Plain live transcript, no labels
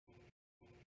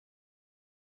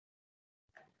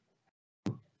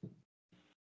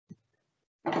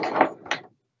All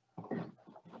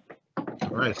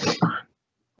right.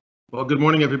 Well, good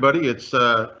morning, everybody. It's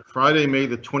Friday, May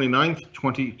the 29th,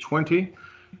 2020.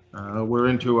 We're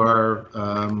into our,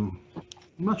 I'm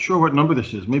not sure what number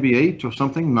this is, maybe 8 or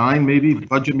something, 9 maybe,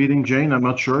 budget meeting, Jane. I'm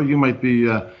not sure. You might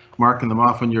be marking them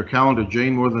off on your calendar,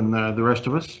 Jane, more than the rest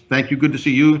of us. Thank you. Good to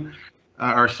see you,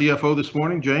 our CFO this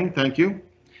morning, Jane. Thank you.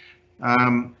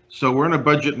 So we're in a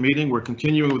budget meeting. We're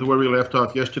continuing with where we left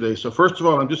off yesterday. So first of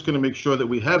all, I'm just going to make sure that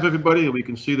we have everybody and we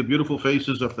can see the beautiful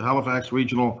faces of the Halifax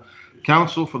Regional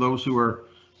Council for those who are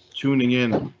tuning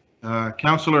in.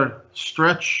 Councillor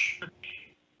Stretch,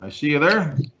 I see you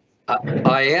there.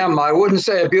 I am. I wouldn't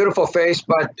say a beautiful face,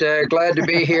 but glad to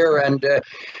be here and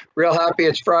real happy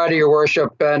it's Friday, Your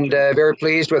Worship, and very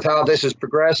pleased with how this has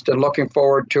progressed and looking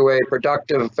forward to a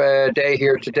productive day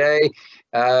here today,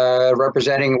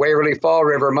 representing Waverley, Fall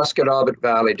River, Musquodoboit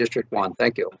Valley, District 1.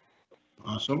 Thank you.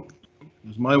 Awesome.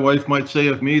 As my wife might say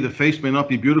of me, the face may not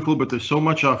be beautiful, but there's so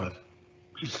much of it.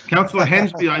 Councillor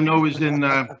Hensby, I know, is in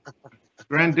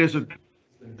Grand Desert.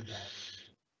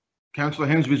 Councillor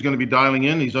Hensby is going to be dialing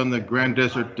in. He's on the Grand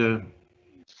Desert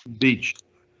beach.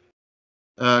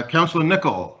 Councillor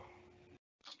Nicol.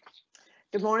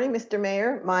 Good morning, Mr.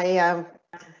 Mayor. My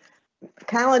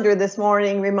calendar this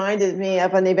morning reminded me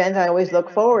of an event I always look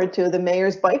forward to, the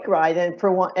Mayor's Bike Ride, and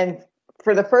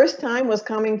for the first time was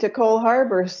coming to Cole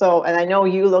Harbour. So, and I know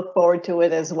you look forward to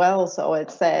it as well. So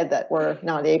it's sad that we're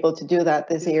not able to do that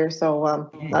this year. So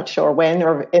not sure when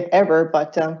or if ever,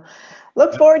 but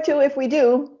look forward to if we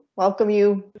do. Welcome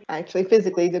you actually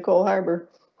physically to Cole Harbour.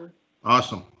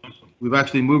 Awesome. We've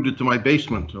actually moved it to my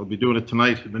basement. I'll be doing it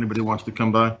tonight if anybody wants to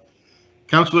come by.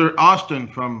 Councillor Austin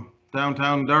from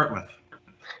downtown Dartmouth.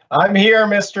 I'm here,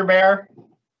 Mr. Mayor.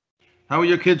 How are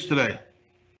your kids today?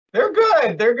 They're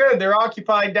good. They're good. They're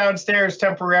occupied downstairs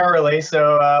temporarily,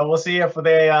 so we'll see if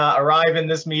they arrive in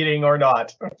this meeting or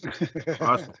not.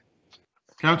 Awesome.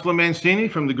 Councillor Mancini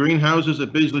from the greenhouses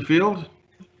at Beasley Field.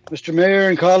 Mr. Mayor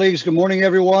and colleagues, good morning,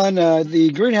 everyone.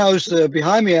 The greenhouse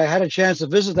behind me, I had a chance to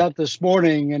visit that this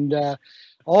morning, and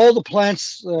all the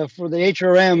plants for the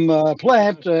HRM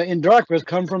plant in Dartmouth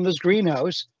come from this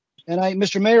greenhouse. And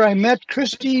Mr. Mayor, I met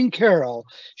Christine Carroll.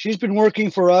 She's been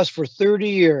working for us for 30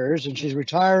 years, and she's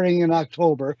retiring in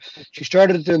October. She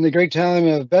started in the great town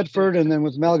of Bedford, and then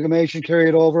with amalgamation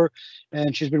carried over,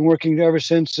 and she's been working ever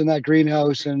since in that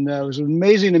greenhouse, and it was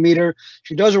amazing to meet her.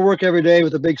 She does her work every day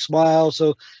with a big smile.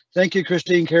 So thank you,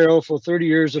 Christine Carroll, for 30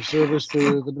 years of service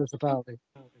to the municipality.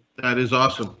 That is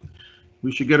awesome.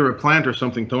 We should get her a plant or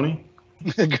something, Tony.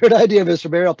 Good idea, Mr.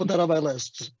 Mayor. I'll put that on my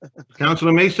list.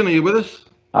 Councillor Mason, are you with us?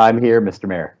 I'm here, Mr.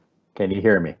 Mayor. Can you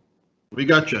hear me? We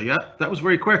got you. Yeah, that was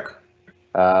very quick.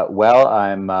 Well,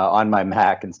 I'm on my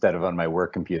Mac instead of on my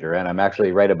work computer, and I'm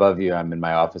actually right above you. I'm in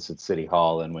my office at City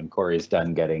Hall, and when Corey's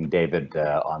done getting David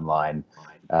online,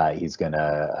 he's going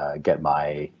to get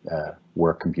my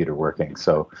work computer working.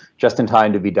 So just in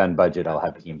time to be done budget, I'll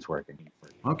have Teams working.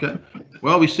 Okay.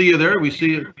 Well, we see you there. We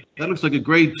see you. That looks like a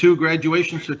grade 2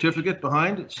 graduation certificate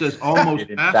behind. It says almost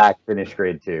In passed. fact, finished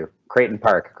grade 2. Creighton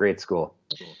Park, great school.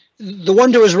 The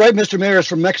one to his right, Mr. Mayor, is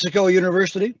from Mexico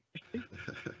University.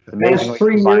 Best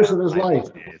 3 years of his life.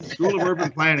 School of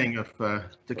Urban Planning of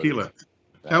Tequila.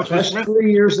 Councillor Best Smith.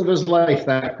 3 years of his life,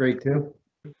 that great too.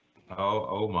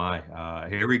 Oh my.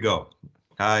 Here we go.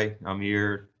 Hi, I'm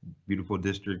here. Beautiful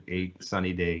District 8,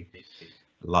 sunny day.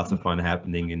 Lots of fun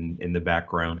happening in the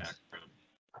background.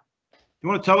 You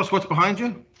want to tell us what's behind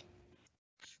you?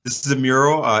 This is a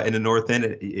mural in the north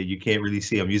end. You can't really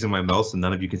see. I'm using my mouse, and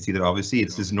none of you can see that. Obviously,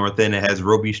 it's this north end. It has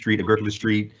Roby Street, Agricola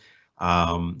Street.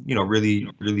 You know,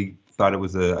 really thought it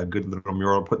was a good little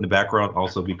mural to put in the background.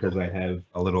 Also, because I have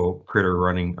a little critter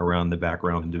running around the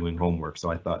background doing homework,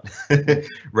 so I thought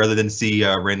rather than see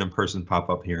a random person pop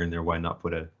up here and there, why not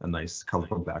put a nice,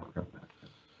 colorful background?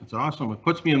 It's awesome. It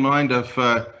puts me in mind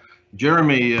of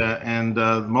Jeremy and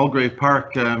Mulgrave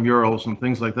Park murals and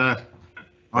things like that.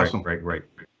 Awesome. Right.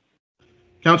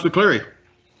 Councillor Cleary.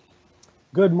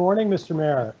 Good morning, Mr.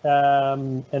 Mayor.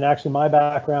 And actually, my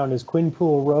background is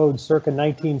Quinpool Road, circa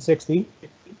 1960.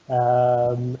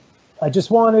 I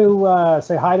just want to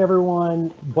say hi to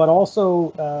everyone, but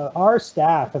also our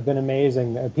staff have been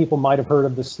amazing. People might have heard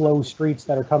of the slow streets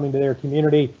that are coming to their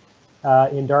community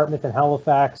in Dartmouth and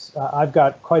Halifax. I've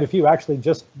got quite a few actually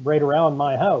just right around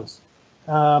my house.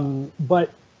 But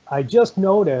I just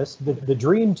noticed that the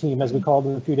Dream Team, as we called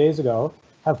them a few days ago,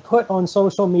 have put on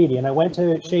social media, and I went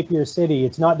to Shape Your City.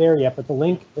 It's not there yet, but the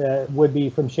link would be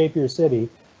from Shape Your City.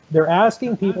 They're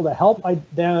asking people to help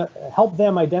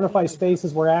them identify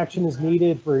spaces where action is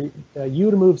needed for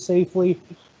you to move safely.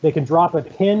 They can drop a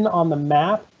pin on the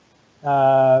map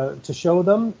to show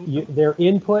them. Their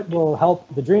input will help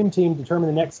the Dream Team determine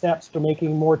the next steps for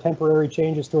making more temporary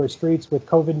changes to our streets with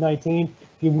COVID-19.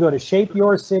 You can go to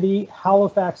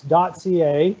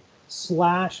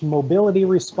shapeyourcityhalifax.ca/mobility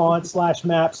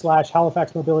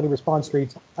response/map/Halifax mobility response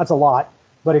streets. That's a lot.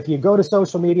 But if you go to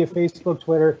social media, Facebook,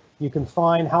 Twitter, you can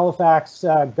find Halifax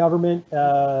government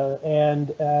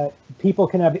and people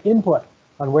can have input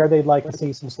on where they'd like to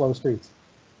see some slow streets.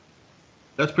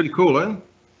 That's pretty cool, eh?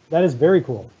 That is very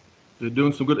cool. They're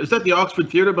doing some good. Is that the Oxford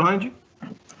Theatre behind you?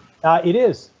 It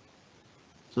is.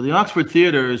 So the Oxford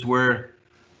Theatre is where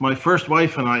my first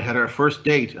wife and I had our first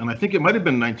date, and I think it might have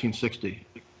been 1960.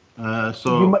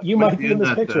 So you might be in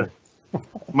this picture.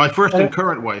 My first and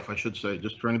current wife, I should say,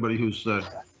 just for anybody who's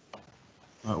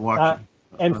watching.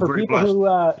 And for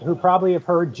people who probably have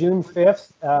heard, June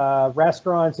 5th,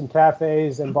 restaurants and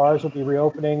cafes and bars will be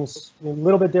reopening a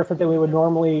little bit different than we would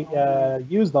normally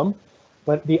use them.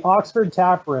 But the Oxford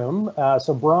Tap Room,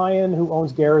 so Brian, who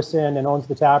owns Garrison and owns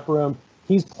the tap room,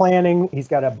 he's planning, he's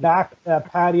got a back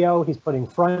patio, he's putting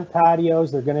front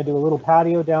patios. They're going to do a little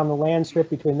patio down the land strip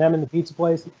between them and the pizza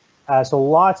place. So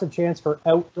lots of chance for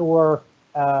outdoor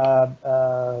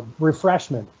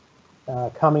refreshment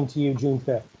coming to you June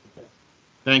 5th.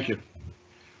 Thank you.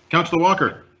 Councillor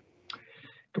Walker.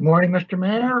 Good morning, Mr.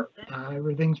 Mayor.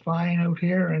 Everything's fine out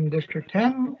here in District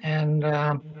 10, and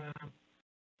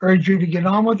urge you to get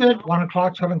on with it. 1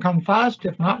 o'clock's going to come fast.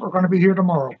 If not, we're going to be here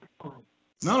tomorrow.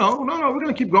 No, we're going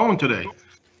to keep going today.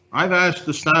 I've asked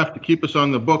the staff to keep us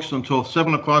on the books until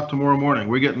 7 o'clock tomorrow morning.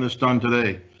 We're getting this done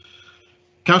today.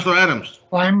 Councillor Adams.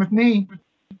 Fine with me.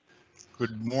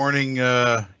 Good morning,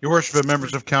 Your Worship and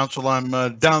members of council. I'm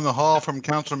down the hall from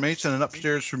Councillor Mason and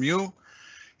upstairs from you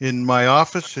in my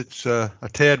office. It's a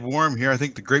tad warm here. I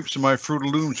think the grapes in my Fruit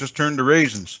of Looms just turned to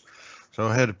raisins, so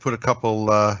I had to put a couple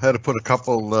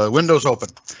windows open.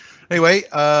 Anyway,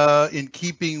 in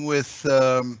keeping with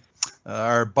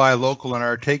our buy local and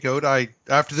our takeout,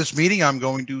 after this meeting I'm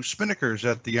going to Spinnaker's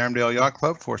at the Armdale Yacht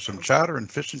Club for some chowder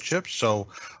and fish and chips. So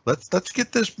let's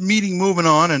get this meeting moving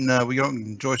on, and we go and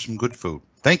enjoy some good food.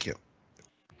 Thank you.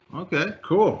 Okay,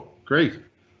 cool, great.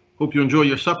 Hope you enjoy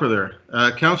your supper there.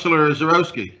 Councillor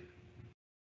Zarowski.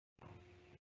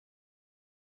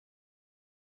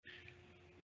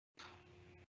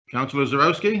 Councillor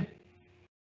Zarowski.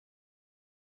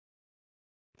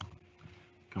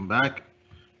 Come back.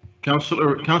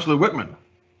 Councillor Whitman.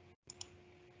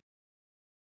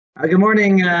 Good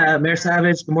morning, Mayor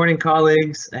Savage. Good morning,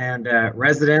 colleagues and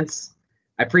residents.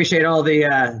 I appreciate all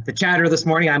the chatter this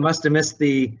morning. I must have missed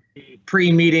the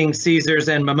pre-meeting Caesars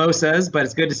and mimosas, but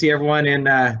it's good to see everyone in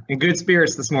good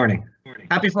spirits this morning.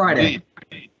 Happy Friday.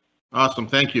 Indeed. Awesome,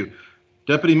 thank you.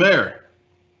 Deputy Mayor.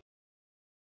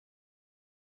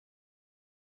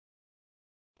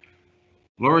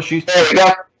 Laura, she's there we go.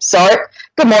 Sorry.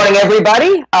 Good morning,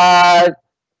 everybody.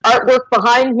 Artwork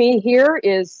behind me here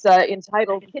is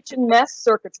entitled Kitchen Mess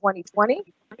Circa 2020.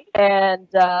 And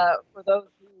for those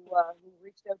who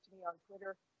reached out to me on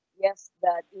Twitter, yes,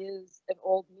 that is an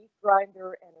old meat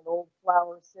grinder and an old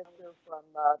flour sifter from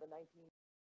the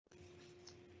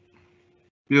 1980s.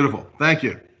 Beautiful, thank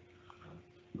you.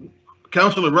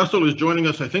 Councillor Russell is joining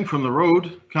us, I think, from the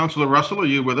road. Councillor Russell, are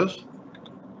you with us?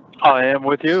 I am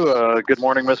with you. Good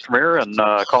morning, Mr. Mayor and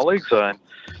colleagues. I'm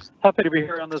happy to be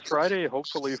here on this Friday,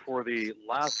 hopefully for the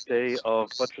last day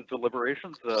of budget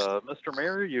deliberations. Mr.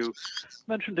 Mayor, you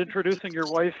mentioned introducing your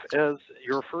wife as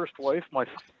your first wife. My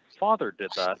father did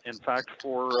that. In fact,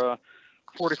 for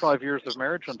 45 years of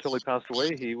marriage until he passed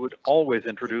away, he would always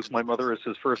introduce my mother as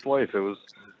his first wife. It was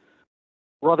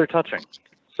rather touching.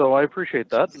 So I appreciate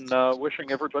that, and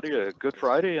wishing everybody a good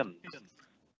Friday and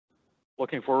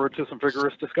looking forward to some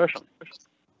vigorous discussion.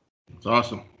 It's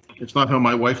awesome. It's not how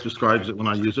my wife describes it when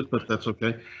I use it, but that's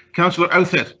okay. Councillor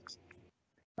Outhet.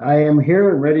 I am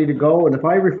here and ready to go. And if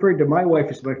I referred to my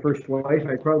wife as my first wife,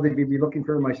 I'd probably be looking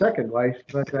for my second wife.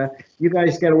 But you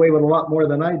guys get away with a lot more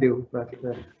than I do. But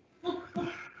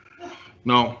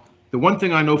no, the one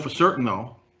thing I know for certain,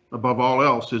 though, above all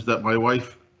else, is that my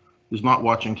wife is not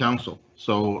watching council.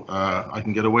 So I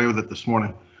can get away with it this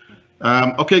morning.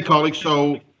 Okay, colleagues.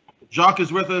 So Jacques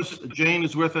is with us. Jane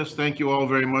is with us. Thank you all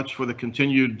very much for the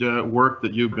continued work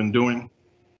that you've been doing.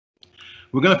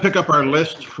 We're going to pick up our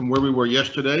list from where we were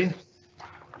yesterday.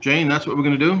 Jane, that's what we're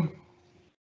going to do?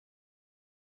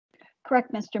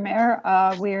 Correct, Mr. Mayor.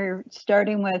 We're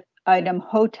starting with item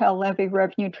hotel levy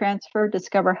revenue transfer,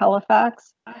 Discover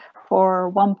Halifax,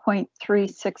 for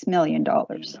 $1.36 million.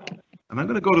 And I'm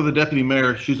going to go to the Deputy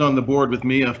Mayor. She's on the board with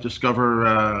me of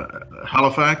Discover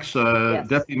Halifax. Yes.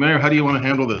 Deputy Mayor, how do you want to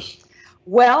handle this?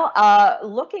 Well,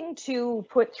 looking to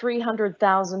put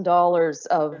 $300,000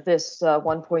 of this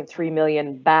 1.3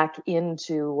 million back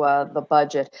into the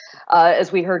budget.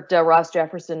 As we heard Ross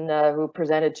Jefferson, who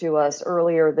presented to us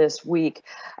earlier this week,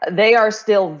 they are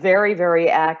still very, very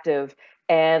active,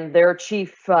 and their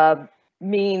chief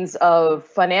means of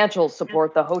financial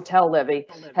support, the hotel levy,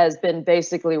 has been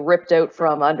basically ripped out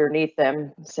from underneath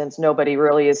them, since nobody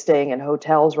really is staying in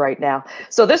hotels right now.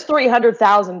 So this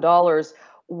 $300,000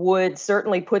 would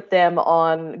certainly put them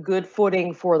on good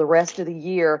footing for the rest of the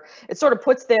year. It sort of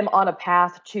puts them on a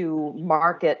path to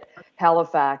market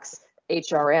Halifax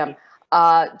HRM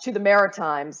to the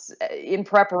Maritimes in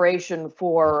preparation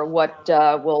for what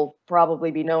will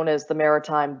probably be known as the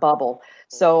Maritime Bubble.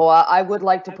 So I would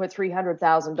like to put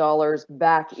 $300,000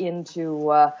 back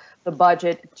into the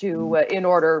budget to in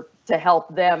order to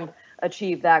help them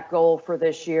achieve that goal for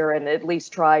this year, and at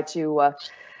least try to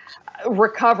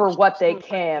recover what they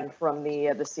can from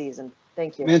the season.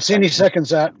 Thank you. Mancini seconds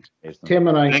that. Tim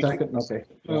and I Thank second, okay.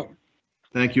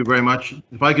 Thank you very much.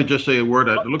 If I could just say a word,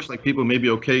 it looks like people may be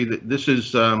okay. This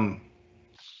is,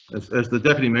 as the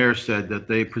deputy mayor said, that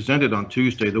they presented on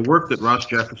Tuesday. The work that Ross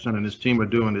Jefferson and his team are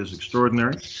doing is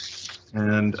extraordinary.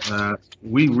 And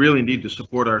we really need to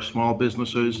support our small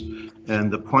businesses,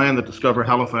 and the plan that Discover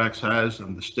Halifax has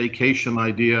and the staycation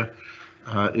idea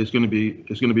is going to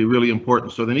be really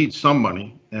important. So they need some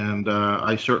money, and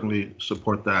I certainly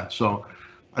support that. So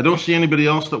I don't see anybody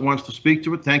else that wants to speak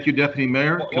to it. Thank you, Deputy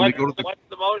Mayor. Can we go to the?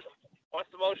 What's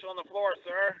the motion on the floor,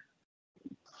 sir?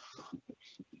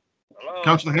 Hello?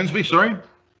 Councillor Hensby, sorry.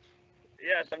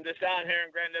 Yes, I'm just down here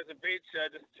in Grand Desert Beach,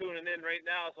 just tuning in right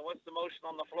now. So what's the motion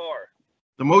on the floor?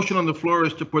 The motion on the floor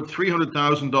is to put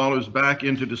 $300,000 back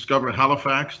into Discover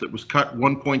Halifax that was cut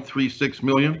 1.36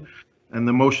 million. And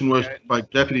the motion was by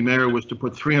Deputy Mayor was to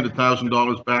put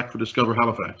 $300,000 back for Discover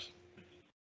Halifax.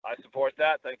 I support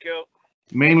that. Thank you.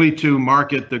 Mainly to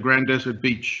market the Grand Desert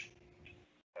Beach.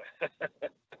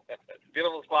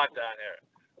 Beautiful spot down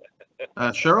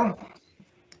here. Cheryl?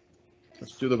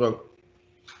 Let's do the vote.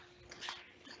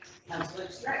 Councillor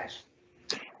Stretch.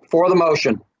 For the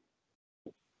motion.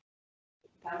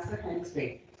 Councillor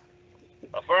Hensby.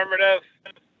 Affirmative.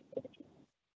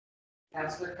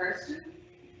 Councillor Kirsten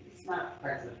is not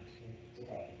present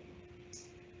today.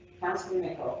 Councillor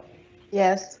Nicol.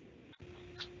 Yes.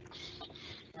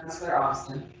 Councillor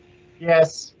Austin.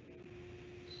 Yes.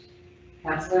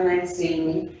 Councillor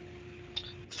Mancini.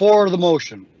 For the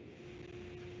motion.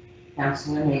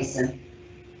 Councillor Mason.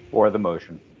 For the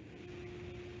motion.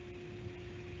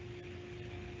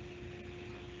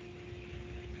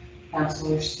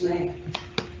 Councillor Smith.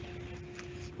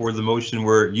 For the motion,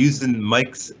 we're using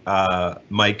Mike's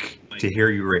mic to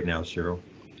hear you right now, Cheryl.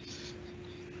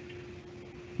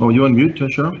 Oh, you on mute,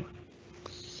 Cheryl?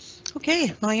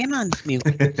 Okay, I am on mute.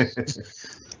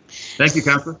 Thank you,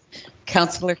 Councillor.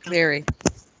 Councillor Cleary.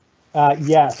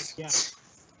 Yes.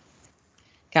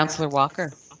 Councillor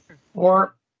Walker.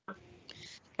 Or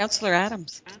Councillor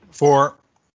Adams. For.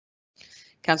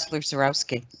 Councillor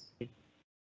Zarowski.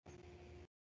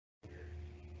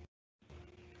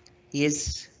 He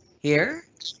is here.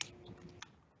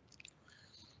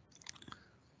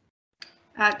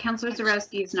 Councillor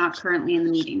Zarowski is not currently in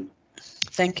the meeting.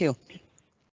 Thank you.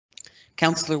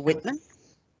 Councillor Whitman.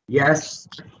 Yes.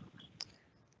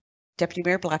 Deputy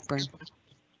Mayor Blackburn.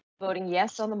 Voting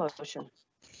yes on the motion.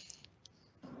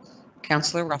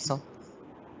 Councillor Russell.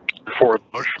 For the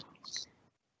motion.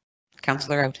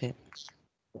 Councillor Outhit.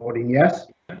 Voting yes.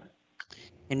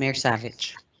 And Mayor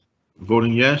Savage.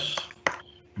 Voting yes.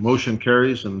 Motion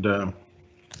carries, and I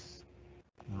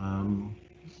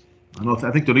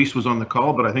think Denise was on the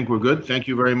call, but I think we're good. Thank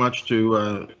you very much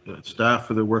to staff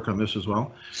for their work on this as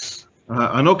well.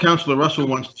 I know Councillor Russell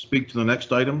wants to speak to the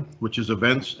next item, which is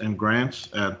events and grants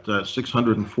at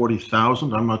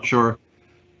 $640,000. I'm not sure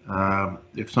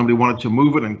if somebody wanted to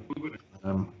move it,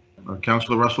 and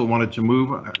Councillor Russell wanted to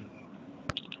move.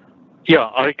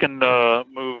 Yeah, I can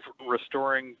move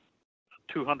restoring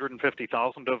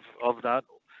 250,000 of that,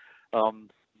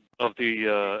 of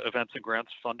the events and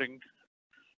grants funding.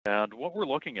 And what we're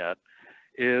looking at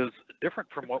is different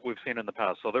from what we've seen in the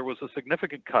past. So there was a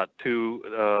significant cut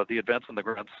to the events and the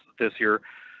grants this year,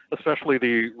 especially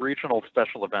the regional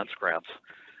special events grants.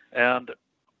 And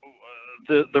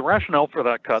the rationale for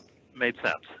that cut made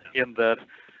sense in that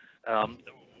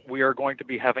we are going to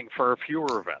be having far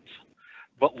fewer events.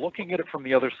 But looking at it from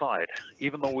the other side,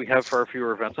 even though we have far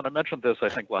fewer events, and I mentioned this, I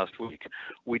think, last week,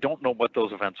 we don't know what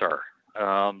those events are.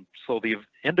 So the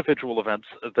individual events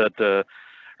that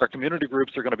our community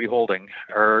groups are going to be holding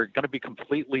are going to be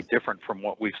completely different from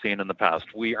what we've seen in the past.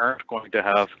 We aren't going to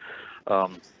have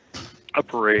a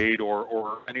parade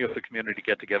or any of the community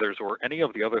get-togethers or any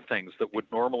of the other things that would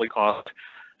normally cost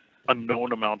a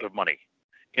known amount of money.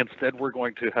 Instead, we're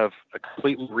going to have a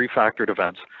completely refactored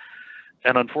event.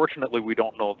 And unfortunately, we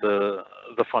don't know the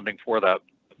funding for that,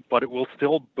 but it will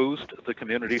still boost the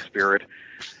community spirit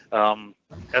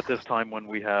at this time when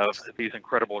we have these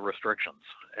incredible restrictions.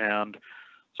 And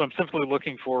so I'm simply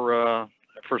looking for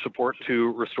support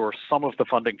to restore some of the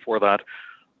funding for that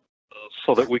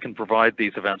so that we can provide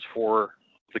these events for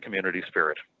the community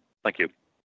spirit. Thank you.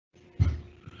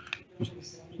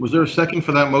 Was there a second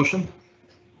for that motion?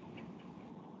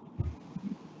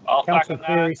 I'll Councillor second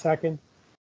Cleary, that. second.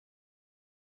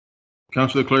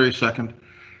 Councillor Cleary, second.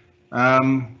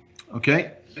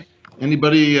 Okay.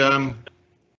 Anybody else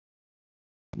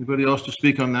to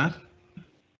speak on that?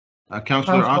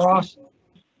 Councillor Austin?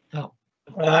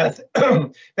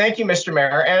 Thank you, Mr.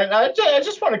 Mayor. And I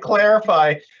just want to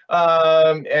clarify,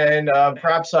 and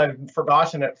perhaps I've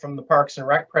forgotten it from the Parks and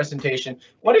Rec presentation.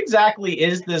 What exactly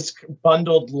is this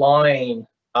bundled line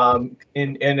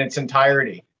in its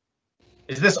entirety?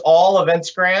 Is this all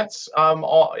events grants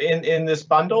in this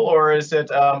bundle, or is it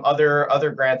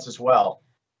other grants as well?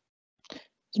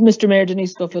 Mr. Mayor,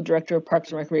 Denise Schofield, Director of Parks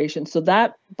and Recreation. So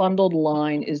that bundled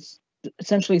line is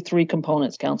essentially three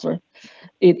components, Councillor.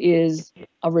 It is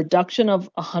a reduction of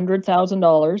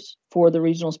 $100,000 for the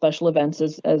regional special events,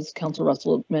 as Councillor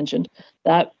Russell mentioned.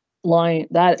 That line,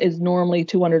 that is normally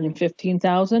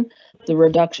 $215,000. The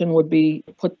reduction would be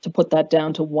put that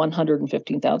down to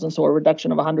 $115,000, so a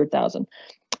reduction of $100,000.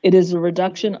 It is a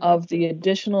reduction of the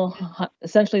additional,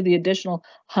 essentially the additional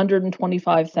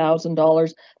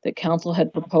 $125,000 that council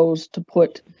had proposed to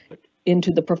put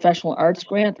into the professional arts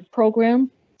grant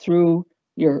program through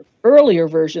your earlier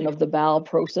version of the BAL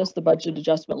process, the budget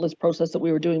adjustment list process that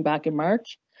we were doing back in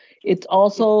March. It's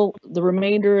also, the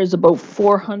remainder is about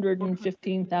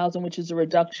 $415,000, which is a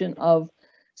reduction of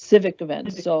civic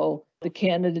events. So the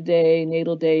Canada Day,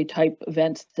 Natal Day type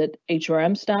events that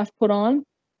HRM staff put on.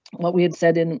 What we had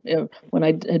said in when I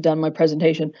had done my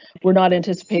presentation, we're not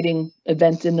anticipating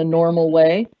events in the normal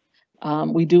way.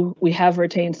 We have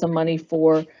retained some money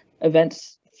for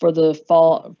events for the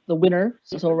fall, the winter,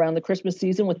 so around the Christmas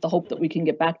season, with the hope that we can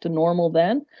get back to normal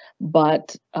then.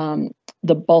 But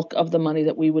the bulk of the money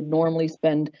that we would normally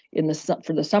spend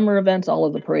for the summer events, all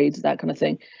of the parades, that kind of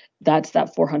thing, that's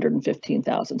that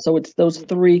 $415,000. So it's those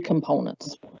three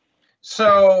components.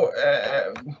 So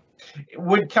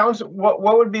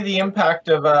what would be the impact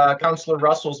of Councillor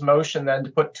Russell's motion then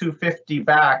to put 250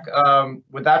 back?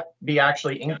 Would that be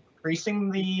actually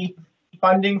increasing the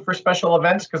funding for special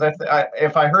events? Because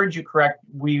if I heard you correct,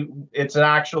 it's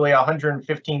actually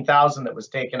 115,000 that was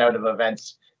taken out of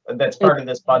events. That's part of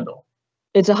this bundle.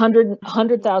 It's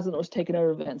 100,000 that was taken out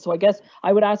of events. So I guess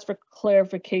I would ask for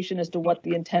clarification as to what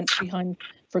the intent behind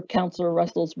for Councillor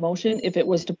Russell's motion. If it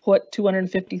was to put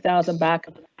 250,000 back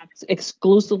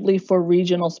exclusively for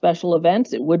regional special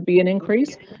events, it would be an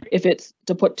increase. If it's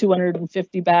to put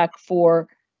 250 back for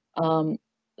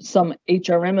some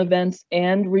HRM events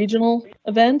and regional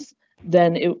events,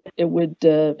 then it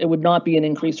would not be an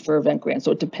increase for event grants.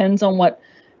 So it depends on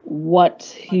what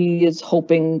he is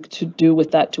hoping to do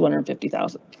with that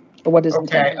 250,000, or what is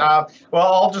okay. Well,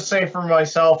 I'll just say for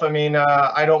myself, I mean,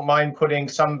 I don't mind putting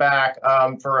some back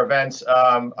for events.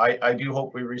 I do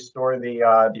hope we restore the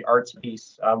arts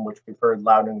piece, which we've heard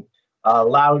loud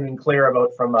and clear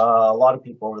about from a lot of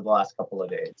people over the last couple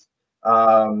of days.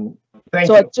 Thank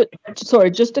you. Sorry,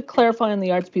 just to clarify on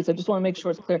the arts piece, I just want to make sure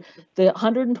it's clear. The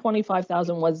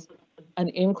 125,000 was an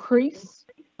increase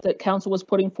that council was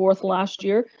putting forth last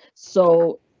year.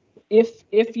 So if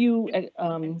you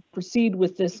proceed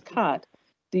with this cut,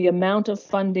 the amount of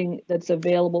funding that's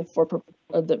available for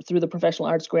through the professional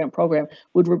arts grant program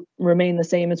would remain the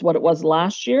same as what it was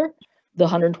last year. The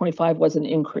 125 was an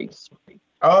increase.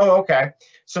 Oh, okay.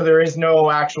 So there is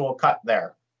no actual cut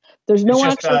there. There's no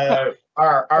it's just, actual cut.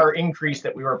 Our increase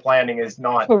that we were planning is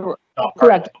not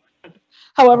correct.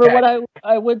 However, okay. what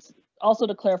I would also,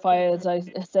 to clarify, as I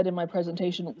said in my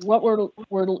presentation, what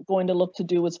we're going to look to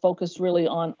do is focus really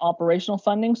on operational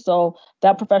funding. So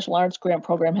that professional arts grant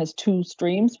program has two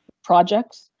streams: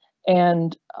 projects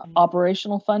and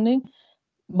operational funding.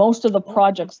 Most of the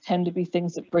projects tend to be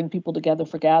things that bring people together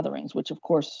for gatherings, which of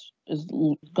course is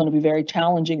going to be very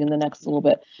challenging in the next little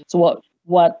bit. So what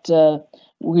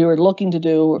we were looking to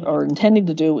do or intending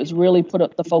to do is really put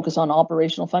up the focus on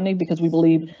operational funding, because we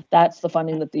believe that's the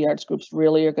funding that the arts groups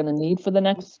really are going to need for the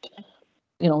next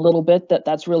you know, a little bit,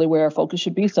 that's really where our focus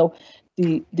should be. So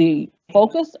the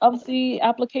focus of the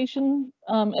application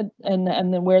and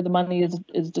then where the money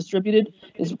is distributed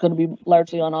is going to be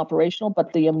largely on operational,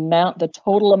 but the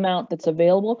total amount that's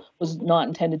available was not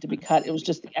intended to be cut. It was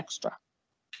just the extra.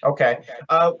 Okay.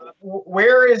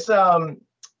 Where is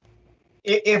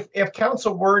if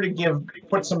council were to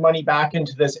put some money back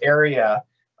into this area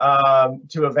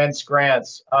to events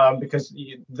grants, because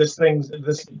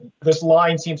this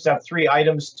line seems to have 3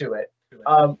 items to it,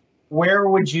 where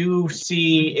would you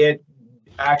see it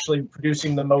actually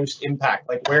producing the most impact?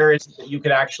 Like, where is it that you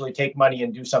could actually take money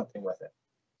and do something with it?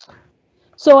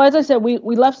 So as I said, we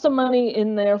left some money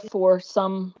in there for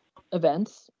some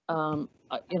events.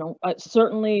 You know,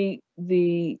 certainly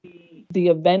the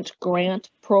event grant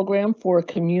program for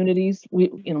communities,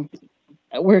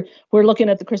 we're looking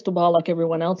at the crystal ball like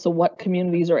everyone else. So what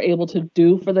communities are able to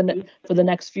do for the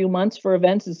next few months for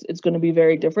events is going to be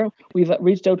very different. We've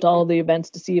reached out to all the events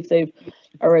to see if they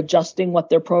are adjusting what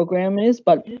their program is,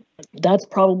 but that's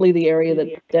probably the area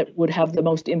that would have the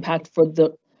most impact for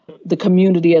the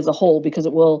community as a whole, because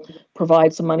it will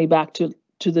provide some money back to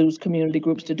those community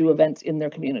groups to do events in their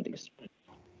communities.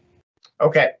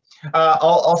 Okay,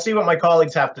 I'll see what my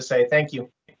colleagues have to say. Thank you.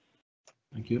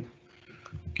 Thank you.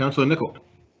 Councillor Nicol.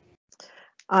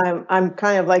 I'm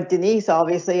kind of like Denise.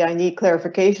 Obviously, I need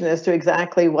clarification as to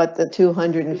exactly what the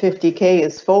 250K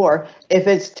is for. If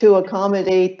it's to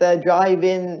accommodate the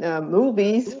drive-in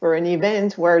movies for an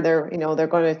event where they're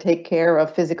going to take care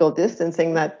of physical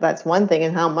distancing, that's one thing.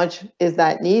 And how much is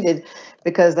that needed?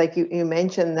 Because like you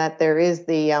mentioned that there is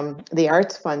the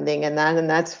arts funding and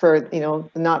that's for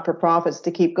not-for-profits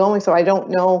to keep going. So I don't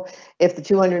know if the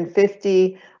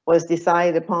 250 was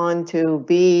decided upon to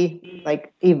be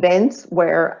like events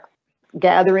where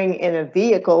gathering in a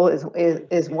vehicle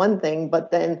is one thing, but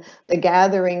then the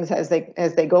gatherings as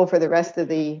they go for the rest of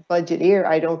the budget year,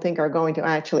 I don't think are going to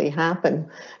actually happen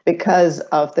because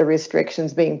of the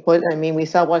restrictions being put. I mean, we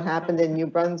saw what happened in New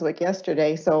Brunswick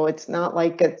yesterday, so it's not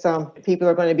like it's people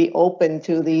are going to be open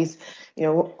to these,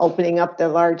 opening up the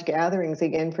large gatherings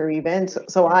again for events.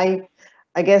 So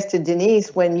I guess to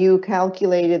Denise, when you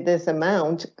calculated this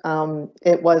amount,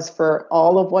 it was for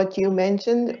all of what you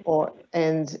mentioned,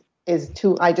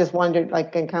 I just wondered,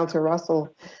 like, and Councillor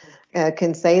Russell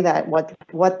can say that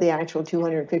what the actual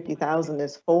 250,000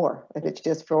 is for, if it's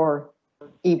just for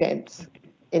events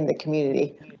in the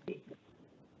community.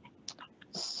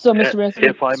 So, Mr.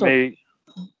 Resident, if I may,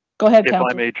 go ahead, if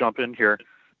Councillor. I may jump in here.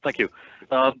 Thank you.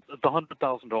 The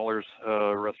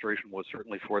 $100,000 restoration was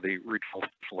certainly for the regional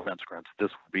special events grants. This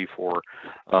would be for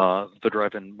the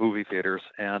drive-in movie theaters,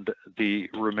 and the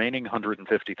remaining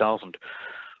 $150,000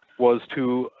 was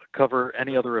to cover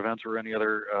any other events or any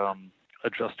other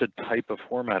adjusted type of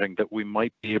formatting that we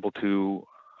might be able to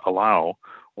allow,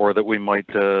 or that we might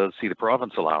see the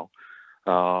province allow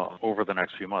over the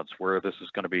next few months, where this is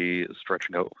going to be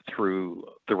stretching out through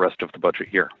the rest of the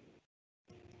budget year.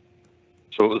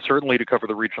 So it was certainly to cover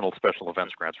the regional special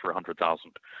events grants for $100,000,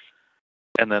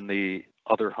 and then the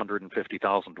other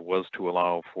 $150,000 was to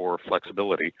allow for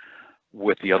flexibility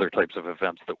with the other types of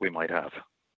events that we might have.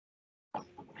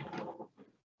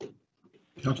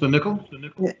 Councillor Nicol.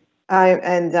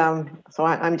 So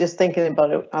I'm just thinking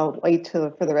about it. I'll wait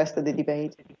for the rest of the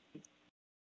debate.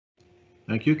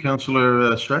 Thank you,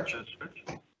 Councillor Stretch.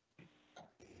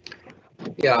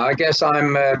 Yeah, I guess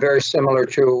I'm very similar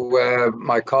to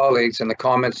my colleagues and the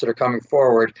comments that are coming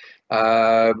forward.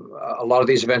 A lot of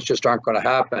these events just aren't going to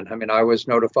happen. I mean, I was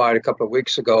notified a couple of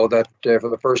weeks ago that for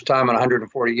the first time in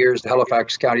 140 years, the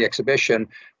Halifax County Exhibition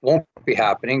won't be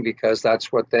happening because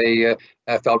that's what they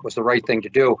felt was the right thing to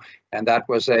do. And that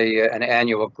was an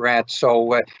annual grant.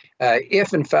 So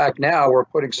if in fact now we're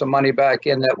putting some money back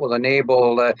in that will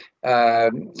enable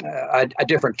a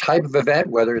different type of event,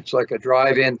 whether it's like a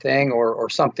drive-in thing or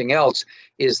something else,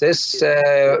 is this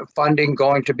funding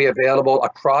going to be available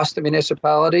across the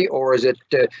municipality, or is it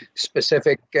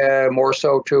specific more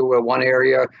so to one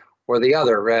area or the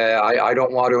other? I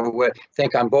don't want to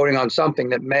think I'm voting on something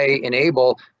that may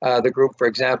enable the group, for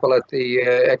example, at the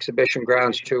exhibition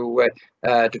grounds to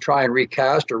try and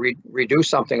recast or redo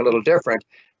something a little different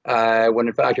when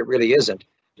in fact it really isn't.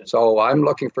 So I'm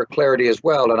looking for clarity as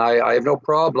well, and I have no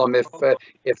problem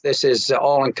if this is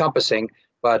all encompassing,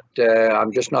 but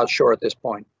I'm just not sure at this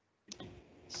point.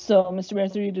 So, Mr. Mayor,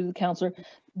 through you to the councillor,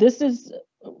 this is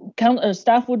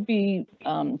staff would be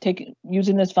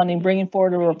using this funding, bringing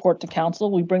forward a report to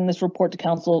council. We bring this report to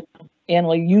council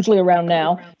annually, usually around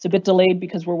now. It's a bit delayed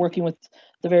because we're working with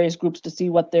the various groups to see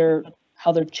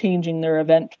they're changing their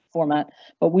event format.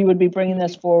 But we would be bringing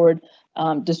this forward,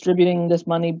 distributing this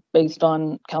money based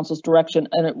on council's direction,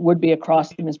 and it would be across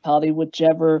the municipality,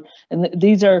 whichever. And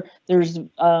there's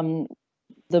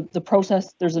the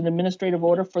process. There's an administrative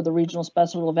order for the regional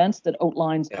special events that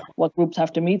outlines what groups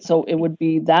have to meet. So it would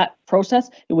be that process.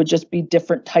 It would just be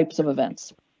different types of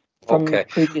events from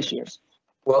previous years.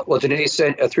 Well, Denise,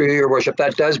 through your worship,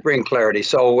 that does bring clarity.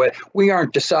 So we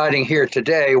aren't deciding here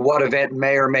today what event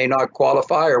may or may not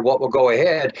qualify or what will go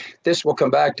ahead. This will come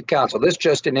back to council. This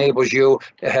just enables you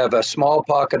to have a small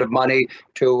pocket of money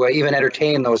to even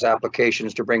entertain those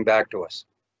applications to bring back to us.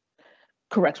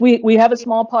 Correct. We have a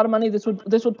small pot of money. This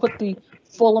would put the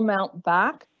full amount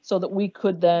back so that we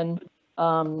could then,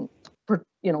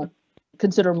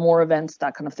 consider more events,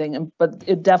 that kind of thing. But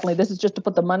it definitely, this is just to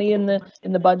put the money in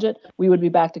the budget. We would be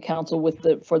back to council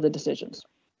for the decisions.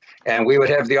 And we would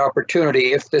have the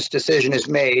opportunity, if this decision is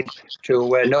made,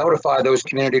 to notify those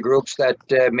community groups that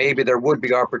maybe there would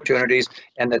be opportunities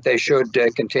and that they should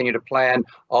continue to plan,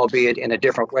 albeit in a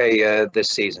different way this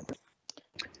season.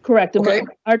 Correct. Okay.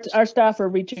 Our staff are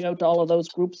reaching out to all of those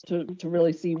groups to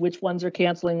really see which ones are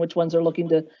canceling, which ones are looking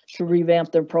to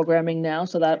revamp their programming now.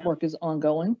 So that work is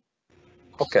ongoing.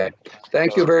 Okay.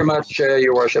 Thank you very much,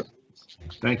 Your Worship.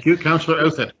 Thank you. Councillor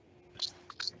Outhill.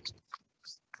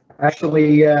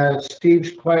 Actually,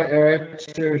 Steve's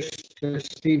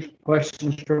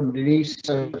questions from Denise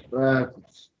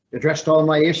addressed all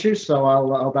my issues, so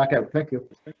I'll back out. Thank you.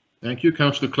 Thank you.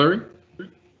 Councillor Cleary.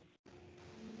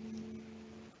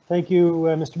 Thank you,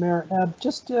 Mr. Mayor.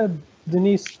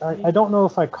 Denise, I don't know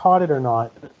if I caught it or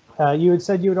not. You had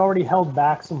said you had already held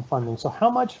back some funding. So how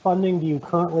much funding do you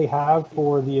currently have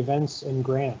for the events and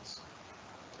grants?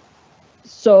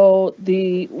 So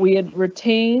we had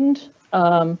retained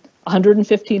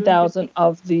 115,000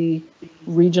 of the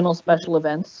regional special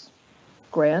events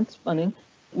grant funding.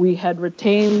 We had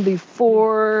retained the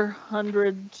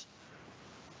 400.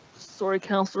 Sorry,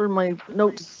 Councillor, my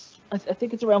notes. I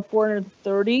think it's around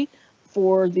 430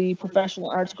 for the professional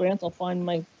arts grants. I'll find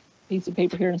my piece of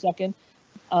paper here in a second.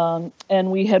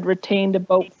 And we had retained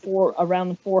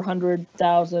around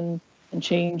 400,000 and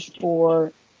change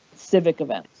for civic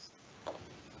events.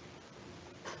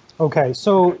 Okay,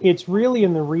 so it's really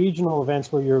in the regional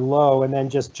events where you're low, and then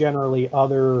just generally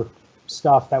other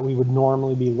stuff that we would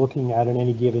normally be looking at in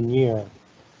any given year.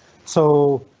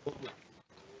 So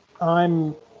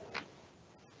I'm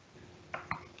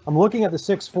looking at the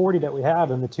 640 that we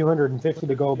have and the 250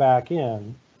 to go back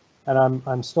in, and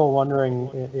I'm still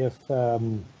wondering if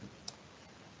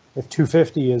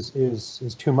 250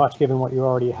 is too much given what you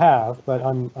already have. But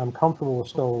I'm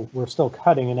comfortable we're still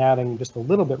cutting and adding just a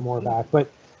little bit more back.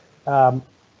 But I'll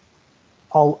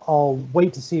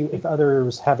wait to see if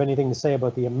others have anything to say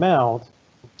about the amount.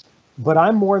 But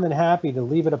I'm more than happy to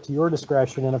leave it up to your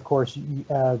discretion. And of course,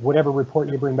 whatever report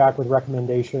you bring back with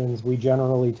recommendations, we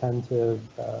generally tend to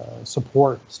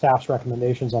support staff's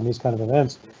recommendations on these kind of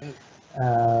events.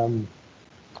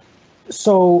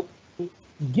 So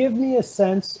give me a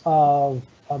sense of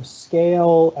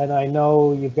scale, and I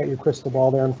know you've got your crystal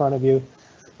ball there in front of you.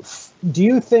 Do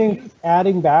you think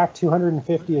adding back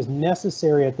 250 is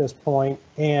necessary at this point?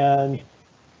 And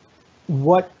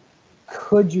what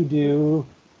could you do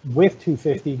with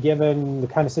 250 given the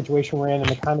kind of situation we're in and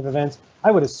the kind of events?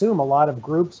 I would assume a lot of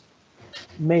groups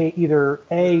may either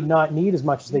A, not need as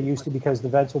much as they used to because the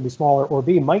events will be smaller, or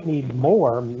B, might need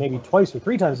more, maybe twice or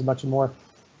three times as much and more,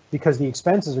 because the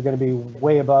expenses are going to be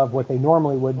way above what they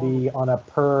normally would be on a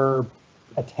per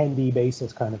attendee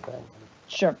basis kind of thing.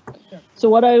 Sure. So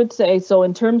what I would say, so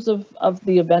in terms of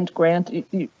the event grant,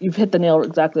 you've hit the nail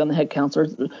exactly on the head, Councillor.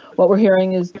 What we're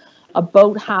hearing is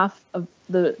about half of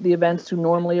the events who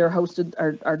normally are hosted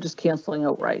are just canceling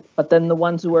outright. But then the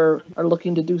ones who are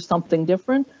looking to do something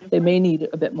different, they may need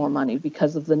a bit more money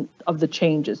because of the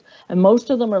changes. And most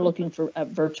of them are looking for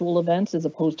virtual events as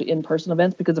opposed to in-person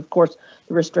events because, of course,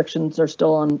 the restrictions are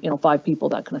still on 5 people,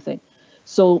 that kind of thing.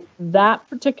 So that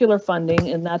particular funding,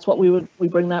 and that's what we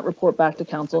bring that report back to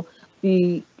council.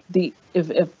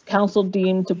 If council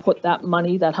deemed to put that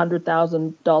money, that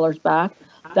 $100,000 back,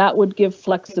 that would give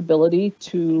flexibility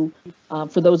to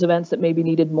for those events that maybe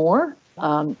needed more.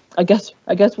 I guess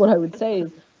what I would say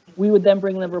is we would then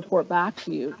bring the report back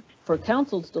to you for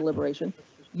council's deliberation.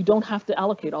 You don't have to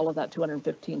allocate all of that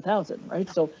 215,000, right?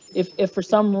 So if for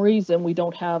some reason we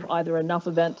don't have either enough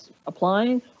events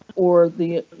applying or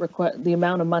the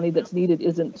amount of money that's needed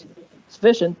isn't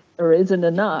sufficient or isn't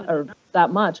enough or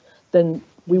that much, then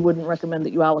we wouldn't recommend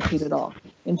that you allocate it all.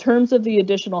 In terms of the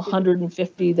additional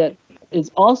 150 that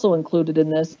is also included in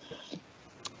this,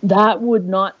 that would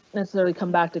not necessarily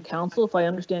come back to council. If I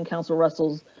understand Council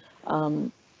Russell's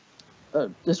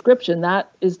description,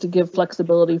 that is to give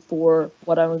flexibility for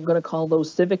what I'm going to call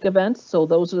those civic events. So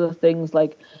those are the things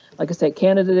like I said,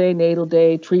 Canada Day, Natal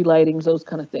Day, tree lightings, those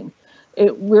kind of things.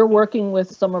 We're working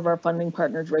with some of our funding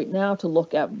partners right now to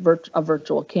look at a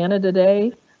virtual Canada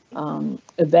Day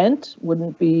event.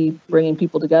 Wouldn't be bringing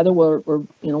people together. We're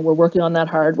working on that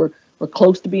hard. We're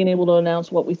close to being able to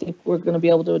announce what we think we're going to be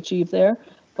able to achieve there.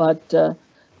 But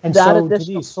and that so,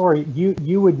 Denise, sorry,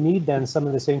 you would need then some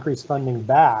of this increased funding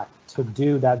back to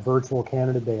do that virtual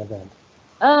Canada Day event,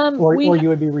 or you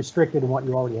would be restricted in what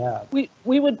you already have.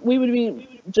 We would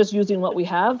be just using what we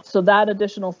have, so that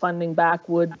additional funding back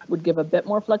would give a bit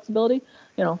more flexibility.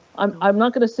 You know, I'm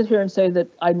not going to sit here and say that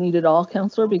I need it all,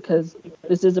 Councillor, because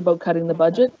this is about cutting the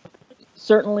budget.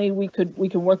 Certainly, we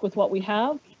can work with what we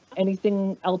have.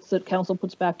 Anything else that council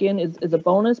puts back in is a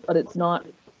bonus, but it's not.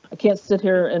 I can't sit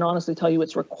here and honestly tell you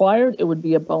it's required. It would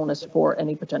be a bonus for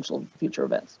any potential future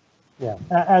events. Yeah,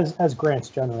 as grants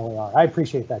generally are. I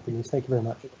appreciate that, Denise. Thank you very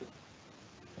much.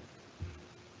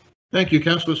 Thank you,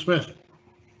 Councillor Smith.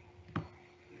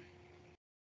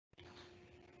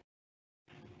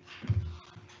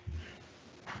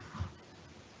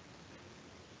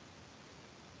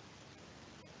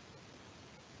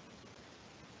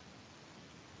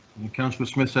 Councillor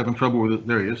Smith's having trouble with it.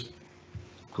 There he is.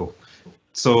 Cool.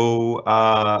 So,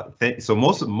 so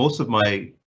most of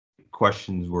my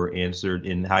questions were answered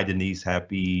in Hi Denise,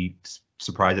 happy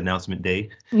surprise announcement day.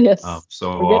 Yes.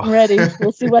 So we're getting ready.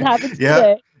 We'll see what happens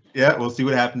today. Yeah, we'll see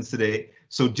what happens today.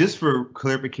 So just for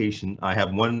clarification, I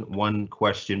have one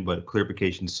question, but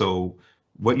clarification. So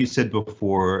what you said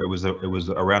before, it was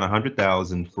around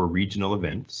 100,000 for regional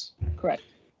events. Correct.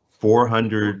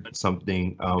 400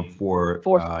 something for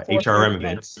HRM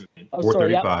events.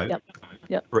 435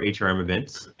 for HRM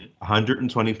events.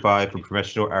 125 for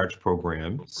professional arts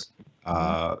programs.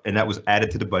 And that was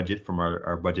added to the budget from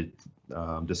our budget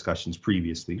discussions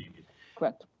previously.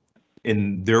 Correct.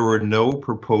 And there were no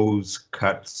proposed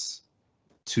cuts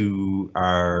to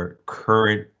our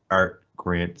current art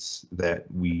grants that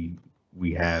we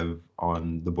have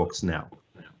on the books now.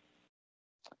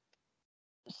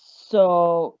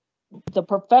 So the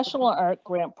professional art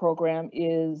grant program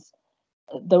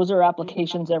those are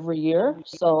applications every year.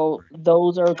 So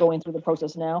those are going through the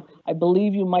process now. I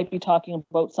believe you might be talking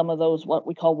about some of those, what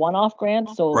we call one-off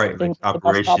grants. So right, things like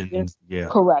operations, yeah.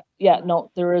 Correct. Yeah,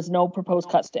 no, there is no proposed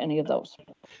cuts to any of those.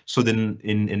 So then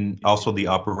in also the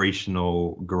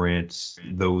operational grants,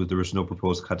 though, there was no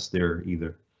proposed cuts there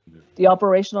either. The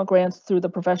operational grants through the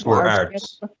professional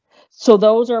arts. So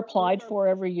those are applied for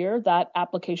every year. That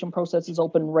application process is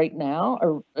open right now,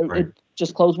 or right. It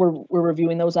just closed. We're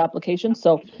reviewing those applications.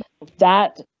 So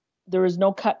that there is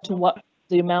no cut to what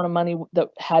the amount of money that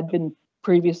had been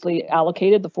previously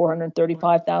allocated, the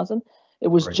 435,000. It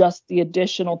was right. just the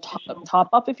additional top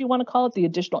up, if you want to call it, the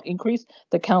additional increase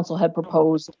that council had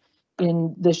proposed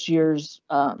in this year's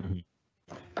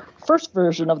first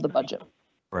version of the budget.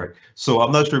 Right. So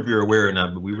I'm not sure if you're aware or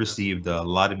not, but we received a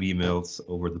lot of emails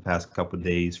over the past couple of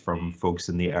days from folks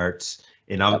in the arts,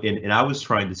 and I was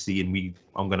trying to see, and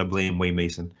I'm going to blame Wayne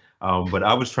Mason, but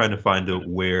I was trying to find out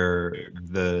where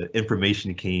the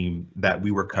information came that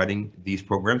we were cutting these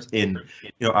programs. And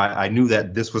I knew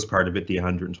that this was part of it, the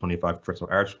 125 professional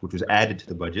arts, which was added to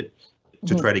the budget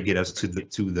to try to get us to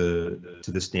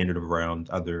the standard of around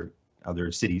other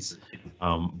cities,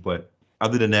 but.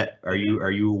 Other than that, are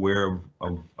you aware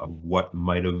of what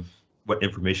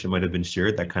information might have been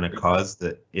shared that kind of caused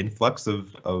the influx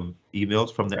of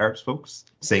emails from the arts folks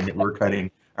saying that we're cutting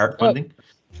art funding?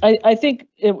 I think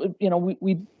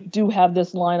we do have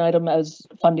this line item as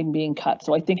funding being cut,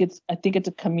 so I think it's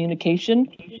a communication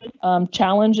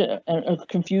challenge, a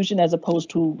confusion, as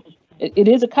opposed to it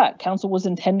is a cut. Council was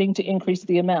intending to increase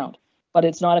the amount, but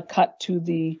it's not a cut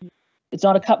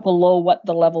below what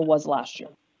the level was last year.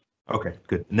 Okay,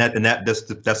 good. And that's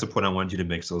the point I wanted you to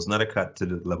make. So it's not a cut to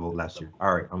the level of last year.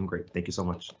 All right, I'm great. Thank you so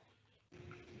much.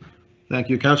 Thank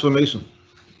you, Councillor Mason.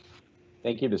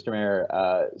 Thank you, Mr. Mayor.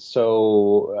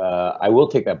 I will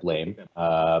take that blame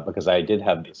because I did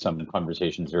have some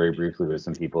conversations very briefly with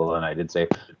some people, and I did say,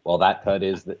 well, that cut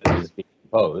is being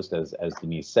proposed, as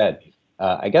Denise said.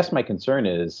 I guess my concern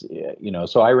is,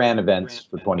 so I ran events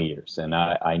for 20 years, and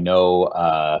I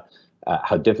know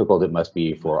how difficult it must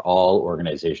be for all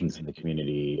organizations in the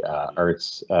community,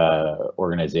 arts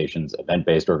organizations,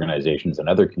 event-based organizations, and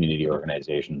other community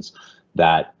organizations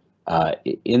that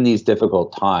in these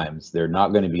difficult times, they're not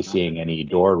going to be seeing any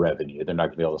door revenue. They're not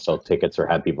going to be able to sell tickets or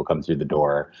have people come through the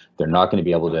door. They're not going to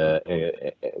be able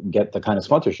to get the kind of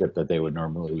sponsorship that they would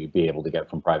normally be able to get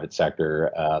from private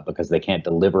sector because they can't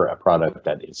deliver a product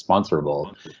that is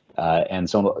sponsorable. And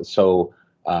so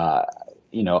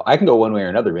you know, I can go one way or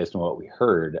another based on what we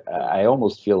heard. I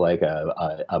almost feel like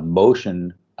a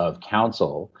motion of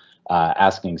council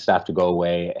asking staff to go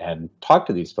away and talk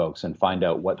to these folks and find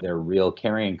out what their real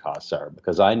carrying costs are.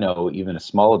 Because I know even a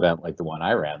small event like the one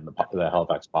I ran, the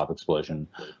Halifax Pop Explosion,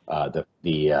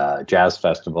 the Jazz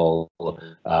Festival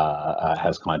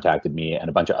has contacted me, and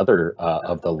a bunch of other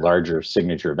of the larger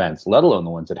signature events, let alone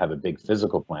the ones that have a big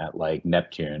physical plant like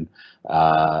Neptune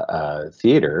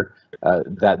Theater,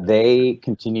 that they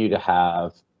continue to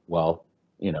have, well,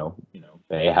 you know,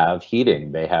 they have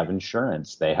heating, they have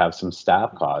insurance, they have some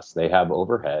staff costs, they have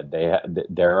overhead,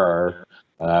 there are,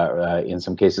 in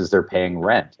some cases, they're paying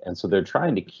rent. And so they're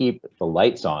trying to keep the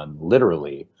lights on,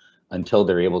 literally, until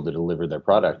they're able to deliver their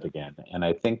product again. And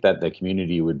I think that the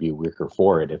community would be weaker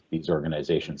for it if these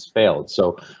organizations failed.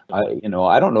 So, you know,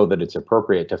 I don't know that it's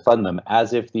appropriate to fund them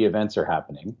as if the events are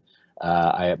happening.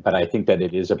 But I think that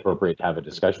it is appropriate to have a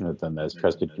discussion with them as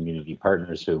trusted community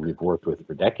partners who we've worked with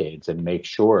for decades and make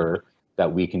sure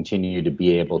that we continue to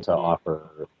be able to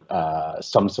offer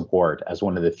some support as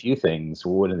one of the few things,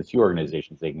 one of the few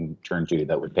organizations they can turn to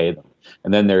that would pay them.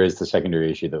 And then there is the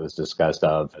secondary issue that was discussed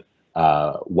of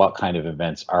what kind of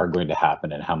events are going to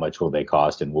happen and how much will they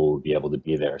cost and will we be able to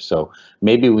be there. So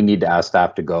maybe we need to ask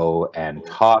staff to go and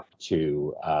talk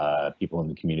to people in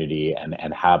the community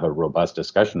and have a robust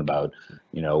discussion about,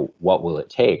 you know, what will it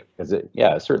take? Because it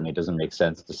certainly doesn't make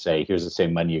sense to say, here's the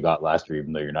same money you got last year,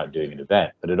 even though you're not doing an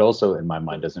event. But it also, in my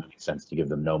mind, doesn't make sense to give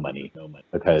them no money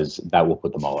because that will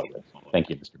put them all at risk. Thank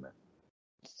you, Mr. Mayor.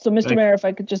 So, Mr. Mayor, if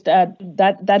I could just add,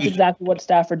 that's exactly what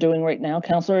staff are doing right now.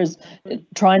 Councillor is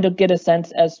trying to get a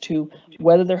sense as to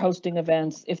whether they're hosting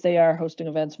events, if they are hosting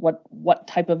events, what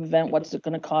type of event, what's it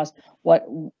going to cost, what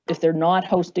if they're not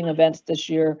hosting events this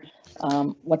year,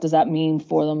 what does that mean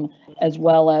for them, as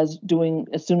well as doing,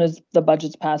 as soon as the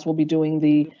budget's passed, we'll be doing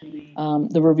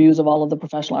the reviews of all of the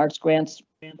professional arts grants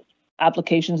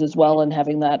applications as well and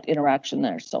having that interaction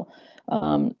there. So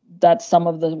that's some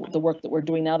of the work that we're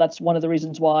doing now. That's one of the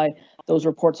reasons why those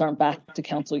reports aren't back to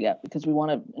council yet, because we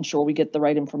want to ensure we get the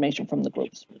right information from the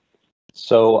groups.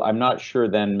 So I'm not sure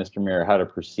then, Mr. Mayor, how to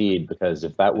proceed, because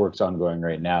if that work's ongoing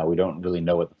right now, we don't really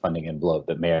know what the funding envelope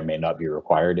that may or may not be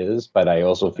required is. But I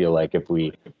also feel like if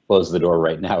we close the door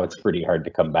right now, it's pretty hard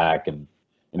to come back. And,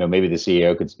 you know, maybe the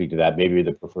CEO could speak to that. Maybe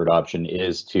the preferred option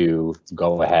is to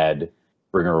go ahead,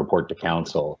 bring a report to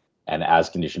council, and as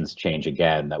conditions change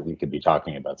again, that we could be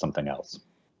talking about something else.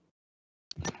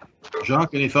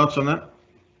 Jacques, any thoughts on that?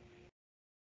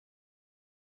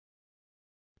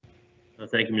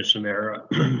 Thank you, Mr. Mayor.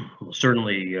 Well,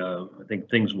 certainly, I think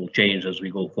things will change as we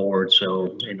go forward.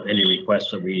 So, you know, any requests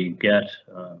that we get,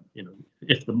 you know,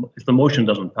 if the motion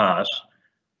doesn't pass,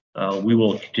 we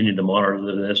will continue to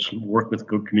monitor this, work with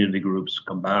good community groups,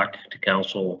 come back to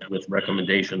council with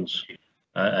recommendations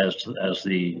as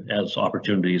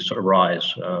opportunities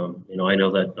arise. You know, I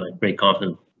know that I'm very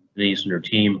confident Denise and her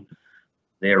team,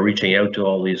 they are reaching out to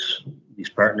all these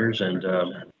partners, and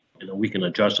you know, we can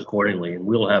adjust accordingly, and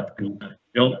we'll have, you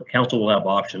know, council will have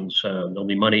options. There'll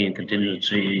be money in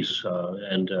contingencies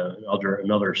and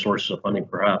other sources of funding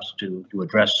perhaps to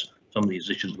address some of these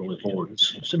issues going forward.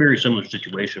 It's a very similar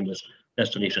situation with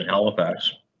Destination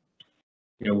Halifax.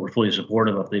 You know, we're fully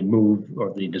supportive of the move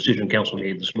or the decision council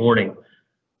made this morning.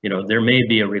 You know, there may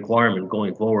be a requirement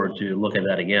going forward to look at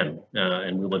that again,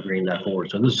 and we will bring that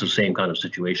forward. So this is the same kind of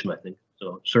situation, I think.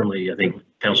 So certainly, I think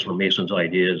Councillor Mason's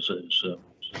idea is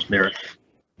merit.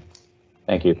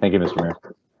 Thank you. Thank you, Mr. Mayor.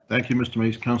 Thank you, Mr.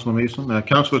 Mason. Councillor Mason.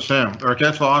 Councillor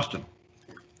Councillor Austin.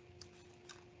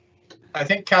 I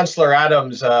think Councillor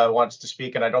Adams wants to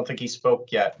speak, and I don't think he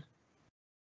spoke yet.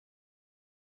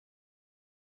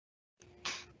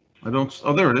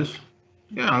 Oh, there it is.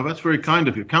 Yeah, that's very kind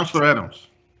of you. Councillor Adams.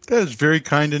 That is very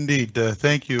kind indeed.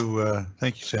 Thank you.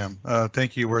 Thank you, Sam.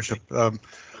 Thank you, Worship.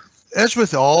 As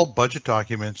with all budget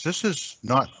documents, this is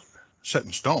not set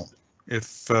in stone.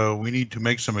 If we need to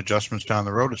make some adjustments down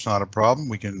the road, it's not a problem.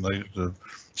 We can, like the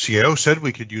CAO said,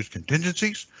 we could use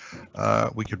contingencies.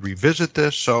 We could revisit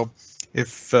this. So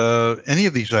if any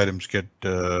of these items get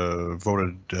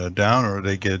voted down or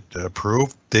they get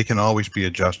approved, they can always be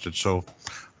adjusted. So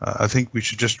I think we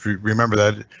should just remember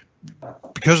that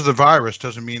because of the virus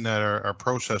doesn't mean that our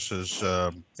processes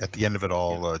at the end of it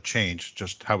all change.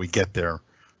 Just how we get there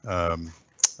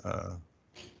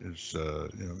is, you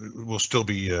know, it will still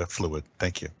be fluid.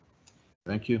 Thank you.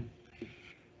 Thank you.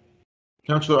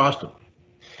 Councillor Austin.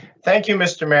 Thank you,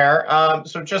 Mr. Mayor.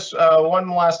 So just one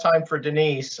last time for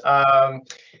Denise.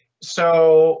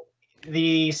 So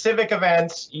the civic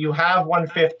events, you have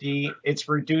 150.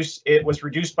 It was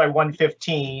reduced by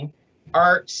 115.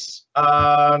 Arts,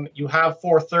 you have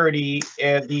 430.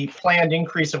 The planned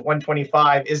increase of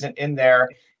 125 isn't in there.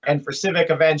 And for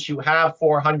civic events, you have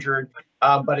 400,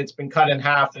 but it's been cut in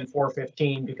half from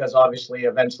 415 because obviously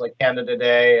events like Canada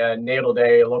Day and Natal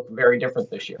Day look very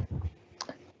different this year.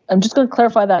 I'm just going to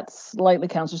clarify that slightly,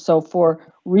 Councillor. So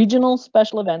for regional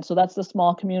special events, so that's the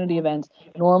small community events,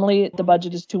 normally the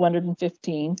budget is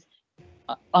 215.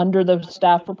 Under the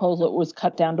staff proposal, it was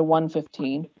cut down to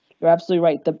 115. You're absolutely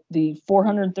right. The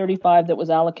 435 that was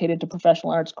allocated to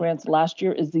professional arts grants last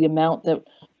year is the amount that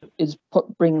is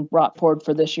brought forward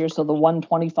for this year. So the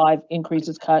 125 increase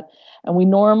is cut, and we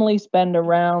normally spend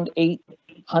around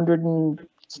 800 and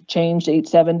change,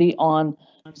 870 on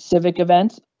civic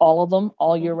events, all of them,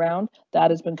 all year round. That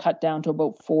has been cut down to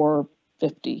about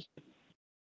 450.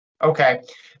 Okay,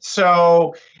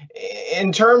 so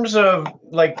in terms of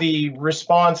like the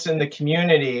response in the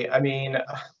community, I mean,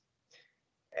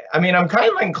 I'm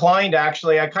kind of inclined,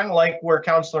 actually. I kind of like where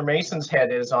Councillor Mason's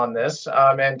head is on this,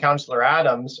 and Councillor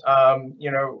Adams. You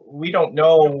know, we don't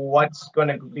know what's going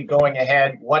to be going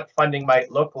ahead, what funding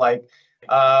might look like,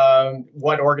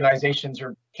 what organizations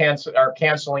are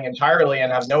canceling entirely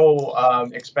and have no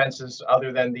expenses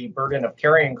other than the burden of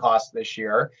carrying costs this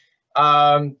year.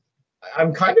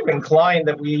 I'm kind of inclined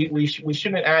that we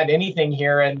shouldn't add anything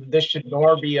here, and this should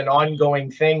nor be an ongoing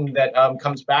thing that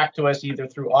comes back to us either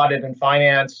through audit and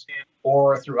finance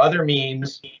or through other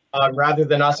means, rather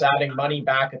than us adding money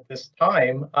back at this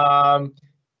time.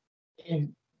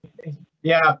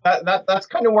 Yeah, that's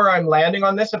kind of where I'm landing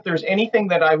on this. If there's anything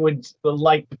that I would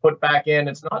like to put back in,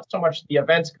 it's not so much the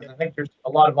events, because I think there's a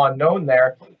lot of unknown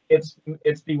there. It's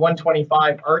the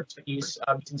 125 arts piece,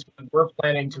 since we're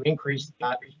planning to increase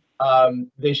that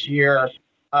this year.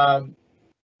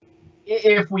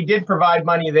 If we did provide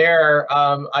money there,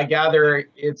 I gather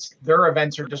their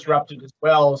events are disrupted as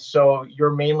well. So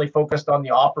you're mainly focused on the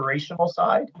operational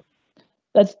side?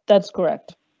 That's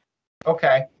correct.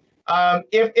 Okay.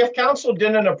 If council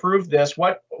didn't approve this,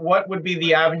 what would be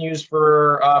the avenues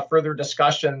for further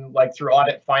discussion, like through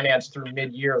audit, finance, through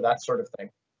mid-year, that sort of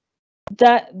thing?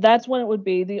 That's when it would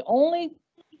be. The only,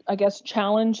 I guess,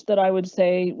 challenge that I would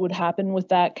say would happen with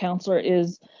that, Councillor,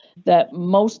 is that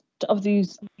most of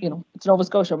these, you know, it's Nova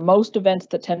Scotia, most events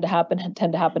that tend to happen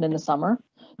in the summer.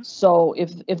 So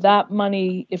if that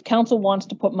money, if council wants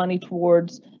to put money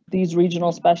towards these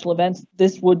regional special events,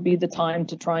 this would be the time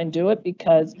to try and do it,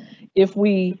 because if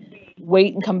we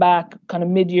wait and come back kind of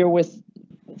mid-year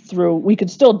we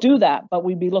could still do that, but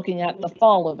we'd be looking at the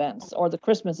fall events or the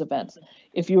Christmas events.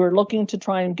 If you were looking to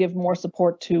try and give more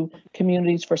support to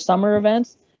communities for summer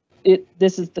events,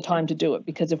 this is the time to do it,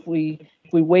 because if we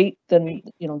wait, then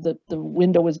you know the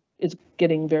window is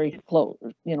getting very close,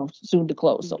 you know, soon to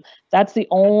close. So that's the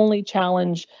only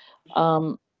challenge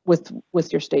with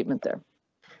your statement there.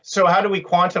 So how do we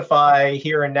quantify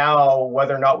here and now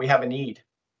whether or not we have a need?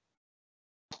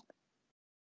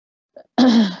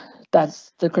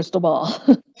 That's the crystal ball.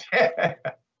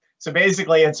 So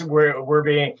basically, it's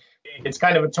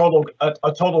kind of a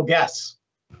total guess.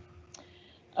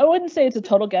 I wouldn't say it's a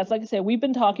total guess. Like I say, we've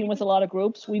been talking with a lot of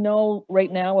groups. We know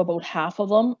right now about half of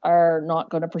them are not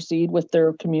going to proceed with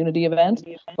their community event.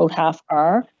 About half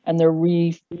are, and they're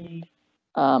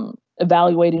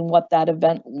evaluating what that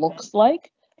event looks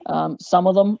like. Some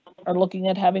of them are looking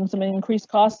at having some increased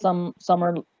costs. Some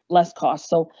are less cost.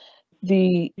 So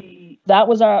that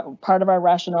was part of our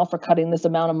rationale for cutting this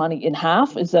amount of money in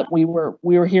half, is that we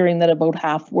were hearing that about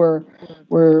half were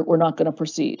not going to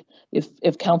proceed.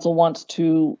 If council wants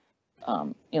to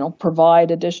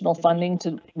provide additional funding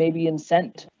to maybe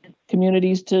incent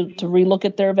communities to relook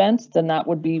at their events, then that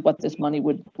would be what this money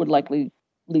would likely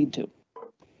lead to.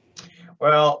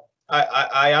 Well,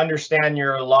 I understand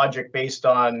your logic based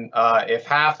on if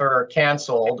half are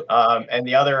canceled and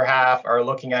the other half are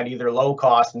looking at either low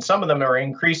cost, and some of them are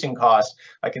increasing costs.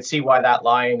 I can see why that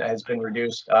line has been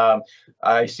reduced.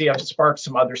 I see I've sparked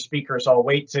some other speakers. I'll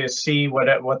wait to see what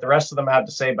the rest of them have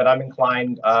to say, but I'm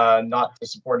inclined not to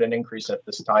support an increase at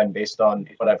this time based on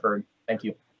what I've heard. Thank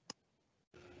you.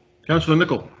 Councillor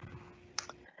Nicol.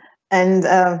 And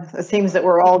it seems that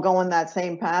we're all going that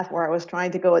same path where I was trying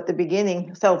to go at the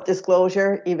beginning.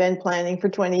 Self-disclosure, event planning for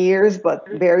 20 years, but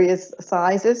various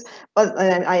sizes. But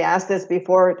I asked this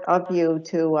before of you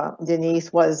to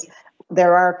Denise, was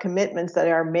there are commitments that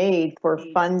are made for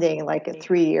funding, like a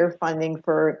 3-year funding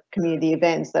for community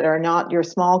events that are not your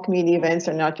small community events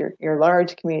or not your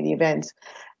large community events.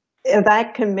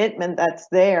 That commitment that's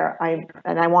there, I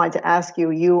wanted to ask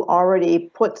you, you already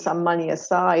put some money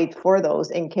aside for those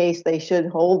in case they should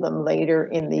hold them later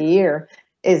in the year.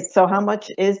 So how much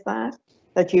is that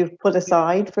you've put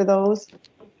aside for those?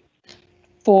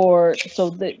 Or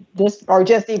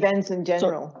just events in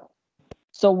general?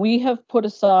 So we have put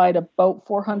aside about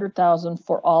 400,000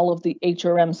 for all of the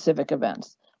HRM civic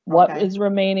events. What is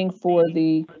remaining for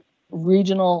the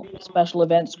regional special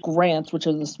events grants, which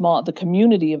are the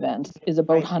community events, is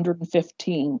about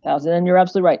 115,000. And you're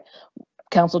absolutely right.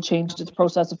 Council changed its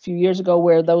process a few years ago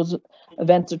where those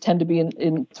events tend to be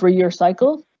in 3-year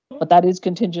cycles, but that is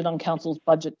contingent on council's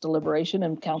budget deliberation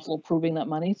and council approving that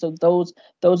money. So those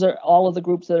are all of the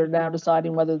groups that are now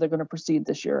deciding whether they're going to proceed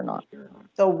this year or not.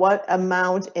 So what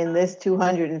amount in this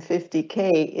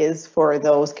 250K is for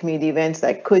those community events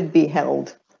that could be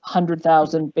held?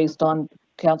 100,000 based on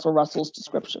Councillor Russell's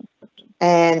description.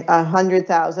 And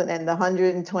 100,000, and the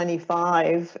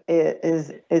 125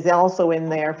 is also in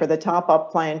there for the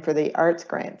top-up plan for the arts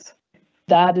grants.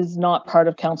 That is not part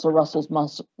of Councillor Russell's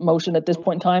motion at this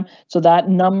point in time. So that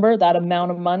number, that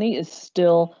amount of money is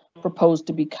still proposed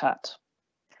to be cut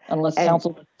unless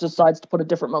council decides to put a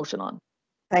different motion on.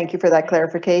 Thank you for that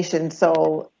clarification.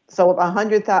 So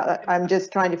 100,000, I'm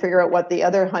just trying to figure out what the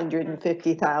other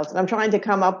 150,000, I'm trying to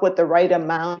come up with the right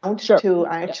amount to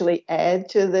actually add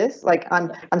to this. Like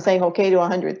I'm saying okay to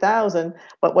 100,000,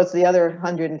 but what's the other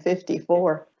 150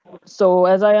 for? So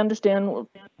as I understand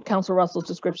Councillor Russell's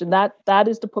description, that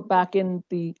is to put back in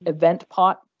the event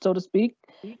pot, so to speak,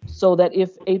 so that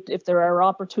if there are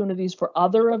opportunities for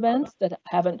other events that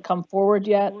haven't come forward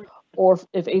yet, or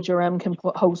if HRM can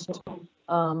host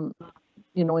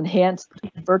enhanced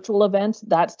virtual events,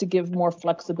 that's to give more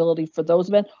flexibility for those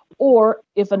events, or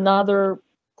if another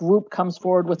group comes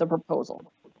forward with a proposal.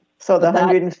 So the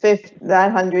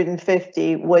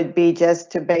 150 would be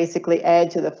just to basically add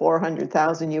to the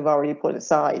 400,000 you've already put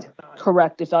aside.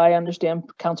 Correct, if I understand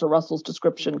Councillor Russell's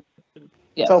description.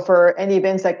 Yes. So for any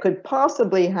events that could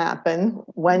possibly happen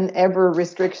whenever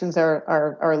restrictions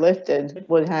are lifted,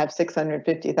 would have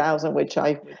 650,000, which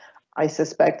I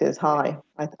suspect is high.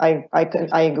 I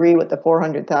agree with the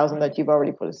 400,000 that you've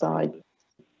already put aside.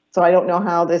 So I don't know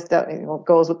how this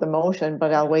goes with the motion,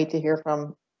 but I'll wait to hear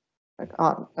from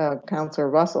Councillor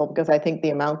Russell, because I think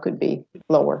the amount could be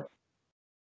lower.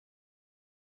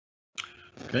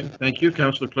 Okay, thank you.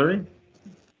 Councillor Cleary.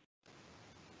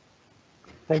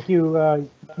 Thank you,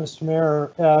 Mr.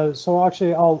 Mayor. So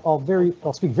actually,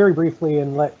 I'll speak very briefly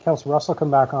and let Councillor Russell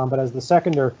come back on. But as the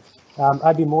seconder,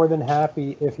 I'd be more than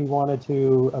happy if he wanted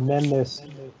to amend this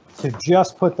to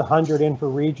just put the 100 in for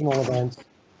regional events.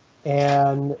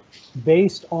 And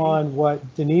based on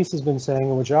what Denise has been saying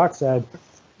and what Jacques said,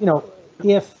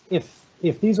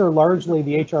 if these are largely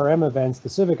the HRM events, the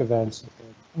civic events,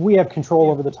 we have control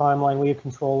over the timeline, we have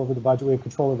control over the budget, we have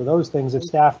control over those things. If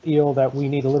staff feel that we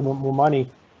need a little bit more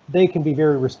money, they can be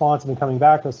very responsive in coming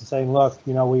back to us and saying, look,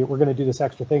 we're going to do this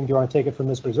extra thing. Do you want to take it from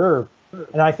this reserve?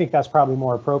 And I think that's probably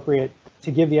more appropriate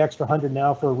to give the extra 100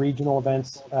 now for regional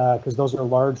events, because those are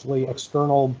largely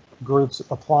external groups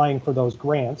applying for those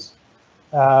grants.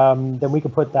 Then we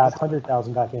could put that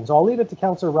 100,000 back in. So I'll leave it to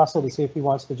Councillor Russell to see if he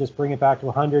wants to just bring it back to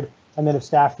 100. And then if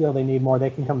staff feel they need more, they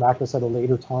can come back to us at a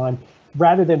later time,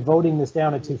 rather than voting this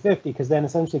down at 250, because then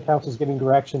essentially council's giving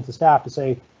direction to staff to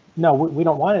say, no, we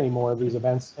don't want any more of these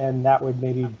events. And that would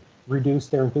maybe reduce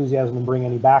their enthusiasm and bring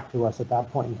any back to us at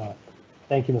that point in time.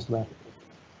 Thank you, Mr. Mayor.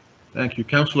 Thank you.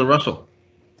 Councillor Russell.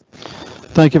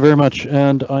 Thank you very much,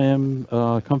 and I am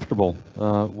comfortable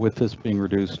with this being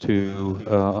reduced to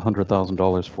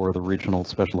 $100,000 for the regional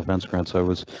special events grants. I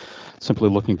was simply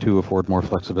looking to afford more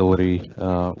flexibility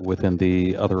within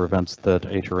the other events that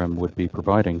HRM would be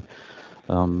providing.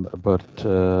 But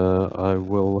I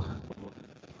will,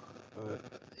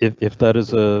 if that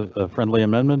is a friendly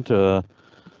amendment,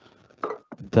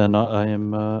 then I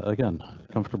am again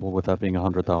comfortable with that being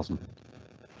 100,000.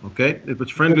 Okay, if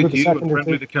it's friendly to you and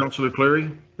friendly to Councillor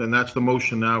Cleary, then that's the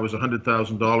motion now, is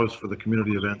 $100,000 for the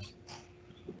community events.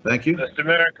 Thank you. Mr.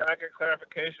 Mayor, can I get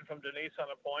clarification from Denise on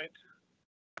a point?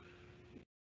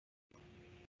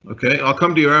 Okay, I'll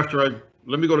come to you after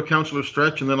let me go to Councillor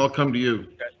Stretch and then I'll come to you.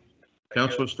 Okay.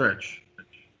 Councillor Stretch.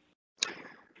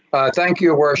 Thank you,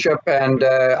 Your Worship, and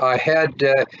I had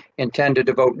intended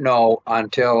to vote no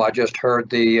until I just heard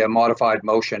the modified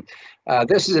motion.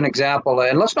 This is an example,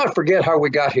 and let's not forget how we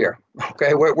got here.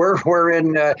 Okay, we're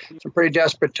in some pretty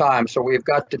desperate times, so we've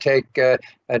got to take a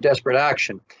desperate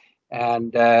action.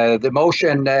 And the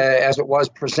motion, as it was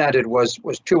presented, was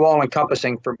too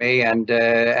all-encompassing for me and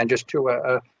just too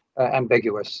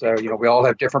ambiguous. We all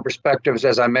have different perspectives,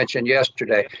 as I mentioned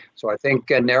yesterday. So I think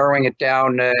narrowing it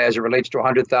down as it relates to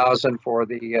 100,000 for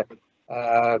the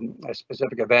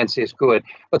specific events is good.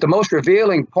 But the most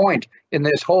revealing point in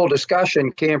this whole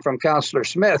discussion came from Councillor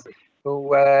Smith,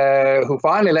 who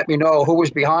finally let me know who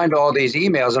was behind all these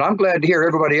emails. And I'm glad to hear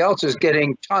everybody else is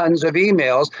getting tons of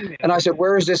emails. And I said,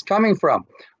 where is this coming from?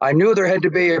 I knew there had to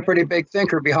be a pretty big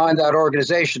thinker behind that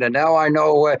organization. And now I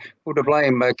know who to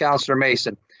blame, Councillor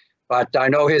Mason. But I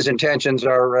know his intentions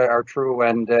are true,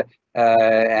 and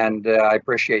I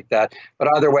appreciate that. But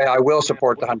either way, I will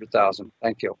support the 100,000.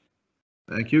 Thank you.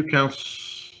 Thank you,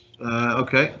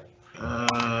 okay.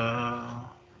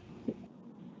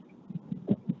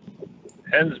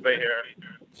 Hensby here.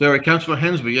 Sorry, Councillor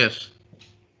Hensby, yes.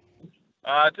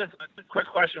 Just a quick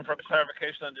question for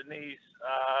clarification on Denise.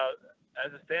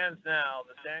 As it stands now,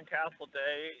 the Sandcastle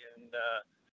Day in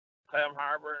Clam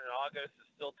Harbor in August is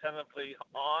still tentatively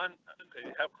on. Could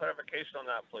you have clarification on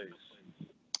that, please?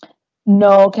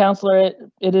 No, Councillor,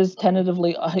 it is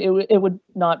tentatively, it would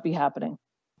not be happening.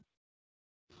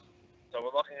 So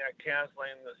we're looking at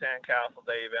canceling the Sandcastle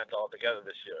Day event altogether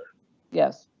this year.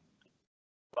 Yes.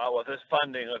 Well, with this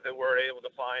funding, if they were able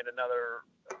to find another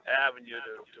avenue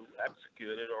to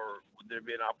execute it, or would there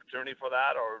be an opportunity for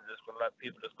that, or just going to let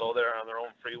people just go there on their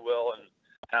own free will and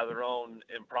have their own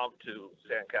impromptu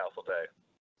Sandcastle Day?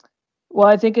 Well,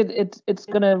 I think it's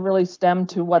going to really stem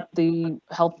to what the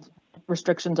health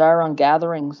restrictions are on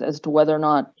gatherings as to whether or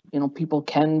not, people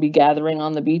can be gathering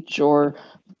on the beach or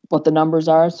what the numbers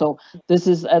are. So this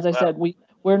is, as I said,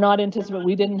 we're not anticipating,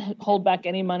 we didn't hold back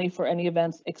any money for any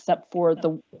events except for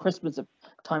the Christmas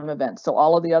time events. So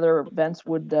all of the other events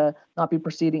would not be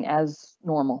proceeding as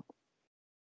normal.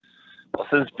 Well,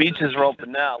 since beaches are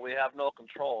open now, we have no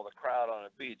control of the crowd on a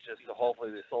beach, just to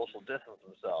hopefully they social distance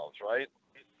themselves, right?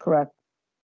 Correct.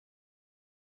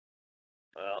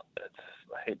 Well,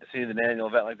 I hate to see an annual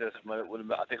event like this.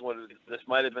 This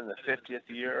might have been the 50th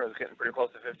year, or it's getting pretty close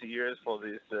to 50 years for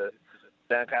these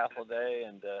Sandcastle Day,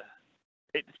 and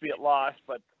hate to see it lost,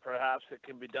 but perhaps it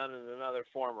can be done in another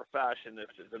form or fashion. If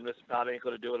the municipality ain't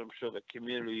going to do it, I'm sure the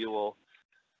community will.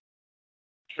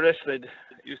 Traditionally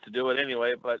used to do it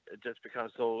anyway, but it just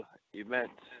becomes so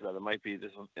immense that it might be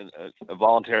just a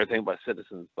voluntary thing by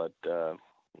citizens, but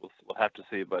we'll have to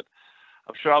see. But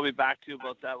I'm sure I'll be back to you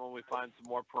about that when we find some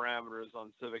more parameters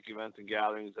on civic events and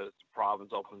gatherings as the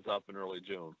province opens up in early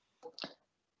June.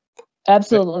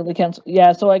 Absolutely, Council.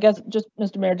 Yeah, so I guess just,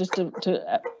 Mr. Mayor, just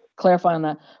to clarify on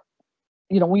that,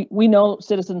 we know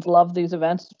citizens love these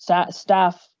events,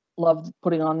 staff love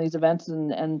putting on these events,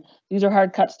 and these are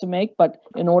hard cuts to make, but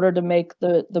in order to make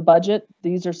the budget,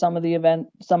 these are some of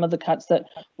the cuts that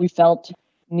we felt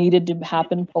needed to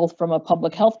happen, both from a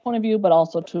public health point of view, but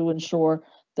also to ensure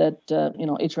that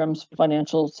HRM's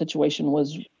financial situation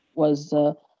was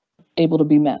able to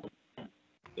be met.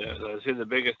 Yeah, I see the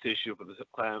biggest issue for this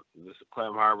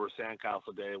Clam Harbor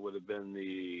Sandcastle Day would have been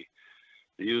the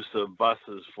use of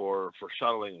buses for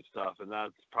shuttling and stuff, and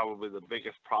that's probably the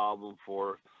biggest problem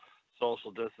for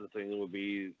social distancing. It would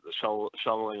be the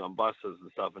shuttling on buses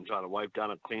and stuff, and trying to wipe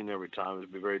down and clean every time. It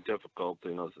would be very difficult.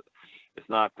 It's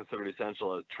not considered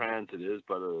essential as transit is,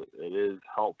 but it is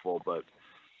helpful. But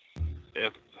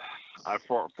if I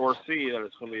foresee that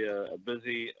it's going to be a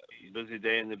busy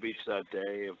day in the beach that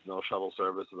day, if no shuttle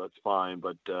service, so that's fine.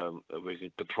 But if we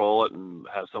can control it and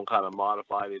have some kind of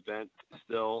modified event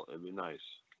still, it'd be nice.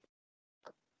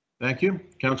 Thank you.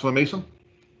 Councillor Mason?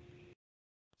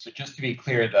 So just to be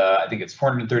clear, I think it's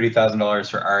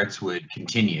 $430,000 for arts would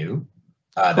continue.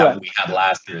 That we had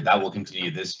last year. That will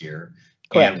continue this year.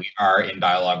 Correct. And we are in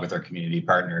dialogue with our community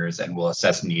partners, and we'll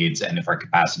assess needs. And if our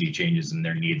capacity changes and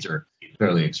their needs are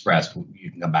clearly expressed,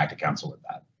 you can come back to council with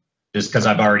that. Just because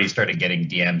I've already started getting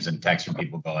DMs and texts from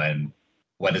people going,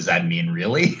 what does that mean,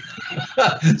 really?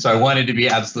 So I wanted to be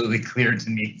absolutely clear,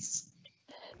 Denise.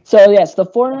 So yes, the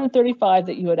 435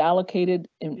 that you had allocated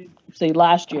in, say,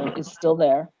 last year is still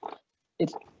there.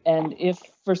 And if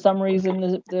for some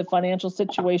reason the financial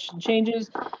situation changes,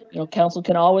 council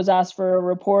can always ask for a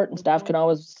report, and staff can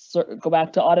always go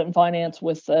back to audit and finance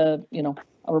with a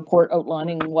report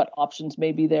outlining what options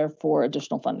may be there for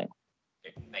additional funding.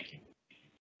 Thank you.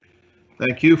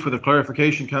 Thank you for the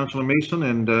clarification, Councillor Mason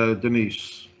and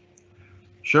Denise.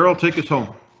 Cheryl, take us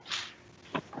home.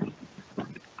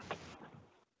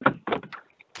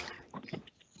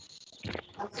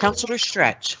 Councillor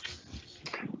Stretch.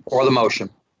 For the motion.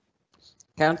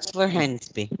 Councillor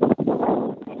Hensby.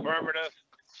 Affirmative.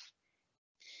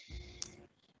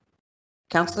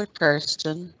 Councillor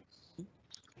Kirsten.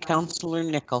 Councillor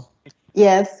Nickel,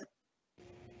 Yes.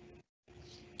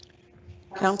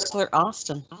 Councillor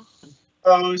Austin,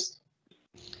 Opposed.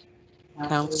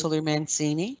 Councillor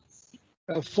Mancini,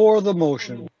 For the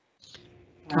motion.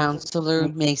 Councillor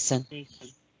Mason,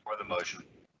 For the motion.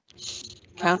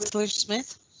 Councillor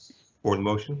Smith, For the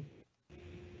motion.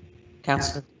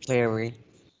 Councillor Clary,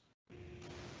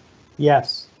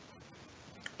 Yes.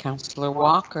 Councillor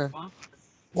Walker,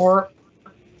 For.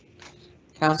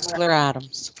 Councillor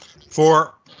Adams,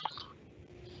 For.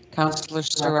 Councillor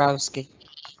Starowski,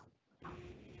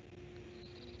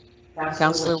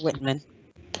 Councillor Whitman,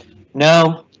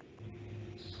 No.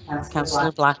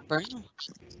 Councillor Blackburn,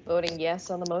 Voting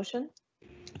yes on the motion?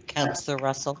 Councillor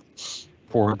Russell,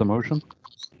 For the motion?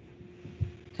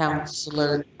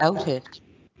 Councillor Outhit,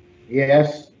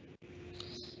 Yes.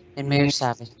 and Mayor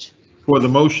Savage. For the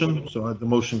motion, so the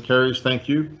motion carries. Thank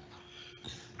you.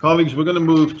 Colleagues, we're going to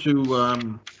move to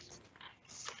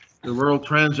the Rural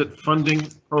Transit Funding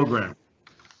Program.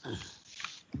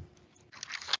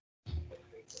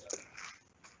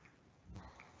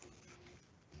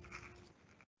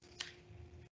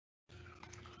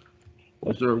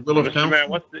 Is there a will of Mr. Mayor,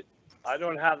 council? I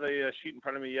don't have the sheet in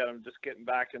front of me yet. I'm just getting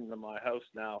back into my house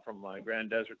now from my Grand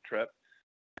Desert trip.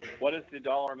 What is the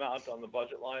dollar amount on the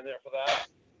budget line there for that?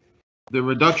 The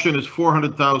reduction is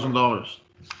 $400,000.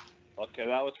 Okay,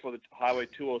 that was for the Highway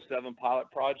 207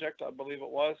 pilot project, I believe it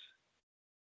was.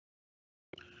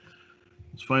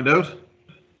 Let's find out.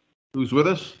 Who's with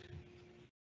us?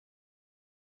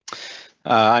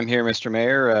 I'm here, Mr.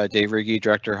 Mayor. Dave Riggy,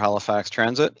 Director, Halifax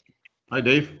Transit. Hi,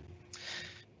 Dave.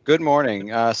 Good morning.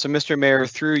 So, Mr. Mayor,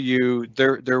 through you,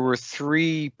 there were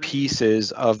three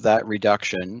pieces of that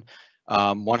reduction.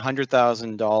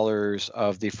 $100,000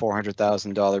 of the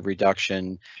 $400,000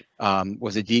 reduction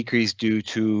was a decrease due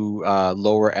to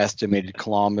lower estimated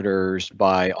kilometers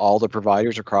by all the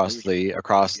providers across the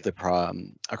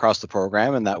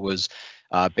program, and that was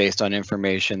based on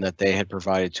information that they had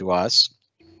provided to us.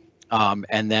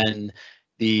 And then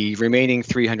the remaining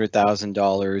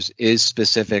 $300,000 is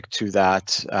specific to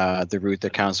that, the route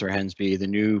that Councillor Hensby, the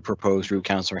new proposed route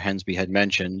Councillor Hensby had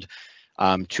mentioned.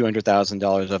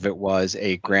 $200,000 of it was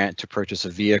a grant to purchase a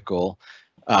vehicle,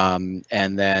 and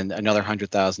then another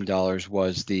 $100,000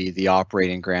 was the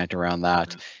operating grant around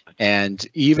that. And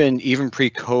even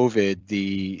pre-COVID,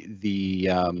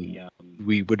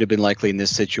 we would have been likely in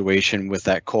this situation with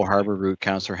that Cole Harbour route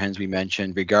Councillor Hensby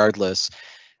mentioned, regardless.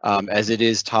 As it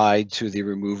is tied to the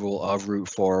removal of Route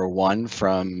 401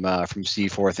 from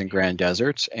Seaforth and Grand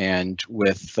Desert, and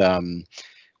with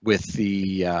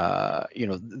the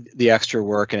the extra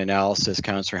work and analysis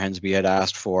Councillor Hensby had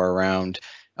asked for around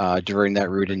diverting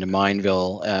that route into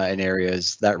Mineville and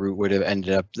areas, that route would have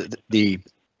ended up the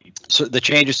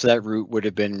changes to that route would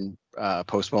have been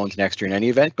postponed to next year in any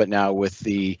event. But now with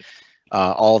the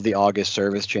all of the August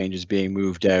service changes being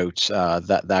moved out,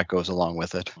 that goes along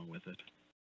with it.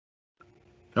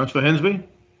 Councillor Hensby?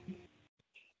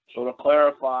 So to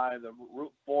clarify, the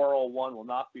Route 401 will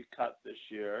not be cut this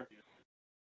year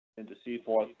into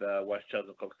Seaforth, West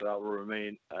Chesapeake. That will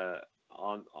remain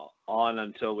on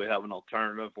until we have an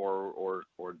alternative or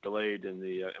delayed in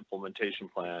the implementation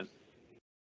plan.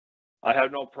 I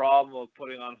have no problem with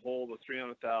putting on hold the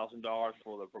 $300,000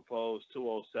 for the proposed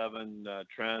 207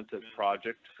 transit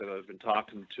project, because I've been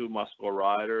talking to Musco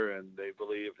Ryder, and they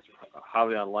believe it's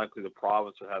highly unlikely the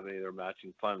province will have any of their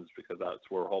matching funds, because that's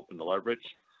where we're hoping to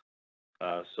leverage.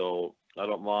 So I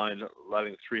don't mind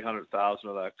letting $300,000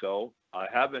 of that go. I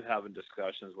have been having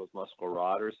discussions with Musco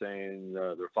Ryder, saying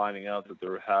they're finding out that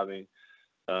they're having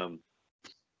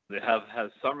they have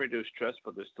had some reduced trips,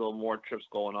 but there's still more trips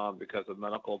going on because of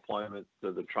medical appointments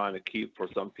that they're trying to keep for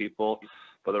some people.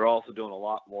 But they're also doing a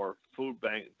lot more food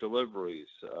bank deliveries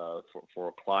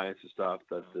for clients and stuff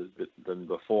than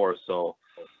before. So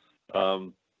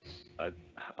I'm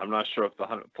not sure if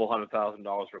the full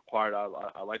 $100,000 required. I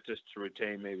like just to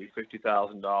retain maybe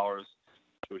 $50,000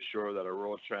 to assure that our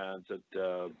rural transit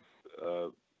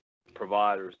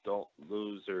providers don't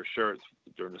lose their shirts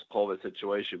during this COVID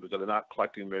situation, because they're not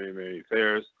collecting many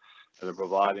fares, and they're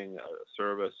providing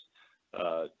service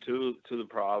to the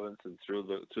province and to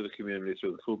the community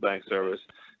through the food bank service.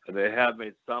 And they have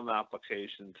made some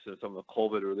applications to some of the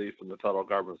COVID relief from the federal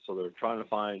government, so they're trying to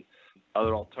find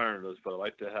other alternatives. But I'd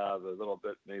like to have a little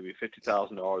bit, maybe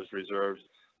 $50,000 reserved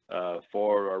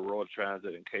for our rural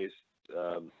transit in case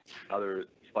other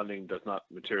funding does not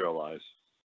materialize.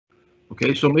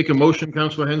 Okay, so make a motion,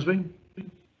 Councillor Hensby.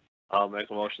 I'll make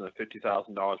a motion that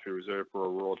 $50,000 be reserved for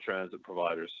rural transit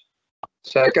providers.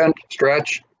 Second,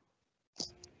 Stretch.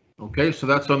 Okay, so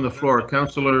that's on the floor.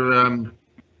 Councillor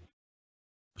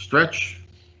Stretch,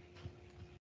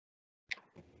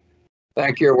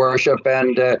 Thank you, Your Worship.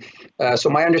 And so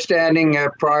my understanding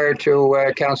prior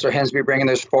to Councillor Hensby bringing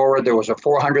this forward, there was a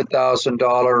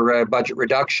 $400,000 budget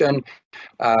reduction.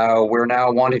 We're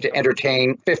now wanting to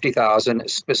entertain $50,000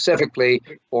 specifically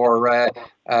for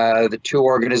the two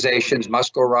organizations,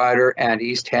 Musco Rider and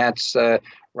East Hants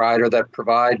Rider, that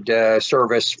provide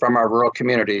service from our rural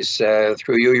communities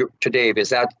through you to Dave. Is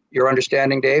that your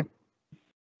understanding, Dave?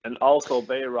 And also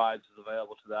Bay Rides is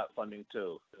available to that funding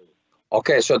too.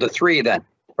 Okay, so the three then.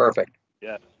 Perfect.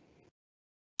 Yeah.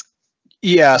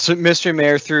 Yeah, so Mr.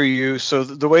 Mayor, through you, so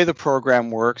the way the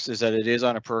program works is that it is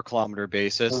on a per kilometer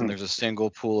basis, and there's a single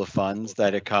pool of funds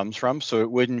that it comes from. So it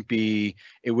wouldn't be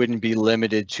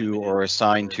limited to or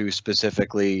assigned to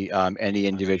specifically any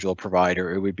individual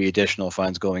provider. It would be additional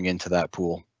funds going into that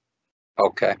pool.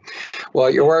 Okay.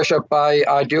 Well, Your Worship,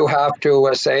 I do have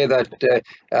to say that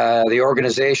the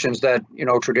organizations that,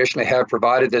 traditionally have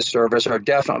provided this service are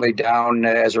definitely down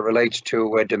as it relates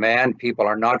to demand. People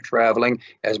are not traveling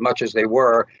as much as they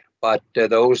were, but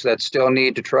those that still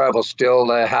need to travel still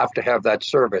have to have that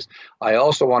service. I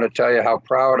also want to tell you how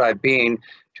proud I've been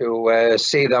to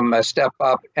see them step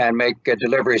up and make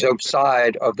deliveries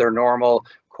outside of their normal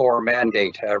core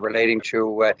mandate relating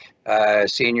to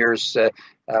seniors,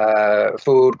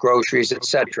 food, groceries,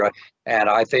 etc. And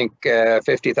I think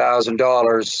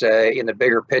 $50,000 in the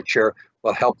bigger picture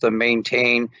will help them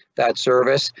maintain that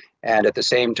service. And at the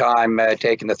same time,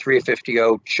 taking the $350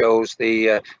 out shows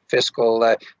the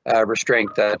fiscal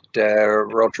restraint that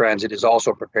Rural Transit is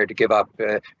also prepared to give up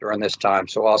during this time.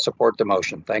 So I'll support the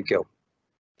motion. Thank you.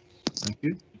 Thank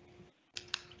you.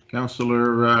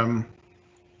 Councillor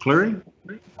Cleary?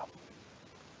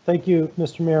 Thank you,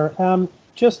 Mr. Mayor.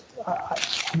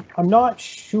 I'm not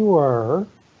sure,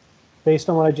 based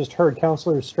on what I just heard,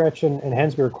 Councillor Stretch and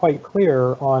Hensby are quite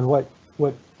clear on what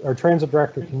our transit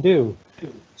director can do.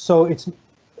 So it's,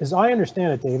 as I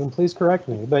understand it, Dave, and please correct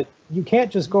me, but you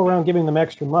can't just go around giving them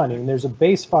extra money. And there's a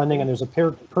base funding and there's a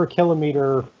per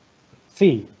kilometer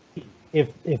fee.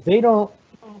 If they don't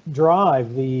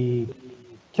drive the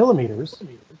kilometers,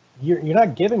 you're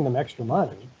not giving them extra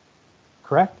money,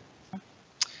 correct?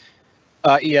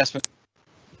 Yes.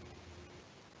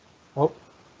 Oh,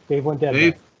 Dave went dead.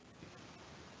 Dave?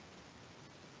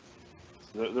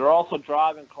 They're also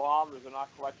driving kilometers they're not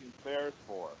collecting fares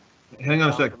for. Hang on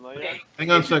a sec. Hang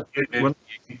on a sec.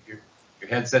 Your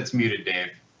headset's muted,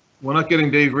 Dave. We're not getting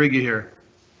Dave Riggy here.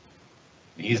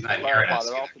 He's not hearing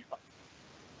us.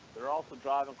 They're also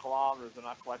driving kilometers they're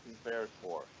not collecting fares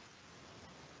for.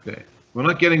 Okay. We're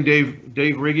not getting Dave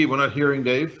Riggy. We're not hearing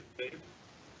Dave.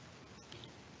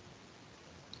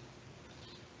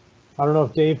 I don't know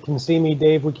if Dave can see me.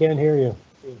 Dave, we can't hear you.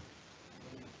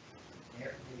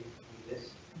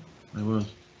 I was.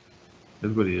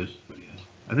 Everybody is.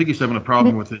 I think he's having a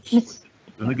problem with this.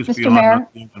 I think it's Mr. beyond.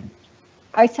 Mayor,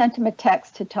 I sent him a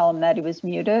text to tell him that he was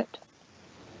muted.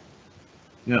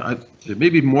 Yeah, it may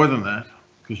be more than that,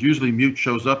 because usually mute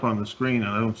shows up on the screen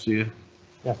and I don't see it.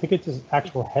 Yeah, I think it's his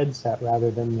actual headset rather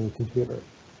than the computer.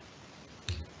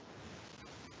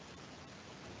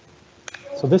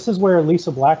 So this is where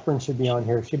Lisa Blackburn should be on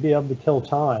here. She'd be able to kill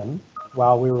time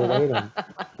while we were waiting. Get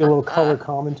a little color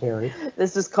commentary.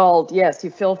 This is called, yes,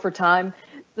 you fill for time.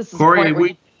 This is Corey, the point where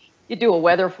you do a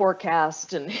weather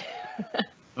forecast and.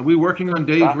 Are we working on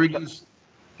Dave Riggy's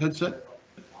headset?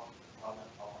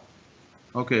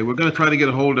 Okay, we're going to try to get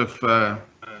a hold of.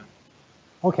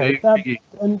 Okay,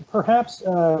 and perhaps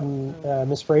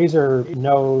Ms. Fraser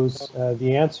knows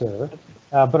the answer,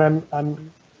 but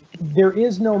there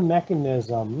is no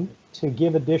mechanism to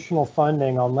give additional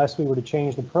funding unless we were to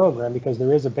change the program, because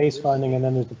there is a base funding and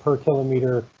then there's the per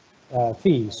kilometer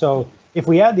fee. So if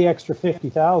we add the extra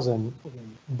 50,000,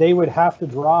 they would have to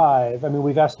drive. I mean,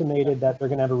 we've estimated that they're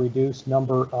going to have a reduced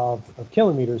number of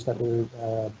kilometers that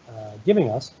they're giving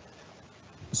us.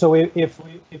 So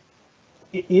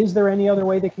is there any other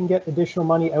way they can get additional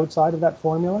money outside of that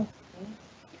formula?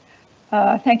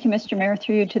 Thank you, Mr. Mayor,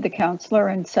 through you to the councillor,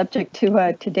 and subject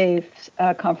to Dave's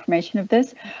confirmation of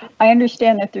this. I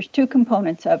understand that there's two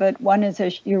components of it. One is,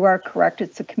 as you are correct,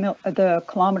 it's the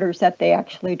kilometers that they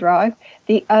actually drive.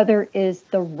 The other is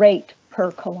the rate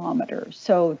per kilometer.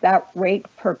 So that rate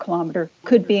per kilometer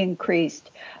could be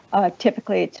increased.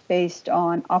 Typically, it's based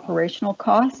on operational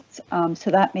costs.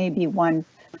 So that may be one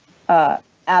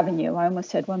avenue. I almost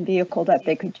said one vehicle that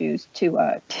they could use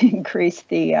to increase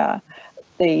the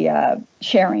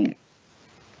sharing.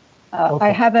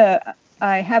 Okay.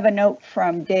 I have a note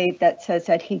from Dave that says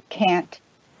that he can't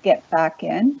get back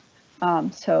in.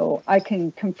 So I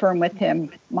can confirm with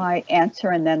him my answer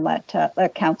and then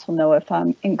let council know if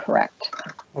I'm incorrect.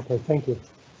 Okay, thank you.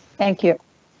 Thank you.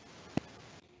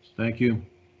 Thank you.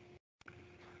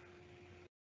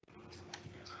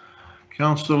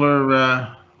 Councillor,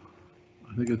 I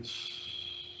think it's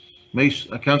Mace,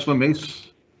 Councillor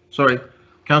Mace, sorry,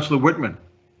 Councillor Whitman.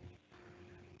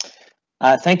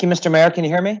 Thank you, Mr. Mayor. Can you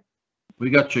hear me?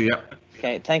 We got you, yeah.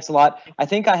 Okay, thanks a lot. I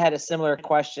think I had a similar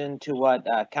question to what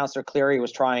Councillor Cleary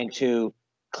was trying to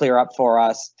clear up for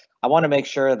us. I want to make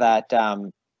sure that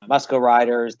Musco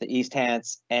riders, the East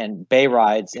Hants, and Bay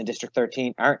rides in District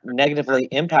 13 aren't negatively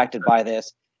impacted by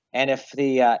this. And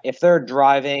if they're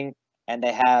driving and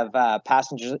they have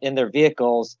passengers in their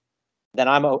vehicles, then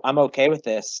I'm okay with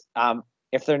this.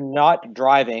 If they're not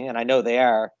driving, and I know they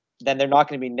are, then they're not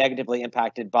going to be negatively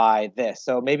impacted by this.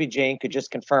 So maybe Jane could just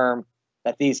confirm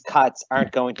that these cuts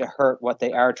aren't going to hurt what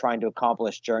they are trying to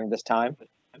accomplish during this time.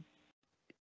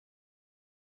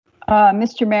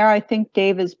 Mr. Mayor, I think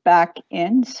Dave is back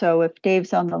in. So if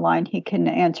Dave's on the line, he can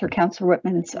answer Councillor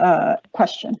Whitman's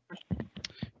question.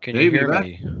 Can Dave, you hear you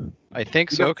me? I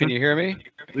think so. Can you hear me?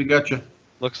 We got you.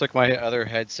 Looks like my other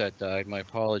headset died. My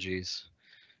apologies.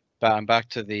 But I'm back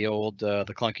to the old, the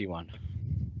clunky one.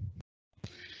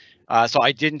 So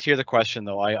I didn't hear the question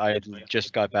though. I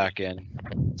just got back in.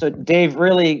 So Dave,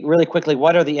 really quickly,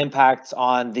 what are the impacts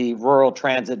on the rural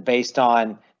transit based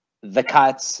on the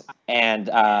cuts and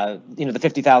the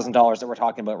 $50,000 that we're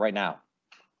talking about right now?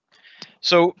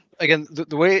 So again,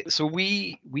 the way, so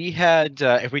we had,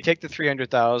 if we take the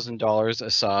 $300,000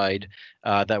 aside,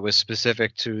 that was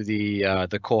specific to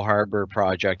the Cole Harbour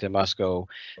project in Musco,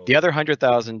 the other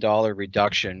 $100,000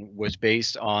 reduction was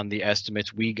based on the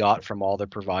estimates we got from all the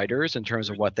providers in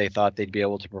terms of what they thought they'd be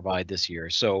able to provide this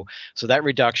year. So that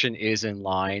reduction is in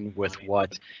line with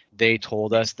what they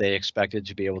told us they expected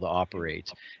to be able to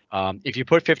operate. If you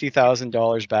put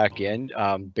 $50,000 back in,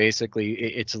 basically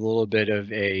it's a little bit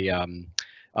of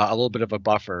a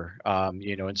buffer,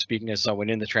 and speaking as someone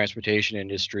in the transportation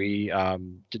industry,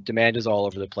 demand is all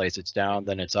over the place. It's down,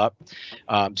 then it's up.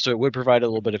 So it would provide a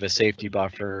little bit of a safety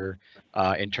buffer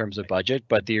in terms of budget,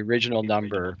 but the original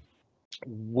number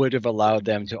would have allowed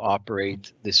them to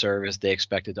operate the service they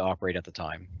expected to operate at the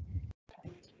time.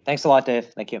 Thanks a lot, Dave.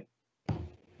 Thank you.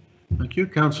 Thank you.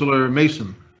 Councillor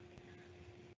Mason.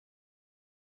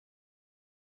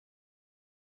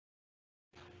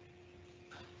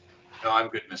 No, I'm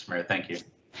good, Mr. Mayor. Thank you.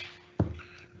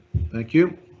 Thank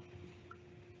you.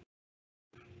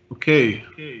 Okay.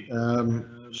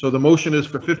 So the motion is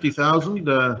for 50,000.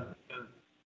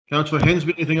 Councillor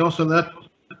Hensby, anything else on that?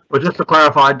 Well, just to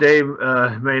clarify, Dave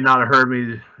may not have heard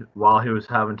me while he was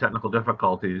having technical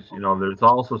difficulties. There's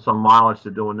also some mileage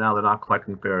they're doing now they're not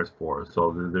collecting fares for.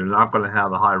 So they're not going to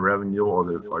have the high revenue or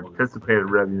the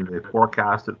anticipated revenue they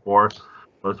forecasted for. So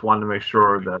I just wanted to make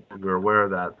sure that we're aware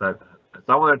of that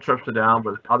some of their trips are down,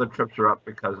 but other trips are up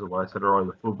because of what I said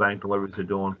earlier, the food bank deliveries they're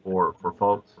doing for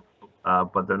folks.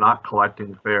 But they're not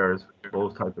collecting fares for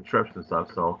those type of trips and stuff.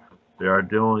 So they are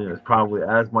doing is probably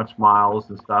as much miles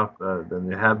and stuff than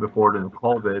they had before during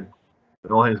COVID. The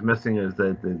only thing that's missing is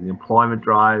the employment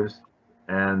drives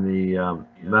and the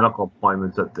medical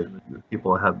appointments that the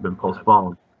people have been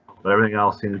postponed. But everything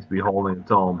else seems to be holding its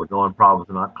own. But the only problem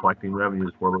is not collecting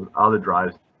revenues where with other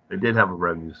drives they did have a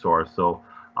revenue source. So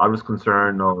I was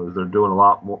concerned, they're doing a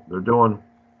lot more. They're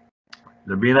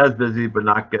being as busy, but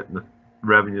not getting the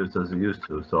revenues as they used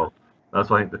to. So that's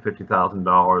why I think the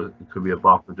 $50,000 could be a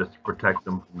buffer just to protect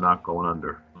them from not going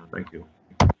under. Thank you.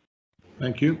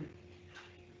 Thank you.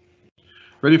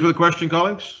 Ready for the question,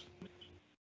 colleagues?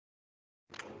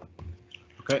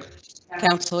 Okay.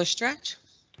 Councillor Stretch.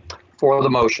 For the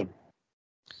motion.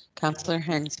 Councillor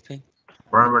Hensby.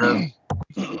 Affirmative.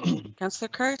 Councillor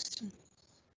Kirsten.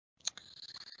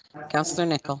 Councillor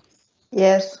Nicol.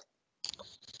 Yes.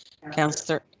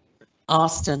 Councillor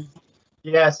Austin.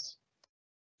 Yes.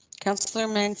 Councillor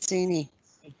Mancini.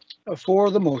 For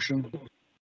the motion.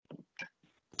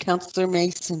 Councillor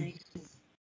Mason.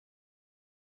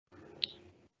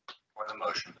 For the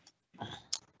motion.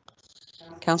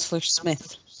 Councillor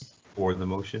Smith. For the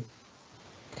motion.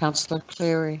 Councillor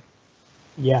Cleary.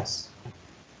 Yes.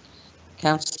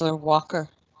 Councillor Walker.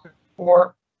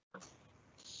 For.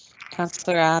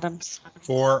 Councillor Adams.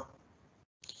 For.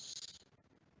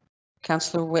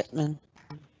 Councillor Whitman.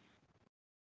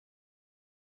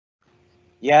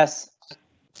 Yes.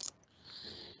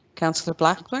 Councillor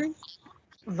Blackburn.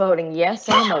 Voting yes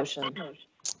on the motion.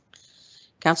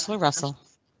 Councillor Russell.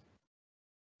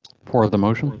 For the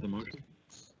motion.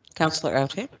 Councillor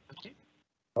Oated.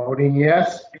 Voting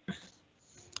yes.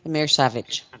 Mayor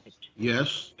Savage.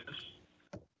 Yes.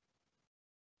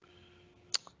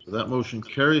 So that motion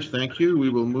carries. Thank you. We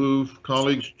will move,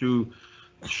 colleagues, to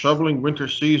shoveling winter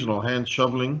seasonal, hand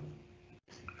shoveling.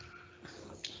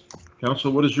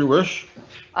 Council, what is your wish?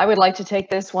 I would like to take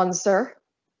this one, sir.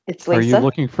 It's Are you Lisa.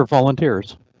 looking for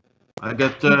volunteers? I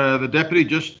got the deputy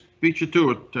just beat you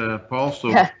to it, Paul.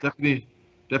 So Deputy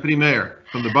Mayor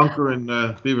from the bunker in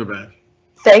Beaverbank.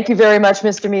 Thank you very much,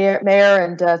 Mr. Mayor,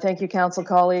 and thank you, council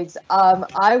colleagues.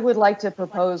 I would like to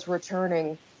propose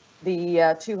returning the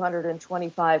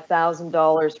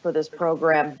 $225,000 for this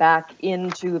program back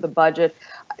into the budget.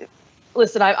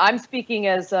 Listen, I'm speaking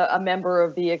as a member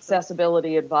of the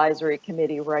Accessibility Advisory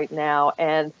Committee right now,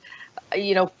 and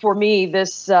you know, for me,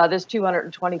 this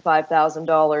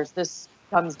 $225,000, this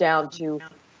comes down to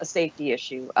a safety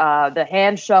issue. The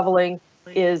hand shoveling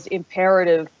is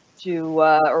imperative to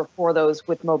or for those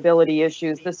with mobility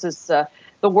issues. This is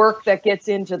the work that gets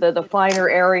into the finer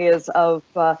areas of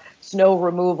snow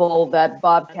removal that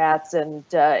bobcats and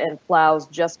plows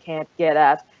just can't get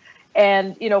at.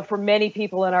 And you know, for many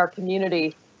people in our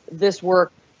community, this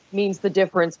work means the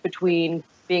difference between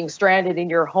being stranded in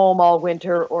your home all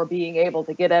winter or being able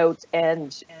to get out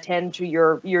and tend to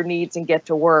your needs and get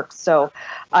to work. So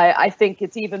I think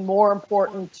it's even more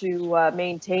important to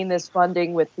maintain this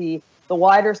funding with the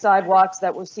wider sidewalks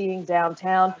that we're seeing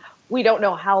downtown. We don't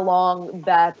know how long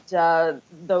that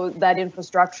that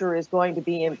infrastructure is going to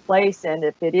be in place, and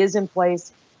if it is in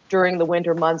place during the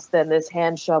winter months, then this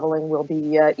hand shoveling will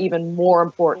be even more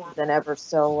important than ever.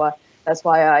 So that's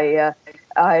why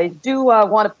I do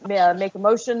want to make a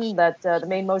motion that the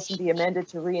main motion be amended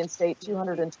to reinstate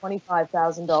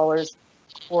 $225,000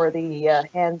 for the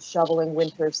hand shoveling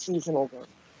winter seasonal work.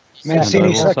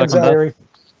 Mancini seconds that.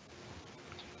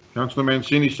 Councillor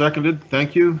Mancini seconded.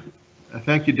 Thank you.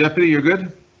 Thank you, Deputy. You're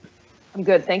good? I'm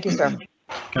good. Thank you, sir.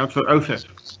 Councillor Outfit.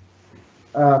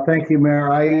 Thank you,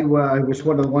 Mayor. I was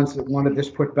one of the ones that wanted this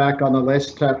put back on the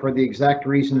list for the exact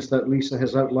reasons that Lisa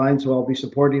has outlined, so I'll be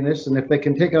supporting this. And if they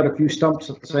can take out a few stumps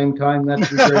at the same time, that'd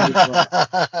be great as well.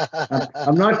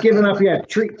 I'm not giving up yet.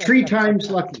 Three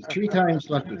times lucky. 3 times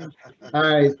lucky. All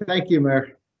right. Thank you,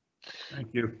 Mayor. Thank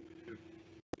you.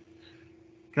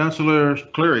 Councillor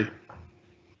Cleary.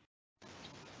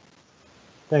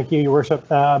 Thank you, Your Worship.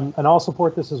 And I'll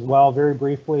support this as well. Very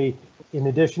briefly, in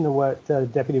addition to what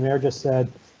Deputy Mayor just said,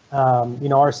 you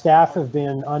know, our staff have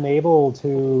been unable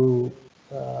to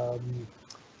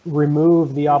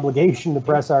remove the obligation to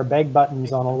press our beg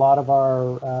buttons on a lot of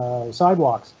our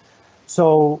sidewalks.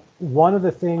 So one of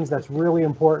the things that's really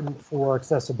important for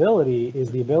accessibility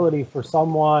is the ability for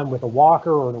someone with a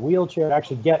walker or in a wheelchair to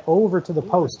actually get over to the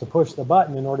post to push the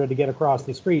button in order to get across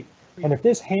the street. And if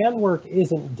this handwork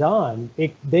isn't done,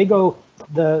 the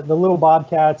little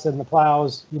bobcats and the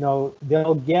plows, you know,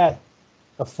 they'll get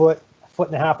a foot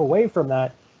and a half away from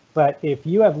that. But if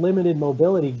you have limited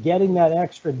mobility, getting that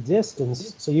extra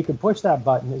distance so you can push that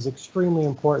button is extremely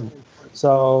important.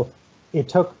 So it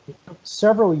took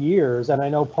several years, and I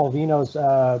know Paul Vino's,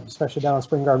 especially down on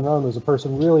Spring Garden Road, was a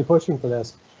person really pushing for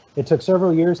this. It took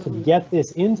several years to get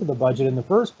this into the budget in the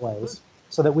first place,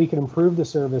 so that we can improve the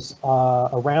service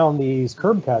around these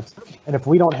curb cuts. And if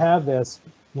we don't have this,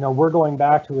 you know, we're going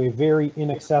back to a very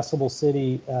inaccessible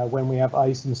city when we have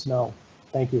ice and snow.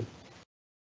 Thank you.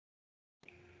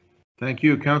 Thank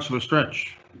you, Councillor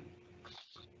Stretch.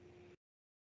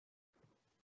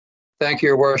 Thank you,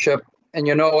 Your Worship. And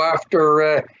you know,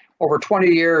 after over 20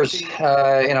 years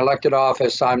in elected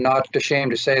office, I'm not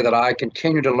ashamed to say that I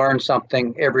continue to learn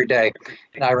something every day.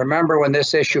 And I remember when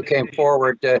this issue came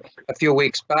forward a few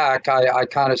weeks back, I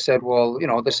kind of said, well, you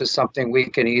know, this is something we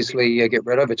can easily get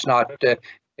rid of. It's not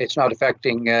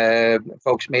affecting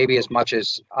folks maybe as much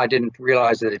as I didn't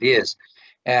realize that it is.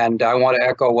 And I want to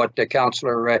echo what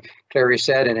Councillor Cleary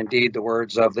said, and indeed the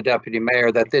words of the Deputy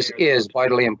Mayor, that this is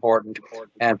vitally important.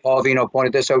 And Paul Vino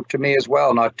pointed this out to me as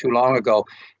well not too long ago.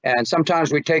 And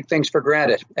sometimes we take things for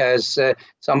granted as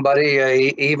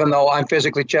somebody, even though I'm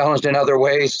physically challenged in other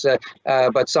ways,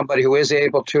 but somebody who is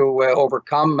able to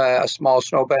overcome a small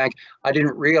snowbank, I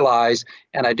didn't realize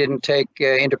and I didn't take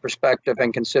into perspective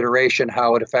and consideration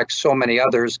how it affects so many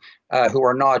others who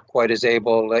are not quite as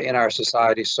able in our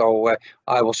society. So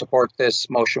I will support this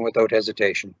motion without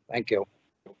hesitation. Thank you.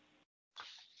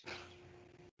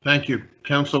 Thank you.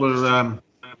 Councillor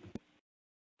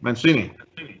Mancini.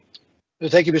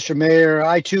 Thank you, Mr. Mayor.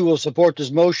 I too will support this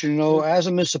motion. You know, as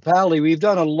a municipality, we've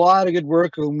done a lot of good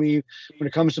work when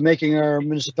it comes to making our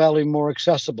municipality more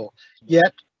accessible.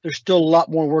 Yet there's still a lot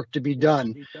more work to be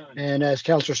done. And as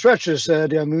Councillor Stretch has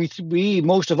said, I mean,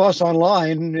 most of us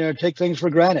online take things for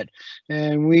granted,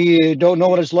 and we don't know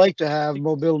what it's like to have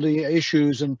mobility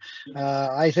issues. And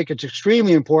I think it's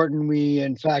extremely important we,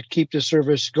 in fact, keep this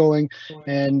service going,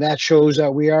 and that shows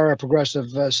that we are a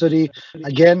progressive city.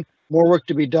 Again, more work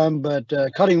to be done, but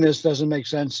cutting this doesn't make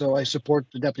sense. So I support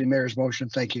the deputy mayor's motion.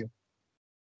 Thank you.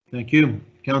 Thank you.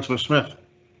 Councillor Smith.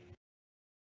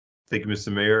 Thank you,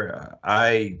 Mr. Mayor.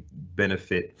 I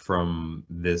benefit from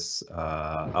this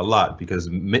a lot because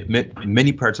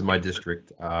many parts of my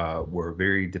district were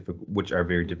very difficult, which are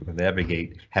very difficult to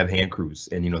navigate, have hand crews.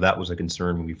 And, that was a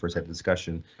concern when we first had the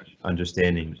discussion,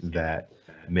 understanding that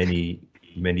many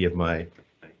of my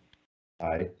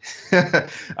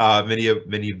many of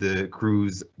the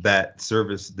crews that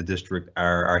service the district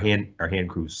are hand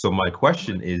crews. So my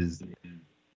question is,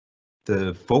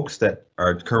 the folks that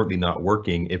are currently not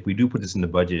working, if we do put this in the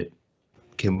budget,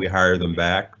 can we hire them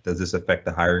back? Does this affect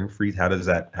the hiring freeze? How does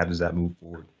that move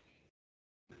forward?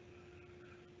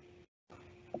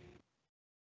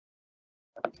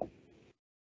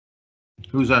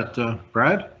 Who's that,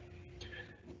 Brad?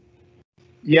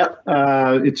 Yeah,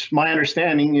 it's my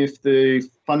understanding if the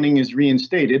funding is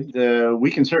reinstated, we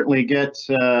can certainly get,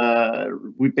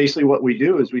 basically what we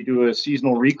do is we do a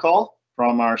seasonal recall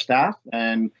from our staff,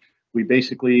 and we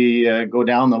basically go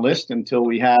down the list until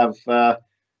we have the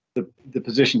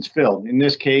positions filled. In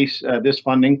this case, this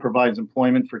funding provides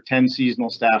employment for 10 seasonal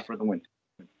staff for the winter.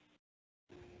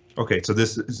 Okay,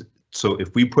 so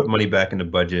if we put money back in the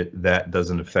budget, that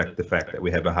doesn't affect the fact that we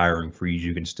have a hiring freeze.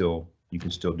 You can still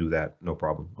do that, no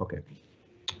problem. Okay,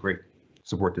 great.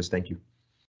 Support this. Thank you.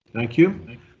 Thank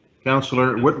you.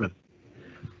 Councillor Whitman.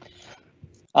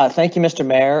 Thank you, Mr.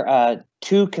 Mayor.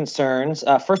 Two concerns.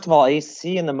 First of all, I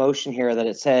see in the motion here that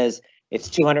it says it's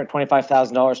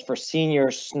 $225,000 for senior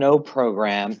snow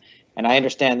program, and I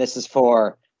understand this is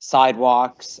for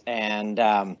sidewalks and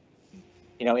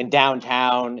in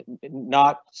downtown,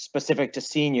 not specific to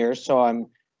seniors. So I'm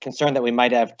concerned that we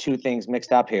might have two things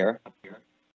mixed up here.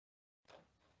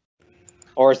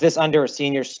 Or is this under a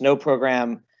senior snow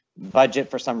program budget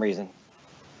for some reason?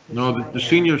 No, the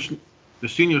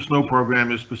senior snow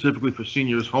program is specifically for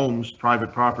seniors' homes,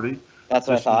 private property. That's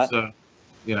what I thought.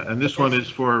 Yeah, and this one is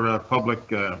for public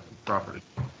property.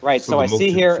 Right. So I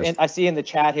see here, I see in the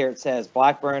chat here, it says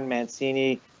Blackburn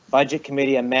Mancini Budget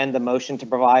Committee amend the motion to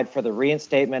provide for the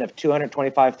reinstatement of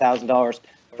 $225,000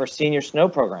 for senior snow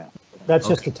program. That's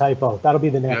just a typo. That'll be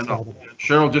the next item.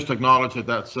 Cheryl just acknowledged that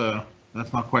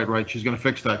that's not quite right. She's going to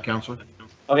fix that, Councillor.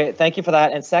 Okay, thank you for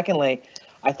that. And secondly,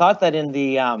 I thought that in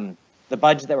the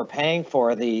budget that we're paying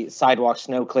for the sidewalk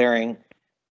snow clearing,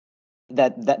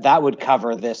 that would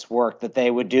cover this work, that they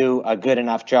would do a good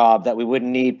enough job, that we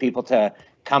wouldn't need people to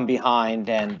come behind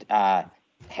and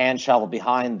hand shovel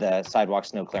behind the sidewalk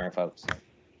snow clearing folks.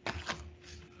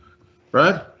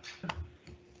 Brad?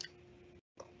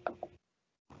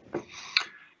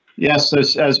 Yes,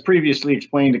 as previously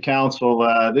explained to council,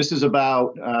 this is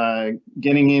about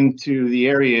getting into the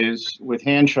areas with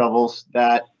hand shovels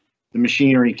that the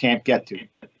machinery can't get to.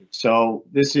 So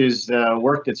this is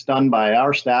work that's done by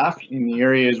our staff in the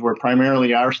areas where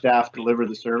primarily our staff deliver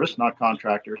the service, not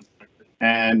contractors.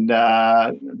 And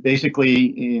basically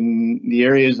in the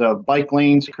areas of bike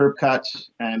lanes, curb cuts,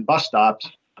 and bus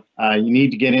stops, you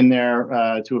need to get in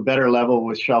there to a better level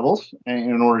with shovels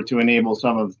in order to enable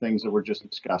some of the things that were just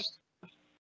discussed.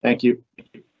 Thank you.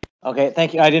 Okay,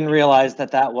 thank you. I didn't realize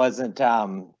that wasn't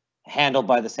handled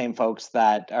by the same folks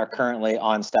that are currently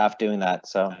on staff doing that.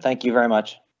 So thank you very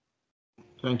much.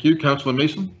 Thank you. Councillor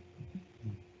Mason.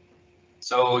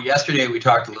 So yesterday we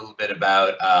talked a little bit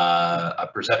about a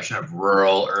perception of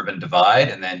rural-urban divide,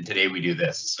 and then today we do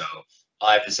this. So all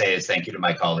I have to say is thank you to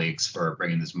my colleagues for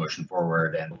bringing this motion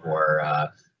forward and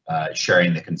for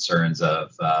sharing the concerns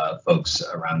of folks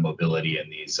around mobility in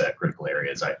these critical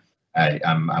areas.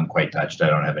 I'm quite touched. I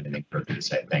don't have anything further to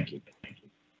say. Thank you.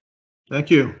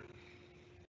 Thank you.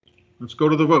 Let's go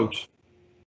to the votes.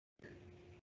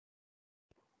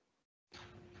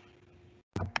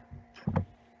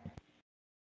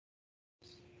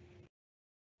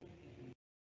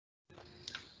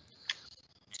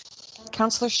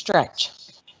 Councillor Stretch.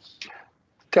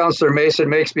 Councillor Mason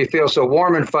makes me feel so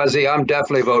warm and fuzzy. I'm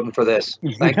definitely voting for this.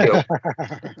 Thank you.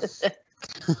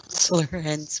 Councillor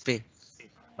Hensby.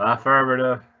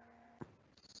 Affirmative.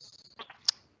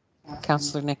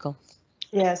 Councillor Nicol.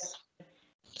 Yes.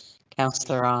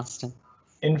 Councillor Austin.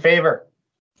 In favor.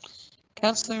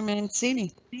 Councillor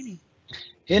Mancini.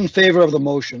 In favor of the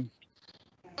motion.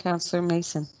 Councillor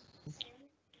Mason.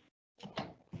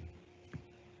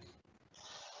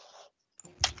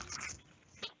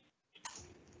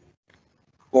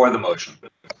 For the motion.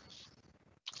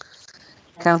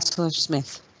 Councillor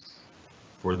Smith.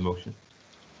 For the motion.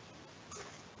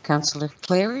 Councillor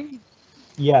Cleary.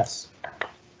 Yes.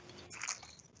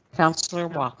 Councillor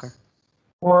Walker.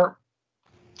 For.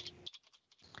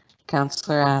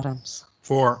 Councillor Adams.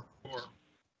 For.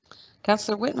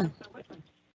 Councillor Whitman.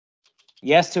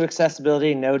 Yes to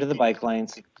accessibility, no to the bike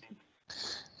lanes.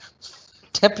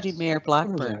 Deputy Mayor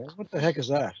Blackburn. What the heck is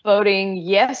that? Voting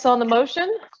yes on the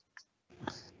motion.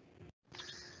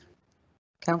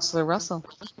 Councillor Russell.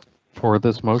 For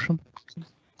this motion?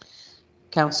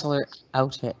 Councillor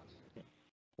Outen.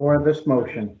 For this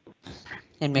motion.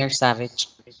 And Mayor Savage.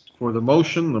 For the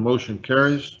motion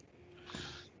carries.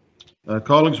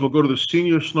 Colleagues, we'll go to the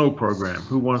Senior Snow Program.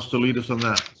 Who wants to lead us on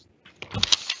that?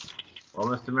 Well,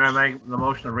 Mr. Mayor, I make the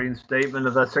motion of reinstatement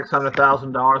of that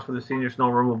 $600,000 for the senior snow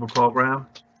removal program.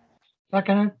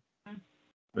 Seconded.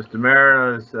 Mr.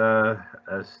 Mayor,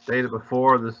 as stated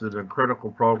before, this has been a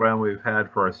critical program we've had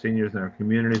for our seniors in our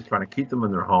communities, trying to keep them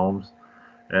in their homes.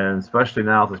 And especially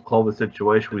now with this COVID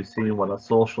situation, we've seen what a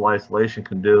social isolation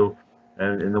can do.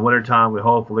 And in the wintertime,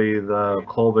 hopefully the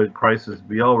COVID crisis will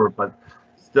be over, but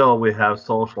still we have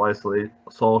social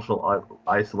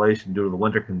isolation due to the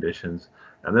winter conditions.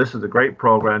 And this is a great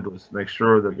program to make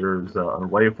sure that there's a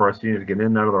way for our seniors to get in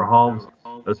and out of their homes,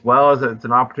 as well as it's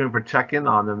an opportunity for check-in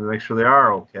on them to make sure they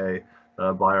are okay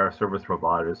by our service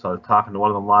providers. So I was talking to one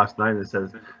of them last night, and it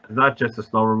says it's not just a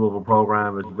snow removal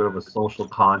program, it's a bit of a social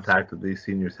contact that these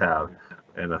seniors have.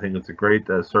 And I think it's a great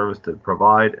service to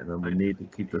provide, and then we need to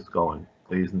keep this going.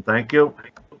 Please and thank you.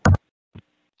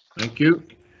 Thank you.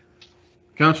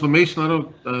 Councillor Mason, I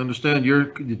don't understand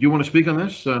did you want to speak on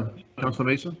this, Councillor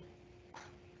Mason?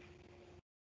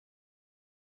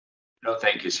 No,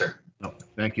 thank you, sir. No,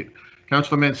 thank you.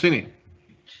 Councillor Mancini.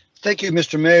 Thank you,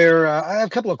 Mr. Mayor. I have a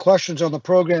couple of questions on the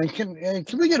program. Can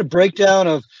we get a breakdown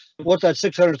of what that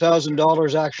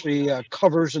 $600,000 actually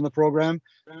covers in the program?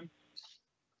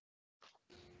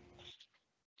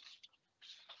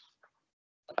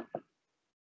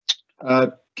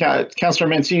 Councillor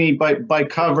Mancini, by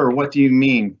cover, what do you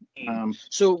mean?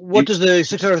 So what does the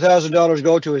 $600,000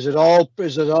 go to? Is it all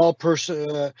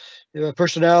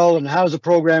personnel, and how's the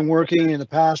program working? In the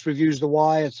past, we've used the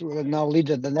Y. It's now lead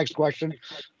to the next question.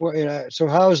 So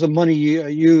how is the money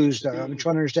used? I'm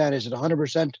trying to understand. Is it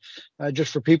 100%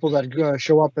 just for people that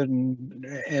show up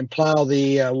and plow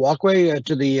the walkway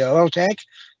to the oil tank?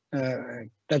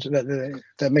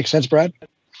 That makes sense, Brad?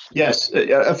 Yes,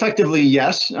 effectively,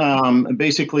 yes.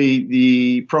 Basically,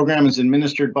 the program is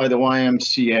administered by the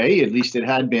YMCA, at least it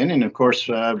had been. And of course,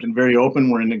 I've been very open.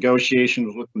 We're in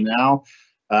negotiations with them now,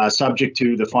 subject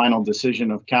to the final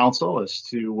decision of council as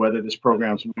to whether this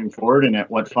program is moving forward and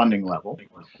at what funding level.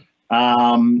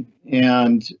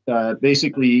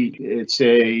 Basically, it's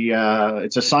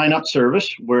a sign-up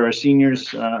service where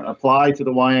seniors apply to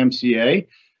the YMCA.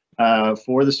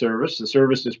 For the service. The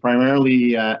service is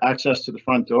primarily access to the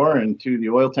front door and to the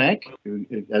oil tank,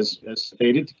 as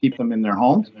stated, to keep them in their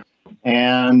homes.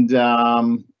 And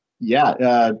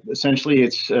essentially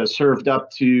it's served up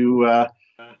to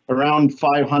around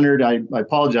 500. I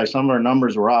apologize, some of our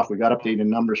numbers were off. We got updated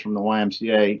numbers from the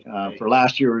YMCA. For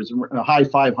last year, it was a high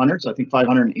 500s. I think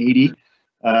 580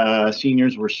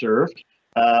 seniors were served.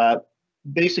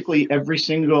 Basically, every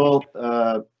single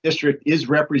district is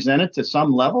represented to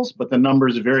some levels, but the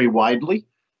numbers vary widely.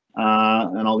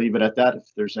 And I'll leave it at that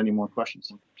if there's any more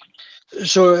questions.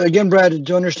 So again, Brad,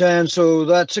 to understand, so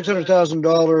that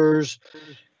 $600,000,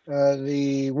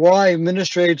 the Y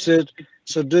administrates it.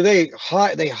 So do they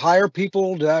hire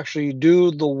people to actually do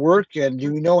the work? And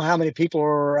do you know how many people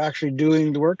are actually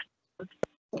doing the work?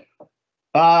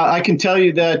 I can tell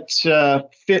you that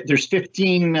there's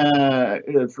 15,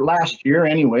 for last year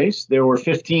anyways, there were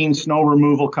 15 snow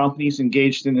removal companies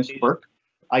engaged in this work.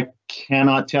 I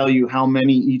cannot tell you how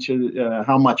many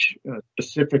how much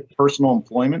specific personal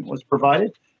employment was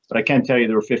provided, but I can tell you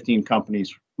there were 15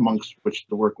 companies amongst which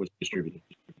the work was distributed.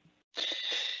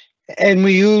 And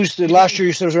we used, last year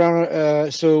you said it was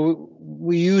around, so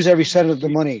we use every cent of the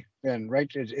money. And right,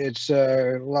 it's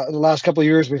the last couple of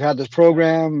years we've had this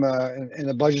program, and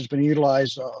the budget's been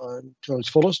utilized to its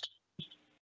fullest.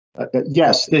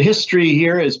 Yes, the history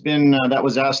here has been that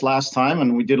was asked last time,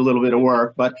 and we did a little bit of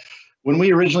work. But when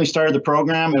we originally started the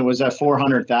program, it was at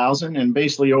 400,000, and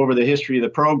basically over the history of the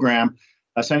program,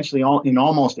 essentially in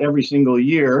almost every single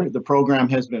year, the program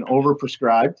has been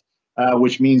overprescribed,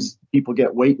 which means people get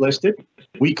waitlisted.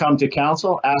 We come to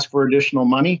council, ask for additional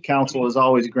money. Council has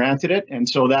always granted it. And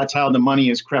so that's how the money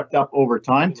has crept up over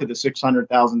time to the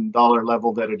 $600,000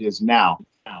 level that it is now.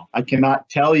 I cannot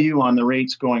tell you on the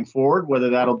rates going forward whether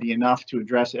that'll be enough to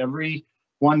address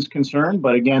everyone's concern.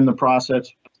 But again, the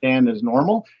process stand as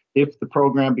normal. If the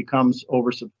program becomes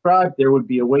oversubscribed, there would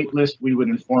be a wait list. We would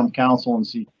inform council and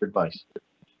seek advice.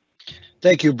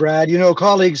 Thank you, Brad. You know,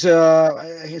 colleagues,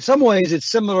 in some ways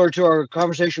it's similar to our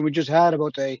conversation we just had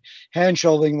about the hand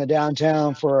shoveling in the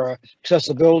downtown for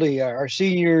accessibility. Our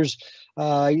seniors,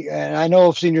 and I know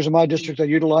of seniors in my district that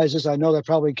utilize this. I know that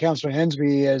probably Councillor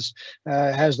Hensby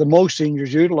has the most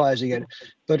seniors utilizing it.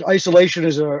 But isolation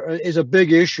is a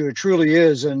big issue. It truly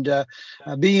is. And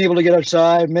being able to get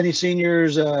outside, many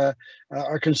seniors are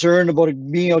concerned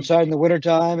about being outside in the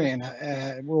wintertime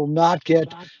and will not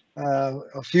get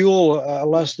fuel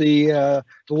unless the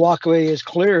walkway is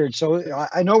cleared. So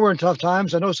I know we're in tough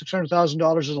times. I know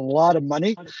 $600,000 is a lot of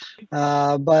money,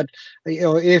 but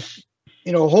if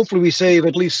hopefully we save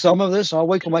at least some of this. I'll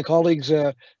wait till my colleagues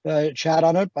chat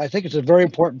on it. I think it's a very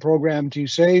important program to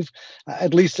save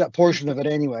at least that portion of it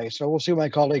anyway. So we'll see what my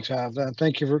colleagues have.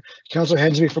 Thank you for Councillor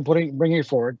Hensby for bringing it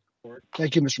forward.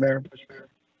 Thank you, Mr. Mayor.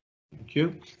 Thank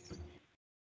you.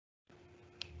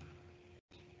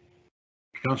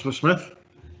 Councillor Smith.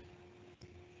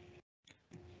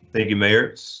 Thank you,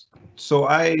 Mayor. So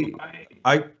I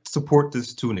support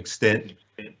this to an extent.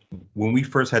 When we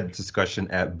first had the discussion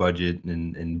at budget,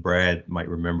 and Brad might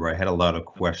remember, I had a lot of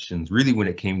questions really when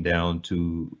it came down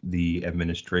to the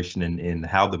administration and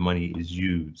how the money is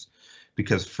used.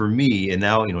 Because for me, and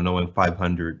now, knowing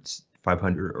 500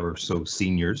 or so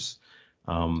seniors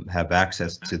have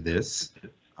access to this,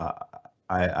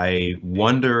 I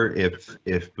wonder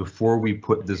if before we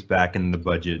put this back in the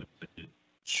budget,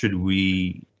 should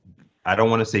we, I don't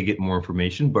want to say get more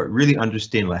information, but really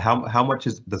understand like how much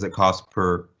does it cost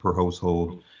per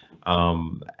household?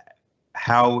 How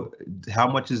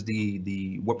much is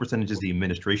what percentage is the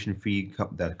administration fee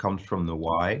that comes from the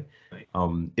Y?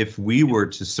 If we were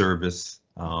to service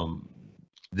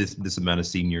this amount of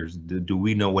seniors, do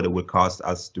we know what it would cost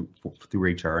us through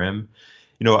HRM?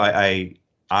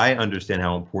 I understand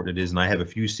how important it is, and I have a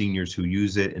few seniors who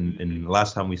use it. And the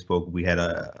last time we spoke, we had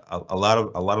a lot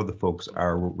of the folks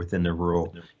are within the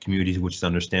rural communities, which is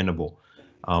understandable.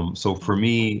 So for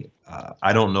me,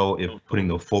 I don't know if putting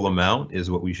the full amount is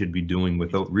what we should be doing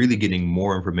without really getting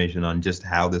more information on just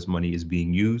how this money is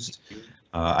being used.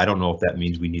 I don't know if that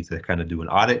means we need to kind of do an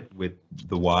audit with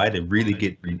the Y to really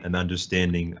get an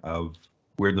understanding of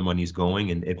where the money is going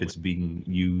and if it's being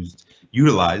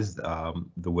utilized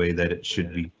the way that it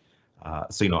should be.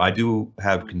 So, I do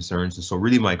have concerns. And so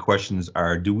really my questions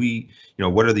are, do we,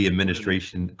 what are the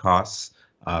administration costs?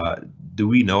 Do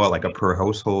we know like a per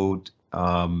household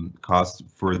cost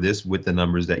for this with the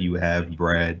numbers that you have,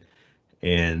 Brad,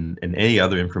 and any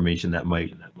other information that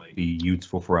might be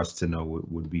useful for us to know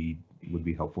would be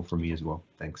helpful for me as well.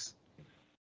 Thanks.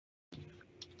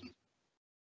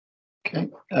 Okay,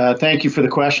 thank you for the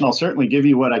question. I'll certainly give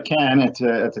you what I can at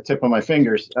the tip of my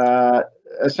fingers.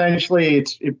 Essentially,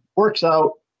 it works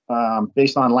out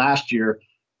based on last year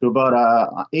to about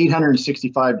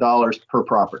 $865 per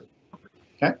property.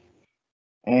 Okay,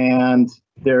 and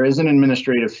there is an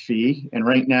administrative fee, and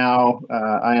right now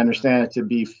I understand it to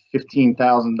be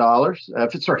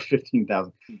 $15,000. Sorry,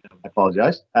 $15,000. I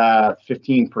apologize.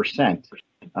 15%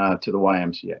 to the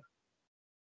YMCA.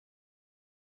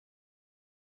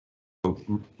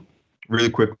 Really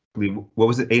quickly, what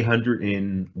was it? 800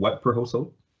 in what per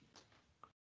household?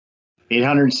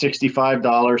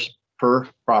 $865 per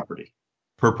property.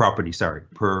 Per property, sorry,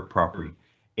 per property.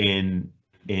 And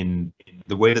in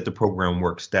the way that the program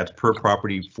works, that's per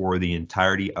property for the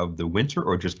entirety of the winter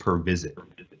or just per visit?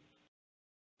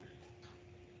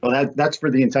 Well, that's for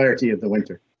the entirety of the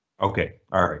winter. Okay,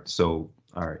 all right. So,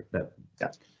 all right,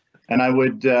 yeah. And I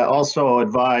would also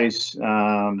advise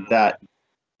that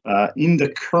in the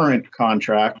current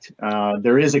contract,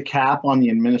 there is a cap on the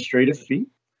administrative fee.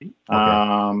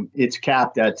 Okay. It's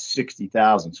capped at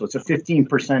 $60,000, so it's a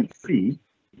 15% fee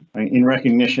in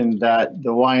recognition that the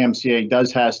YMCA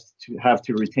does have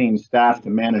to retain staff to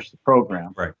manage the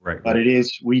program. Right. But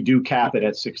we do cap it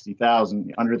at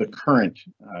 $60,000 under the current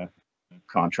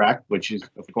contract, which is,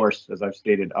 of course, as I've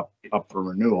stated, up for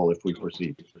renewal if we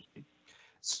proceed.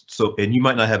 So, and you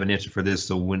might not have an answer for this.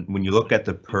 So when you look at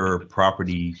the per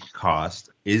property cost,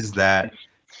 is that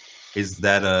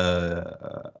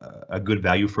a good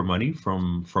value for money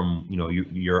from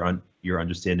your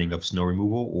understanding of snow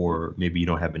removal, or maybe you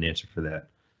don't have an answer for that?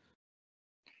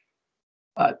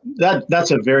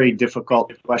 That's a very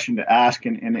difficult question to ask,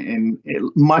 and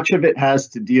much of it has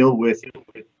to deal with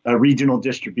regional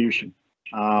distribution.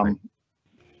 Right.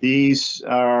 These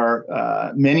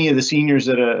are many of the seniors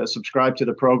that subscribe to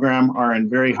the program are in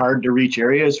very hard to reach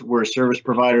areas where service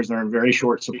providers are in very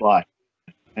short supply.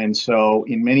 And so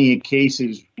in many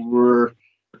cases, we're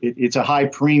it's a high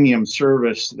premium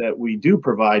service that we do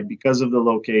provide because of the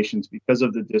locations, because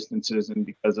of the distances, and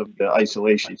because of the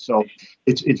isolation. So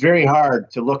it's very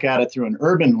hard to look at it through an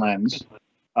urban lens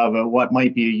of what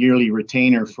might be a yearly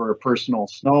retainer for a personal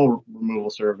snow removal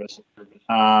service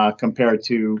compared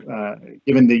to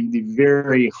given the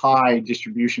very high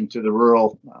distribution to the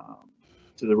rural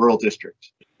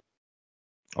districts.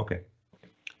 Okay.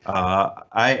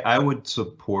 I would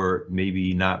support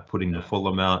maybe not putting the full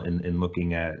amount and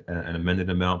looking at an amended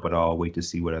amount, but I'll wait to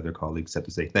see what other colleagues have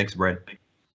to say. Thanks, Brad.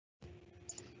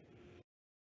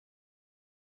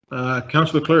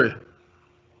 Councillor Cleary.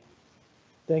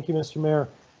 Thank you, Mr. Mayor.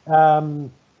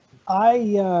 I'm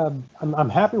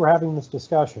happy we're having this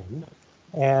discussion,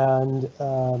 and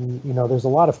you know, there's a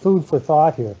lot of food for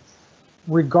thought here.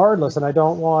 Regardless, and I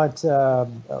don't want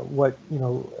what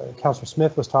Councillor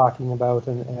Smith was talking about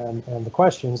and the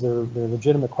questions, they're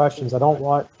legitimate questions. I don't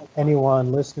want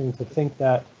anyone listening to think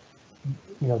that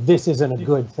this isn't a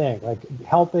good thing. Like,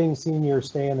 helping seniors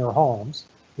stay in their homes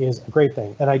is a great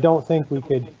thing, and I don't think we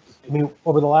could. I mean,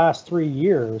 over the last 4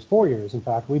 years, in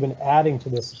fact, we've been adding to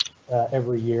this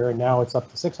every year, and now it's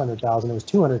up to 600,000. It was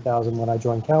 200,000 when I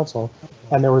joined council,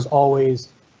 and there was always,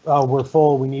 oh, we're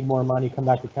full, we need more money, come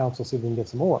back to council, see if we can get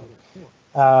some more.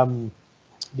 The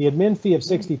admin fee of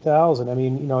 60,000, I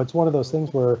mean, it's one of those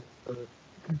things where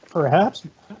perhaps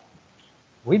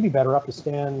we'd be better off to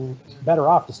stand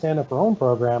up our own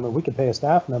program, and we could pay a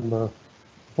staff member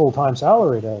full-time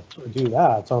salary to do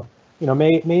that. So,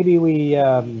 maybe we,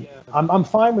 I'm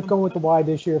fine with going with the Y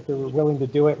this year if they're willing to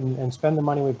do it and spend the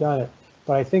money, we've done it.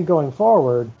 But I think going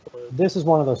forward, this is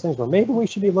one of those things where maybe we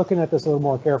should be looking at this a little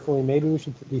more carefully. Maybe we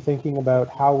should be thinking about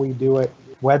how we do it,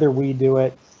 whether we do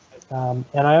it. And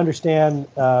I understand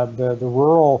the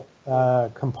rural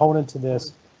component to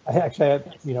this.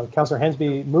 Councillor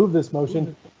Hensby moved this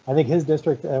motion. I think his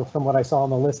district, from what I saw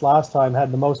on the list last time,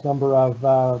 had the most number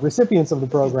of recipients of the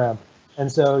program. And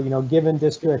so, given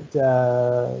district,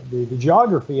 the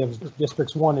geography of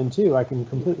districts 1 and 2, I can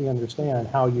completely understand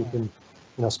how you can,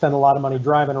 spend a lot of money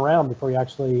driving around before you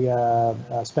actually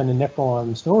spend a nickel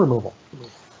on snow removal.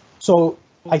 So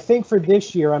I think for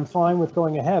this year, I'm fine with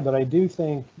going ahead, but I do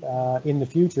think in the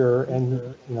future,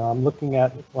 and I'm looking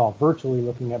at, well, virtually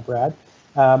looking at Brad,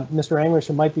 Mr. English,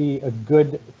 it might be a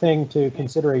good thing to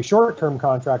consider a short-term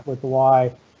contract with the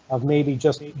Y of maybe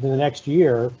just the next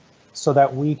year, so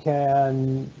that we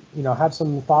can, have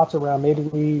some thoughts around maybe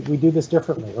we do this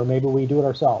differently, or maybe we do it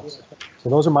ourselves. So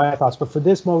those are my thoughts. But for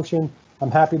this motion,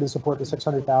 I'm happy to support the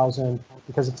 600,000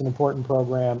 because it's an important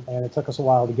program and it took us a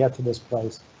while to get to this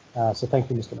place. So thank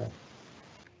you, Mr. Mayor.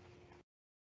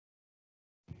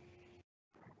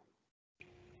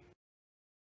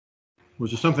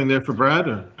 Was there something there for Brad?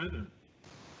 Or?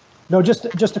 No, just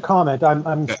a comment.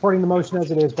 I'm supporting the motion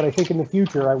as it is, but I think in the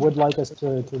future I would like us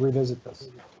to revisit this.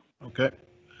 Okay.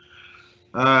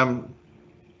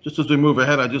 Just as we move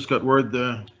ahead, I just got word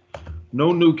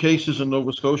no new cases in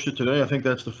Nova Scotia today. I think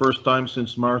that's the first time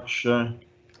since March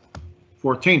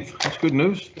 14th. That's good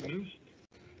news.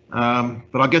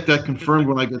 But I'll get that confirmed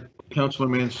when I get Councillor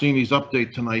Mancini's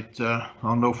update tonight.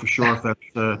 I'll know for sure if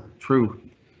that's true.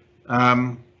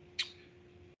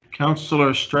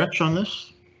 Councillor Stretch on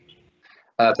this?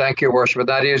 Thank you, Worship.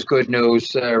 That is good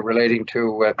news relating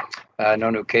to no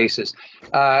new cases.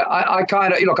 I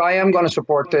kind of, look, I am going to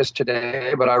support this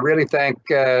today, but I really thank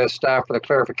staff for the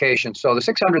clarification. So the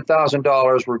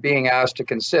 $600,000 we're being asked to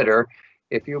consider,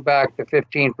 if you back the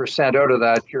 15% out of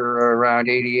that, you're around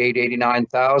 88,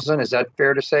 89,000. Is that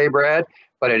fair to say, Brad?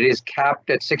 But it is capped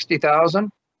at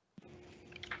 60,000?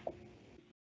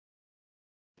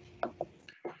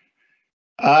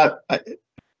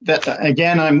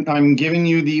 Again, I'm giving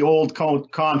you the old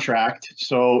contract,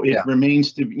 so it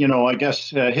remains to, I guess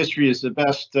history is the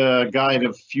best guide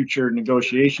of future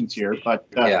negotiations here, but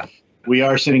we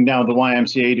are sitting down with the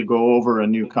YMCA to go over a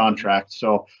new contract,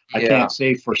 so I can't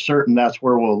say for certain that's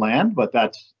where we'll land, but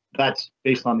that's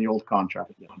based on the old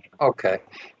contract. Okay,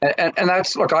 and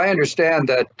that's, look, I understand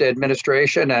that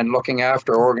administration and looking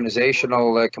after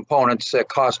organizational components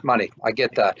cost money. I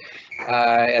get that.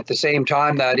 At the same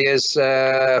time, that is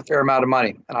a fair amount of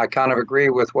money. And I kind of agree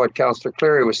with what Councillor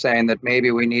Cleary was saying, that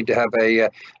maybe we need to have a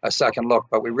second look,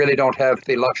 but we really don't have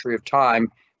the luxury of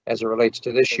time as it relates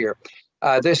to this year.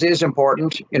 This is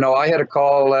important. I had a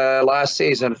call last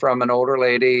season from an older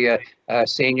lady,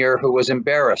 senior, who was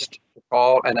embarrassed to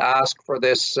call and ask for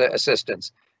this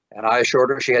assistance. And I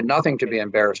assured her she had nothing to be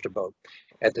embarrassed about.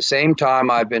 At the same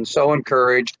time, I've been so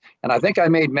encouraged, and I think I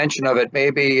made mention of it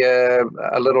maybe a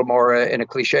little more in a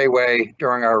cliche way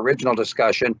during our original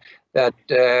discussion, that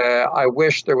I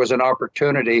wish there was an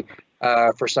opportunity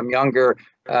for some younger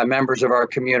members of our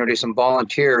community, some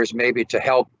volunteers maybe to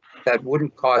help that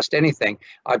wouldn't cost anything.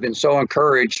 I've been so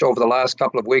encouraged over the last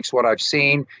couple of weeks what I've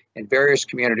seen in various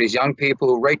communities, young people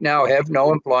who right now have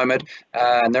no employment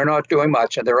and they're not doing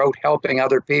much and they're out helping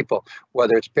other people,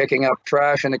 whether it's picking up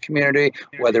trash in the community,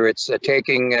 whether it's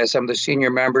taking some of the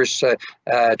senior members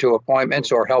to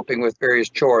appointments or helping with various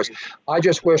chores. I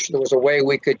just wish there was a way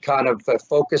we could kind of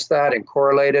focus that and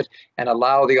correlate it and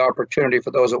allow the opportunity for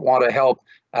those that want to help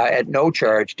at no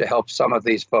charge to help some of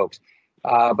these folks.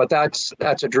 But that's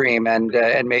a dream, and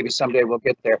maybe someday we'll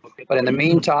get there. But in the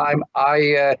meantime,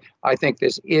 I think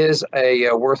this is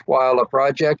a worthwhile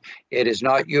project. It is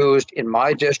not used in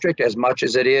my district as much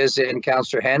as it is in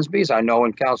Councillor Hensby's. I know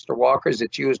in Councillor Walker's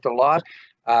it's used a lot,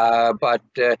 but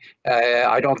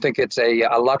I don't think it's a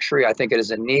luxury. I think it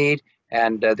is a need,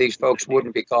 and these folks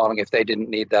wouldn't be calling if they didn't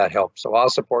need that help. So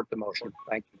I'll support the motion.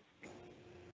 Thank you.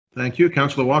 Thank you,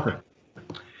 Councillor Walker.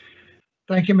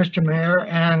 Thank you, Mr. Mayor.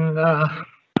 And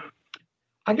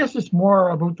I guess it's more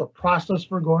about the process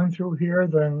we're going through here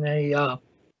than the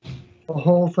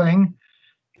whole thing.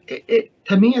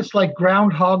 To me, it's like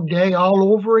Groundhog Day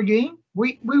all over again.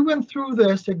 We went through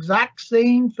this exact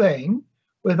same thing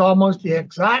with almost the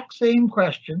exact same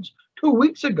questions 2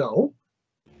 weeks ago,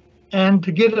 and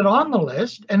to get it on the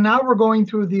list, and now we're going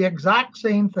through the exact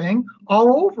same thing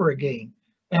all over again.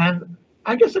 And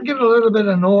I guess I get a little bit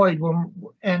annoyed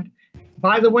and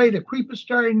by the way, the creep is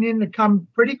starting in to come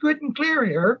pretty good and clear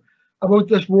here about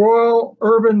this rural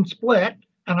urban split.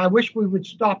 And I wish we would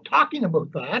stop talking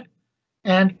about that.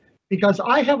 And because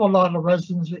I have a lot of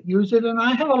residents that use it, and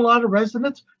I have a lot of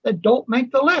residents that don't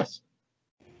make the list.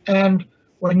 And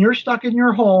when you're stuck in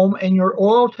your home and your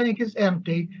oil tank is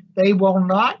empty, they will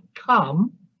not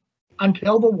come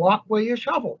until the walkway is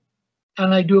shoveled.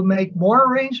 And I do make more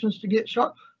arrangements to get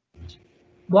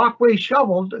walkway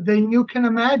shoveled than you can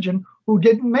imagine who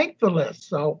didn't make the list.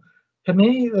 So to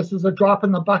me, this is a drop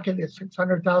in the bucket. It's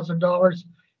 $600,000.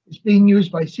 It's being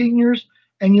used by seniors,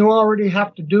 and you already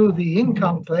have to do the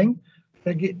income thing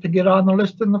to get on the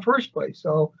list in the first place.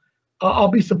 So I'll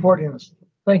be supporting this.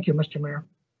 Thank you, Mr. Mayor.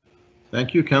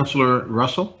 Thank you, Councillor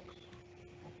Russell.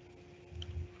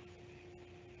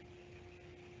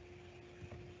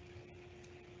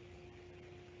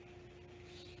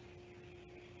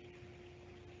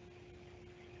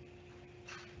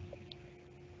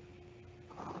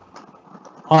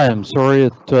 I am sorry,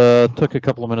 it took a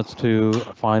couple of minutes to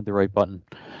find the right button.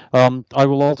 I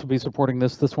will also be supporting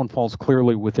this. This one falls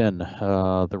clearly within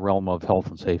the realm of health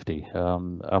and safety,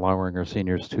 allowing our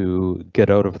seniors to get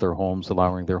out of their homes,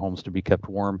 allowing their homes to be kept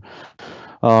warm,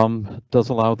 does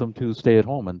allow them to stay at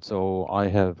home. And so I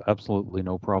have absolutely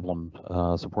no problem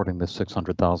supporting this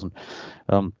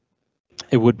 $600,000.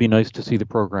 It would be nice to see the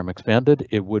program expanded.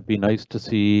 It would be nice to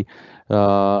see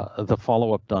the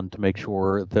follow-up done to make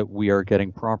sure that we are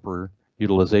getting proper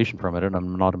utilization from it. And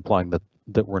I'm not implying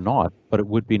that we're not, but it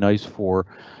would be nice for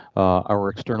our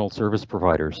external service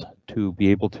providers to be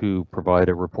able to provide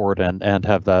a report and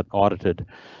have that audited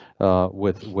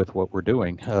with what we're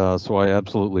doing. So I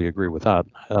absolutely agree with that.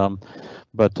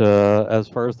 But as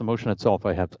far as the motion itself,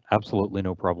 I have absolutely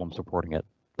no problem supporting it.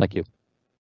 Thank you.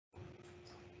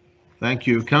 Thank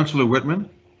you. Councillor Whitman.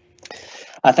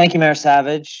 Thank you, Mayor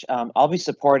Savage. I'll be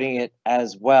supporting it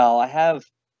as well. I have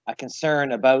a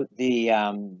concern about the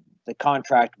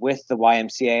contract with the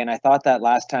YMCA, and I thought that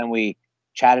last time we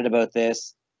chatted about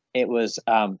this, it was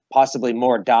possibly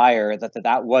more dire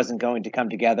that wasn't going to come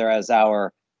together as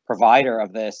our provider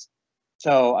of this.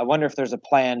 So I wonder if there's a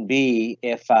plan B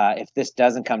if this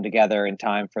doesn't come together in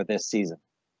time for this season.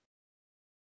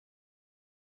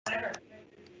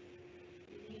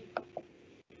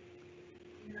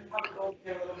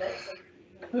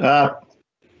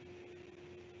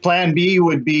 Plan B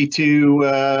would be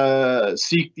to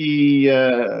seek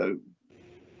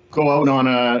go out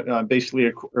on basically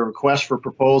a request for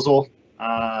proposal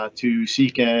to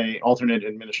seek an alternate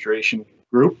administration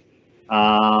group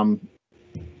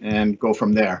and go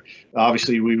from there.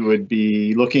 Obviously, we would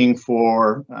be looking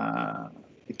for,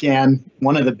 again,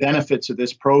 one of the benefits of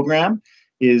this program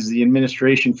is the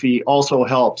administration fee also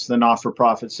helps the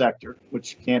not-for-profit sector,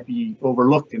 which can't be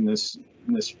overlooked in this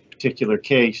particular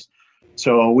case.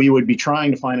 So we would be trying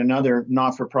to find another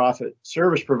not-for-profit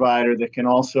service provider that can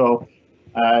also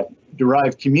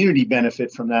derive community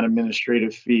benefit from that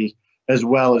administrative fee, as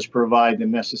well as provide the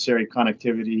necessary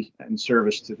connectivity and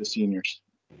service to the seniors.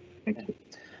 Thank you.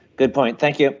 Good point.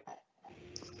 Thank you.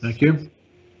 Thank you.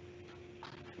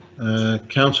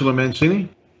 Councillor Mancini.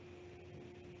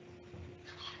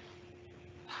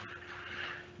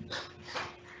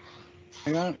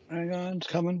 Hang on, it's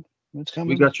coming.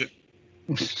 We got you.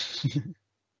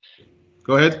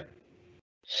 Go ahead.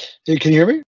 Hey, can you hear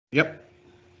me? Yep.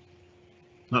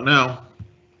 Not now.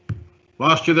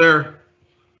 Lost you there.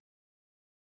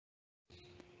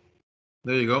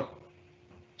 There you go.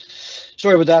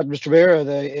 Sorry about that, Mr. Mayor.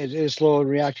 It is slow in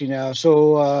reacting now.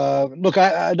 So, look,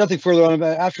 I nothing further on.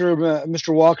 After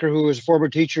Mr. Walker, who is a former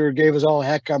teacher, gave us all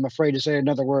heck, I'm afraid to say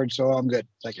another word, so I'm good.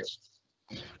 Thank you.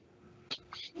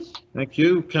 Thank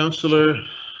you, Councillor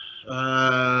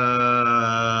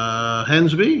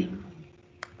Hensby.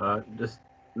 Just,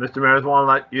 Mr. Mayor, I just want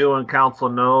to let you and council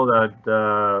know that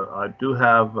I do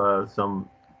have some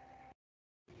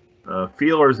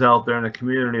feelers out there in the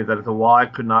community that the Y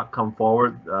could not come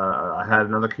forward. I had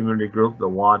another community group that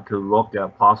wanted to look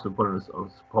at possibly putting a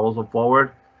proposal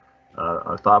forward.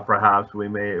 I thought perhaps we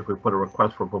may, if we put a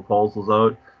request for proposals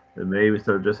out, then maybe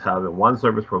instead of just having one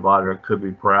service provider, it could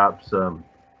be perhaps 2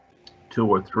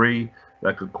 or 3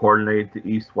 that could coordinate the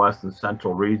east, west, and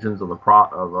central regions of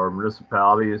our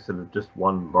municipalities instead of just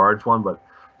one large one. But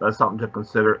that's something to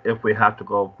consider if we have to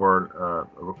go for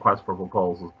a request for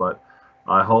proposals. But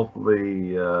I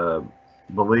hopefully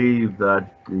believe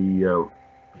that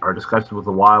our discussion with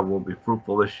the Y will be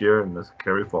fruitful this year and this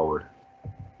carry forward.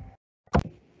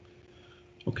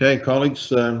 Okay, colleagues.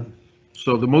 So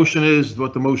the motion is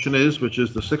what the motion is, which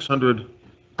is the 600.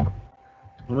 How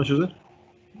much is it?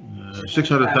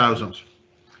 600,000.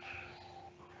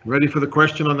 Ready for the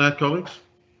question on that, colleagues?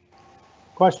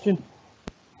 Question?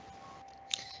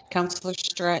 Councillor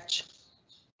Stretch.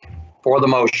 For the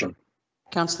motion.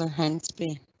 Councillor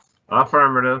Hensby.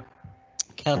 Affirmative.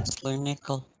 Councillor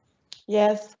Nichol.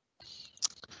 Yes.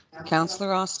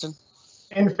 Councillor Austin.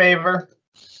 In favor.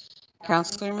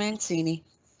 Councillor Mancini.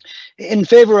 In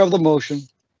favor of the motion.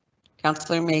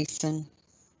 Councillor Mason.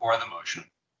 For the motion.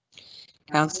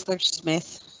 Councillor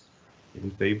Smith. In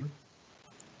favor?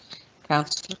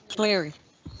 Councillor Cleary.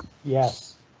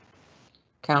 Yes.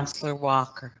 Councillor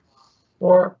Walker.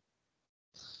 For.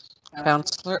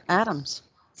 Councillor Adams.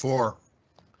 For.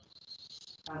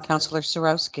 Councillor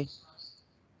Sarowski.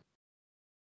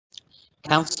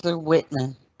 Councillor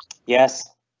Whitman. Yes.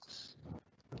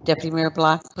 Deputy Mayor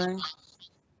Blackburn.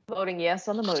 Voting yes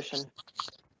on the motion.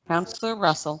 Councillor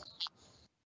Russell.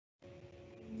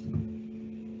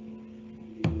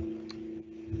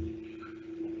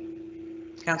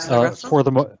 Councillor Russell.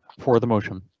 For the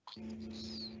motion.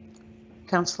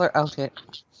 Councillor Outick.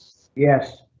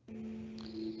 Yes.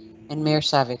 And Mayor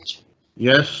Savage.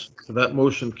 Yes, so that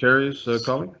motion carries,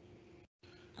 colleague.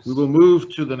 We will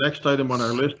move to the next item on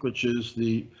our list, which is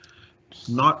the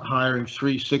not hiring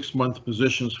 3 6-month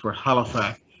positions for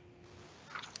Halifax.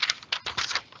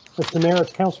 Mr. Mayor,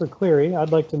 it's Councillor Cleary.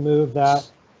 I'd like to move that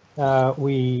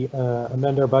we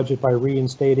amend our budget by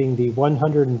reinstating the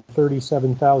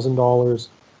 $137,000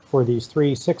 for these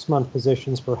 3 6-month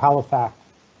positions for Halifax.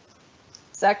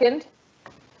 Second?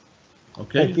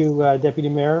 Okay. Thank you, Deputy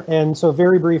Mayor. And so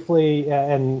very briefly,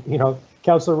 and you know,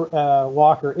 Councillor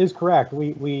Walker is correct.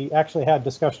 We actually had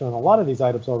discussion on a lot of these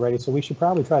items already, so we should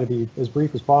probably try to be as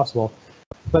brief as possible.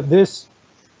 But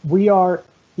we are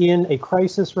in a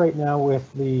crisis right now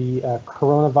with the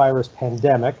coronavirus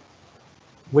pandemic,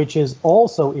 which is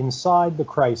also inside the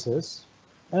crisis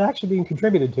and actually being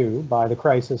contributed to by the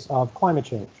crisis of climate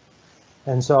change.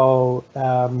 And so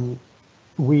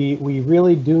we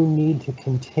really do need to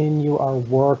continue our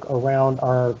work around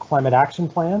our climate action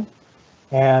plan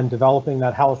and developing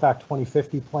that Halifax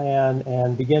 2050 plan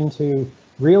and begin to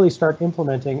really start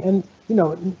implementing. And, you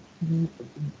know,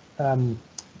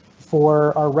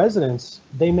 for our residents,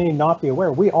 they may not be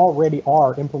aware, we already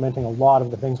are implementing a lot of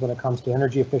the things when it comes to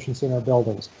energy efficiency in our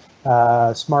buildings,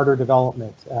 smarter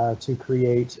development to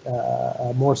create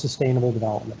more sustainable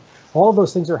development. All of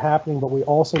those things are happening, but we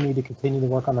also need to continue to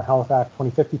work on the Halifax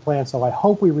 2050 plan. So I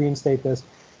hope we reinstate this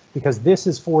because this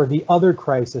is for the other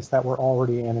crisis that we're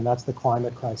already in, and that's the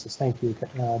climate crisis. Thank you,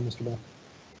 Mr. Mayor.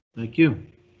 Thank you.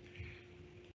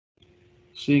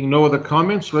 Seeing no other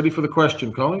comments, ready for the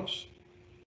question, colleagues?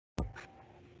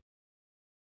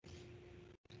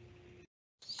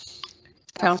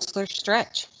 Councillor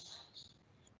Stretch.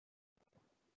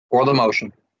 For the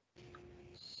motion.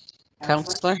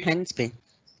 Councillor Hensby.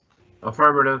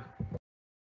 Affirmative.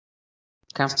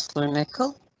 Councillor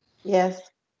Nichol. Yes.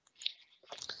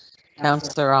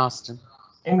 Councillor Austin.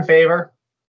 In favor.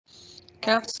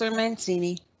 Councillor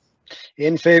Mancini.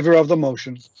 In favor of the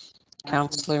motion.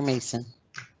 Councillor Mason.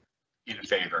 In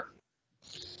favor.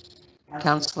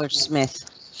 Councillor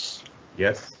Smith.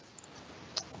 Yes.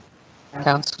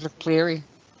 Councillor Cleary.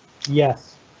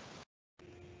 Yes.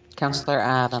 Councillor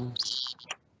Adams.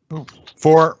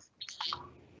 For.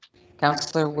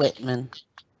 Councillor Whitman.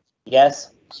 Yes.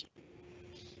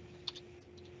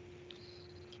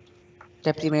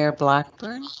 Deputy Mayor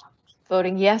Blackburn,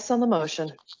 Voting yes on the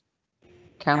motion.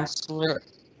 Councillor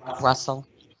Russell,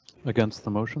 Against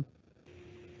the motion?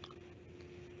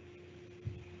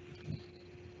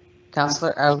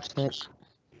 Councillor Outfit,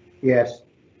 Yes.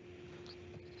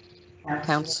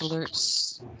 Mayor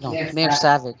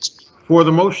Savage. For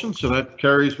the motion, so that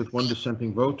carries with one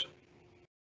dissenting vote.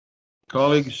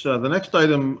 Colleagues, the next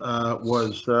item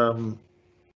was to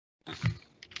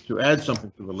add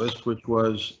something to the list, which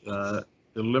was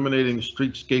eliminating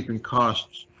streetscaping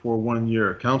costs for 1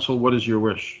 year. Council, what is your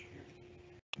wish?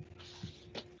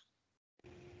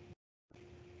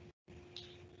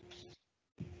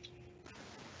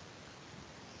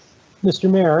 Mr.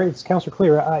 Mayor, it's Councillor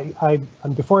Clear.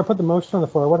 Before I put the motion on the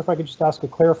floor, what if I could just ask a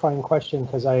clarifying question?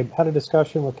 Because I had a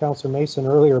discussion with Councillor Mason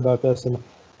earlier about this, and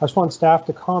I just want staff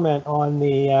to comment on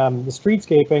the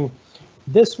streetscaping.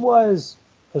 This was,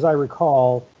 as I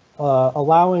recall,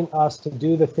 allowing us to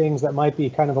do the things that might be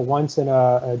kind of a once in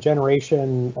a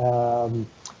generation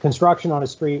construction on a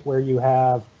street where you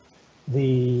have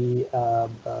the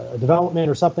development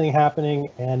or something happening,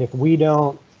 and if we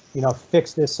don't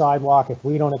fix this sidewalk, if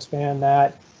we don't expand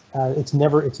that, it's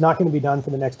not going to be done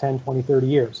for the next 10, 20, 30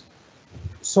 years.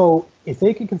 So if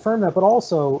they can confirm that, but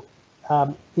also,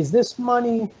 is this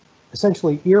money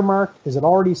essentially earmarked? Is it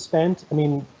already spent? I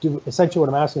mean, essentially what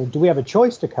I'm asking is, do we have a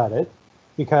choice to cut it?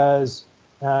 Because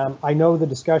I know the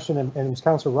discussion, and it was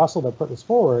Councillor Russell that put this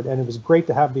forward, and it was great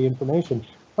to have the information.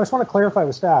 I just want to clarify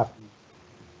with staff,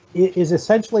 is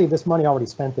essentially this money already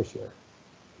spent this year?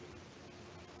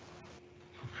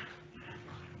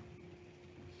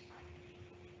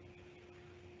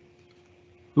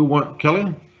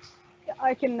 Kelly?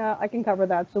 I can cover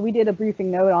that. So we did a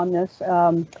briefing note on this,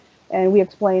 and we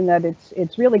explained that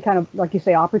it's really kind of, like you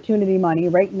say, opportunity money.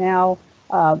 Right now,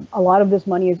 a lot of this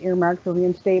money is earmarked for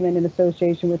reinstatement in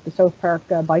association with the South Park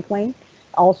bike lane,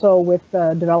 also with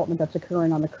the development that's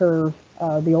occurring on the curve,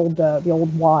 the old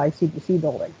Y CBC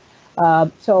building.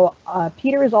 So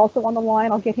Peter is also on the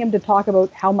line. I'll get him to talk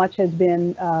about how much has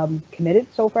been committed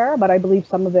so far, but I believe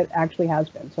some of it actually has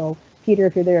been. So Peter,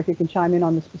 if you're there, if you can chime in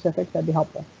on the specifics, that'd be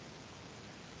helpful.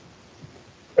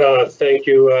 Thank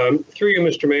you. Through you,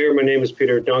 Mr. Mayor, my name is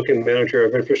Peter Duncan, Manager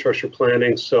of Infrastructure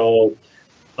Planning. So,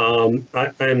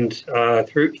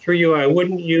 through you, I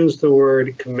wouldn't use the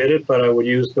word committed, but I would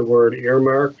use the word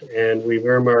earmarked, and we've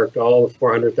earmarked all of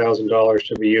 $400,000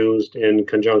 to be used in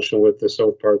conjunction with the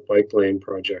South Park Bike Lane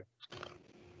project.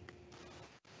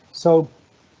 So,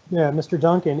 yeah, Mr.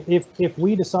 Duncan, if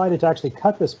we decided to actually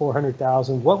cut this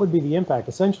 400,000, what would be the impact?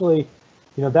 Essentially,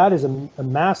 that is a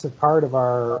massive part of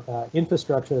our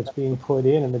infrastructure that's being put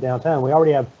in the downtown. We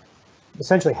already have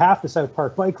essentially half the South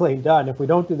Park Bike Lane done. If we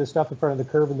don't do the stuff in front of the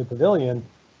curve in the pavilion,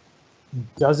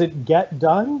 does it get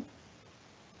done?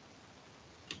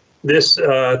 This,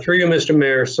 through you, Mr.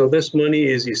 Mayor, so this money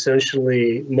is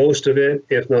essentially, most of it,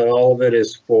 if not all of it,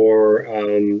 is for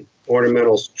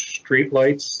ornamental street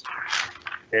lights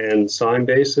and sign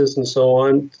bases and so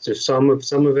on. So some of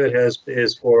it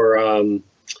is for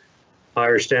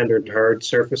higher standard hard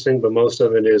surfacing, but most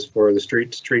of it is for the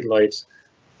street lights.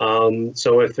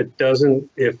 So if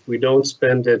we don't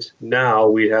spend it now,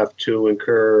 we have to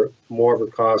incur more of a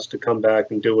cost to come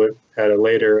back and do it at a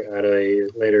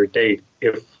later date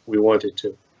if we wanted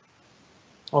to.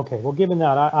 Okay, well, given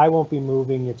that, I won't be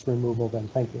moving its removal then.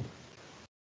 Thank you.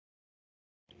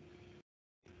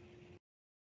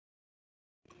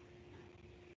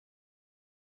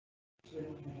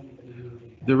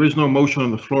 There is no motion on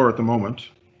the floor at the moment.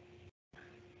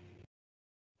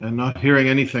 And not hearing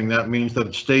anything, that means that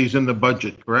it stays in the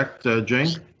budget, correct,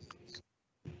 Jane?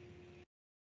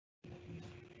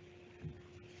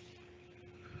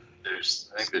 I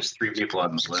think there's 3 people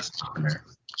on this list, Mr. Mayor.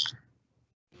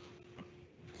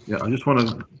 Yeah, I just want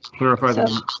to clarify the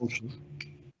motion.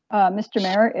 Mr.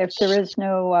 Mayor, if there is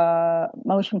no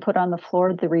motion put on the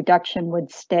floor, the reduction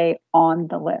would stay on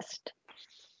the list.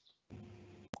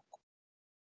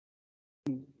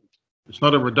 It's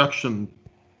not a reduction,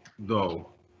 though.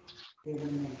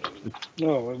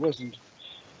 No, it wasn't.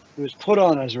 It was put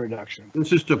on as a reduction.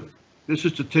 This is to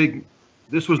take.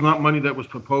 This was not money that was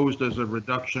proposed as a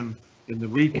reduction in the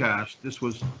recast. This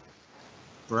was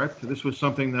correct. This was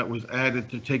something that was added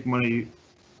to take money,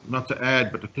 not to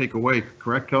add, but to take away.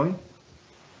 Correct, Kelly?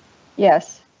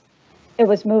 Yes, it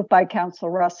was moved by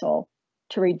Councillor Russell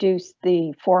to reduce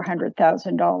the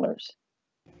 $400,000.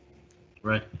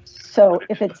 Right. So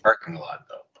if it's parking lot,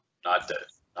 though, not to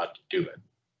do it.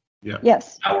 Yeah.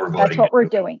 Yes, now we're that's what we're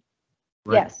doing.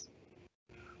 Right. Yes.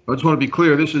 I just want to be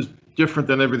clear. This is different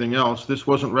than everything else. This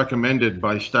wasn't recommended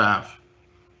by staff.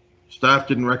 staff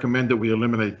didn't recommend that we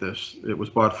eliminate this. It was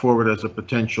brought forward as a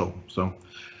potential, so.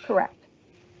 Correct.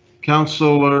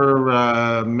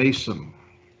 Councillor Mason.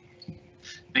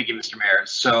 Thank you, Mr. Mayor.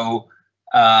 So,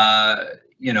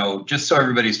 you know, just so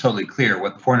everybody's totally clear,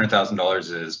 what the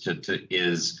 $400,000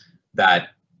 is that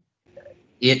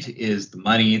it is the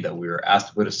money that we were asked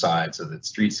to put aside so that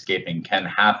streetscaping can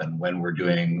happen when we're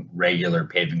doing regular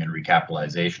paving and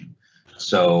recapitalization.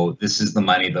 So this is the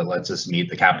money that lets us meet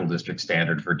the capital district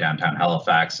standard for downtown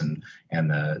Halifax and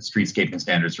the streetscaping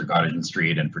standards for Gottingen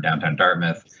Street and for downtown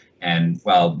Dartmouth. And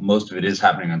while most of it is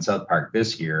happening on South Park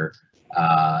this year,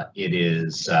 it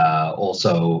is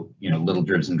also, you know, little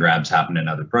dribs and drabs happen in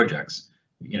other projects.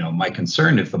 You know, my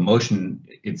concern if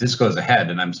this goes ahead,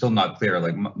 and I'm still not clear,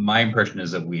 like my impression is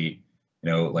that we,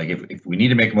 you know, like if we need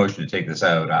to make a motion to take this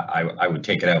out, I would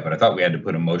take it out, but I thought we had to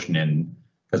put a motion in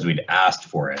because we'd asked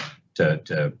for it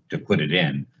to put it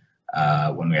in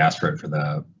when we asked for it for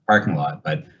the parking lot.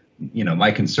 But, you know,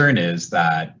 my concern is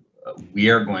that we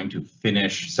are going to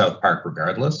finish South Park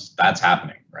regardless. That's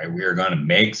happening, right? We are going to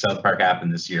make South Park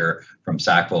happen this year from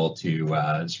Sackville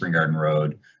to Spring Garden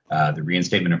Road. The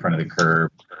reinstatement in front of the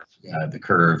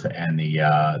curve and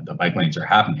the bike lanes are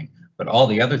happening. But all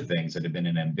the other things that have been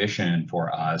an ambition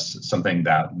for us, something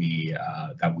that we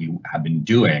have been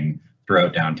doing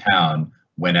throughout downtown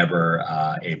whenever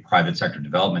a private sector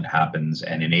development happens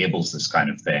and enables this kind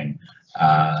of thing,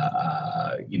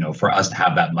 you know, for us to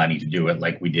have that money to do it,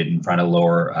 like we did in front of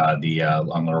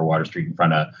on Lower Water Street in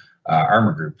front of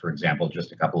Armour Group, for example,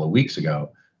 just a couple of weeks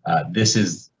ago. This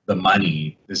is the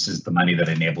money that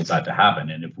enables that to happen.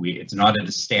 And it's not a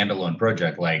standalone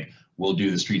project like we'll do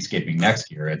the streetscaping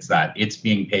next year. It's that it's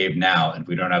being paved now, and if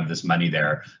we don't have this money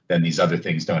there, then these other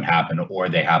things don't happen, or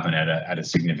they happen at a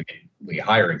significantly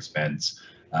higher expense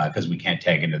because we can't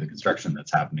tag into the construction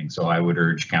that's happening. So I would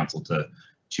urge council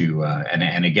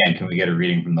and again, can we get a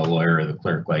reading from the lawyer or the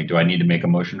clerk? Like, do I need to make a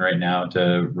motion right now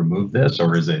to remove this,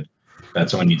 or is it that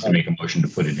someone needs to make a motion to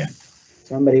put it in?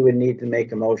 Somebody would need to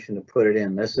make a motion to put it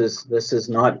in. This is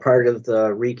not part of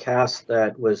the recast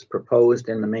that was proposed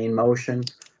in the main motion.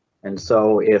 And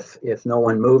so if no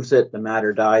one moves it, the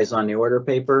matter dies on the order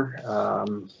paper.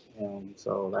 And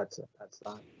so that's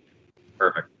that.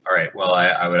 Perfect. All right. Well,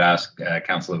 I would ask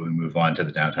council that we move on to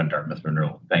the downtown Dartmouth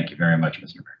renewal. Thank you very much,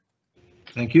 Mr. Mayor.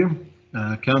 Thank you.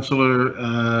 Councillor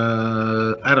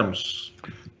Adams.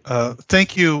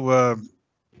 Thank you.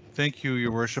 Thank you,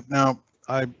 Your Worship. Now,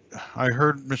 I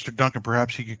heard Mr. Duncan,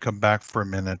 perhaps he could come back for a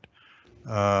minute,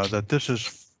 that this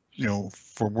is, you know,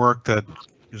 for work that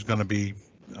is going to be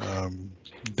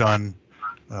done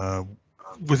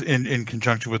in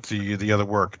conjunction with the other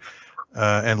work,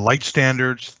 and light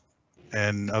standards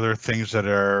and other things that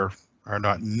are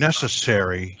not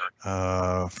necessary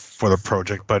for the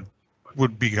project, but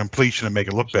would be completion and make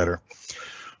it look better.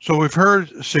 So we've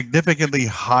heard significantly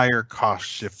higher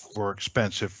costs for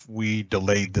expense if we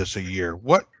delayed this a year.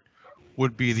 What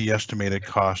would be the estimated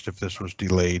cost if this was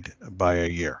delayed by a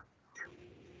year?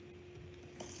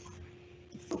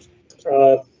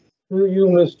 Through you,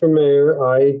 Mr. Mayor,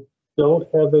 I don't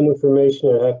have that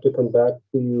information. I have to come back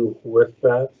to you with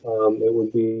that. It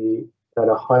would be at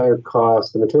a higher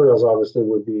cost. The materials obviously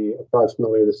would be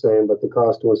approximately the same, but the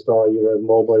cost to install, you have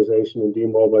mobilization and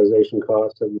demobilization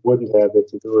costs that you wouldn't have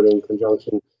if you do it in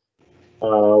conjunction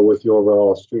with your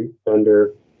overall street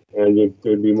vendor, and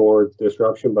there'd be more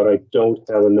disruption, but I don't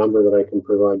have a number that I can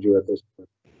provide you at this point.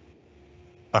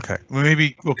 Okay,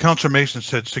 well, Councillor Mason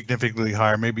said significantly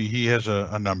higher. Maybe he has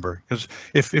a number, because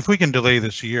if we can delay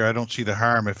this a year, I don't see the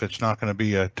harm if it's not going to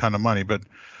be a ton of money. But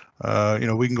you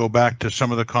know, we can go back to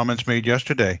some of the comments made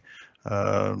yesterday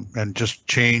and just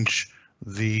change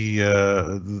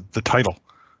the title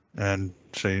and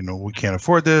say, you know, we can't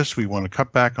afford this. We want to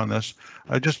cut back on this.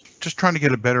 Just trying to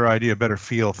get a better idea, a better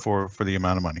feel for the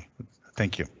amount of money.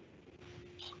 Thank you.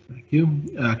 Thank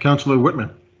you, Councillor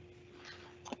Whitman.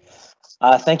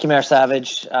 Thank you, Mayor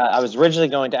Savage. I was originally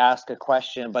going to ask a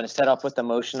question, but instead I'll put the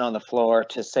motion on the floor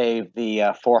to save the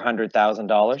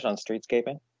 $400,000 on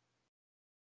streetscaping.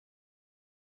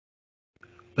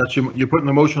 That's you're putting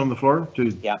the motion on the floor to?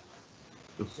 Yeah.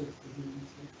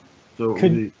 So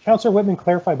could Councillor Whitman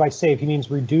clarify by save, he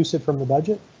means reduce it from the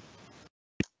budget?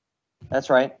 That's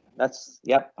right.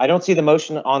 Yep. I don't see the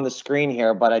motion on the screen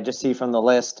here, but I just see from the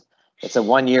list, it's a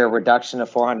 1-year reduction of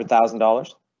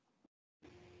 $400,000.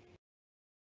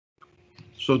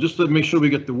 So just to make sure we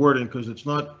get the word in, because it's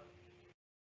not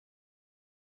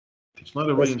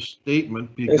a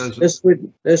reinstatement, because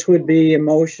this would be a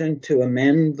motion to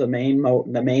amend the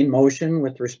main motion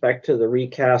with respect to the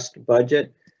recast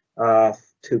budget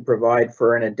to provide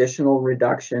for an additional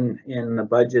reduction in the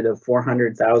budget of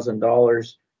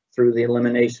 $400,000 through the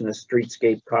elimination of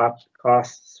streetscape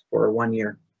costs for 1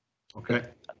 year. Okay.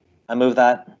 I move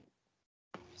that.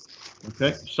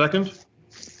 Okay, second?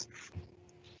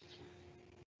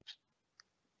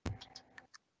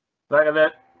 Second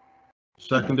it.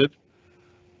 Seconded.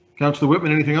 Councillor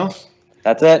Whitman, anything else?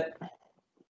 That's it.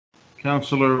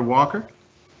 Councillor Walker?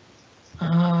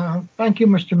 Thank you,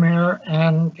 Mr. Mayor.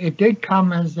 And it did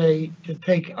come as to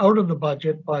take out of the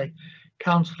budget by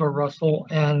Councillor Russell.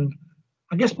 And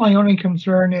I guess my only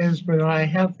concern is when I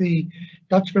have the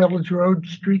Dutch Village Road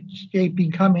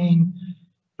streetscape coming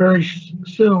very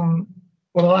soon,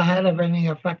 will I have any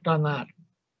effect on that?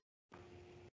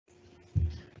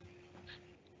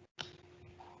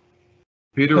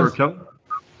 Peter or Kelly?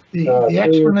 The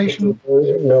explanation.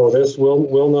 No, this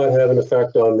will not have an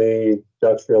effect on the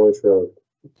Dutch Village Road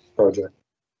project.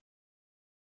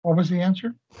 What was the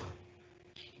answer?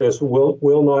 This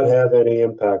will not have any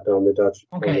impact on the Dutch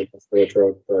Village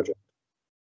Road project.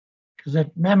 Because if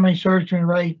memory serves me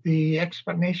right, the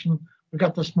explanation we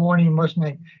got this morning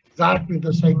wasn't exactly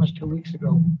the same as 2 weeks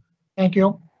ago. Thank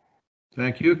you.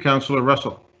 Thank you. Councillor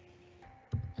Russell?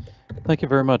 Thank you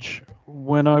very much.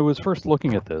 When I was first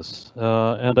looking at this,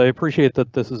 and I appreciate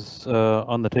that this is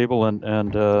on the table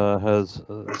and has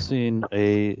seen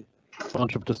a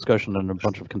bunch of discussion and a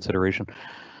bunch of consideration.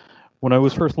 When I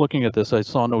was first looking at this, I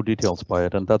saw no details by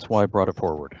it, and that's why I brought it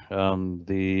forward.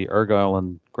 The Argyle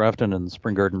and Grafton and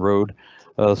Spring Garden Road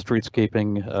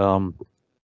streetscaping,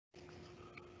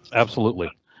 absolutely.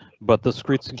 But the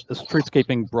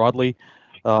streetscaping broadly,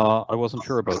 I wasn't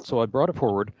sure about, so I brought it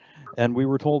forward. And we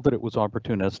were told that it was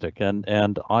opportunistic,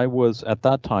 and I was at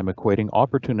that time equating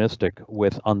opportunistic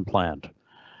with unplanned.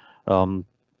 And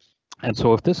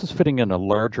so if this is fitting in a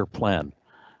larger plan,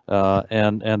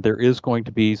 and there is going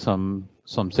to be some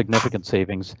significant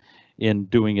savings in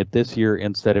doing it this year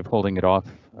instead of holding it off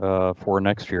for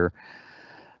next year,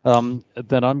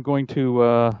 then I'm going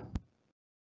to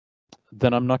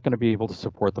then I'm not going to be able to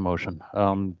support the motion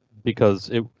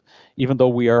because even though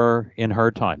we are in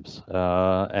hard times,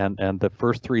 and the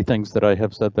first three things that I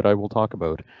have said that I will talk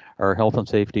about are health and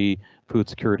safety, food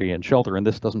security, and shelter, and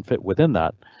this doesn't fit within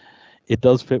that, it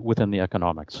does fit within the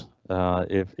economics.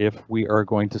 If we are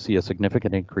going to see a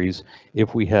significant increase,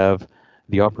 if we have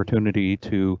the opportunity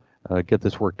to get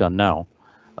this work done now,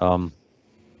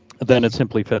 then it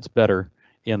simply fits better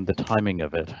in the timing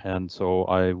of it, and so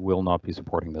I will not be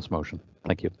supporting this motion.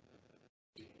 Thank you.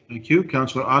 Thank you.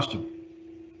 Councillor Austin?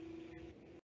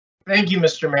 Thank you,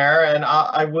 Mr. Mayor, and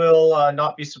I will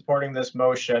not be supporting this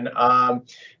motion.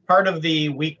 Part of the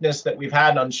weakness that we've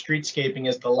had on streetscaping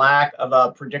is the lack of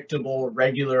a predictable,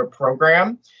 regular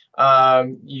program.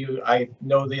 I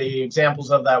know the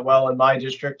examples of that well in my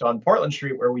district on Portland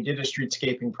Street, where we did a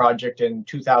streetscaping project in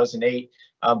 2008.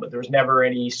 But there was never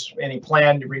any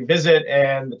plan to revisit,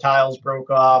 and the tiles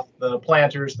broke off, the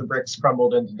planters, the bricks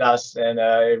crumbled into dust, and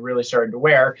it really started to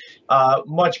wear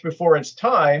much before its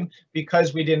time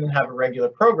because we didn't have a regular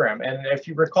program. And if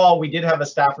you recall, we did have a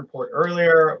staff report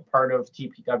earlier. Part of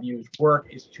TPW's work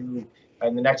is to,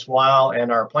 in the next while,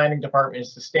 and our planning department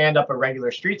is to stand up a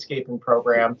regular streetscaping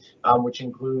program, which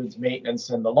includes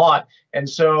maintenance in the lot. And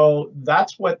so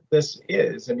that's what this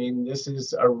is. I mean, this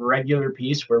is a regular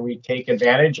piece where we take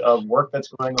advantage of work that's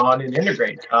going on and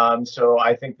integrate. So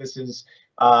I think this is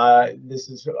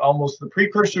almost the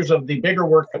precursors of the bigger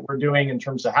work that we're doing in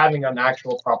terms of having an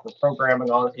actual proper programming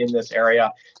on in this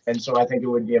area. And so I think it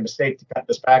would be a mistake to cut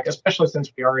this back, especially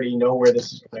since we already know where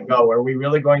this is going to go. Are we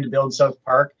really going to build South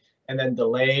Park and then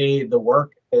delay the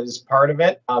work as part of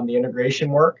it, the integration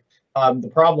work? The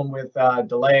problem with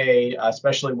delay,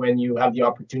 especially when you have the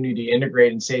opportunity to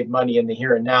integrate and save money in the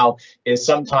here and now, is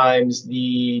sometimes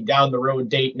the down the road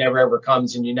date never ever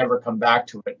comes and you never come back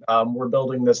to it. We're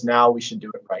building this now, we should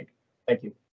do it right. Thank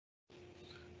you.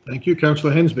 Thank you.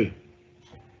 Councillor Hensby.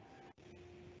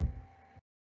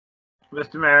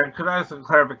 Mr. Mayor, could I have some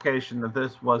clarification if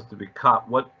this was to be cut?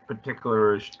 What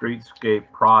particular streetscape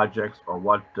projects or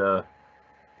what,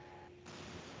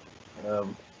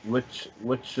 which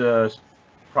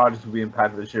projects will be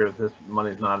impacted this year if this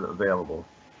money is not available?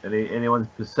 Anyone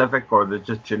specific, or is it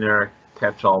just generic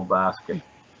catch-all basket?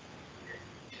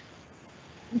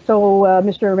 So,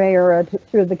 Mr. Mayor,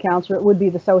 through the councillor, it would be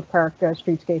the South Park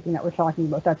streetscaping that we're talking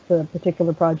about. That's the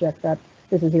particular project that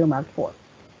this is earmarked for.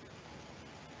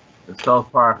 The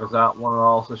South Park, is that one of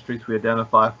also streets we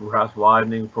identify for perhaps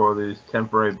widening for these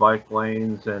temporary bike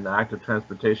lanes and active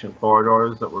transportation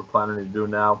corridors that we're planning to do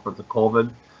now for the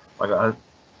COVID? Like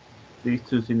these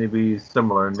two seem to be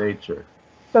similar in nature.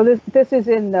 So this is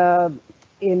in the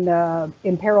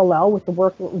in parallel with the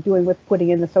work that we're doing with putting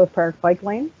in the South Park bike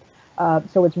lane.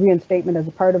 So it's reinstatement as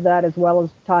a part of that, as well as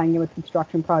tying in with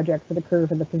construction project for the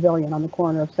curve and the pavilion on the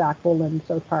corner of Sackville and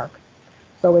South Park.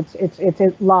 So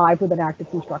it's live with an active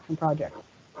construction project.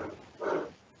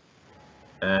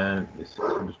 And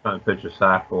I'm just trying to picture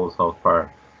Sackville, South Park.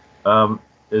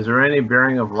 Is there any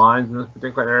bearing of lines in this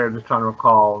particular area? I'm just trying to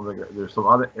recall. There's some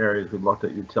other areas we looked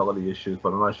at utility issues,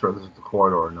 but I'm not sure if this is the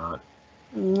corridor or not.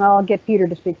 I'll get Peter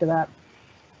to speak to that.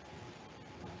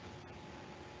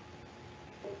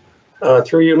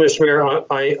 Through you, Mr. Mayor,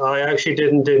 I actually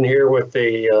didn't hear what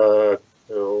the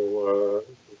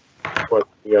what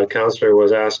the councillor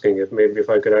was asking. If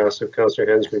I could ask if Councillor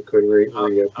Hensby could repeat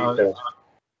that.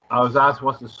 I was asked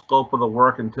what's the scope of the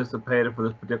work anticipated for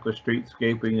this particular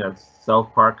streetscaping at South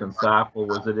Park and Sackville.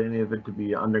 Was it any of it to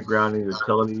be undergrounding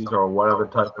utilities or what other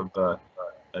type of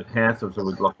enhancements are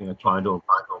we looking at trying to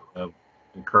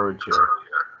encourage here?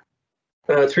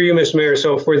 Through you, Mr. Mayor.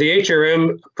 So for the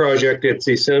HRM project, it's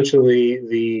essentially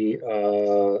the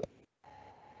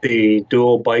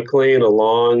dual bike lane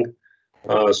along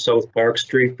South Park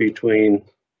Street between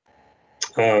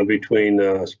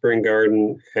Spring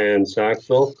Garden and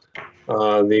Sackville.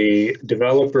 The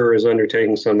developer is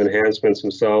undertaking some enhancements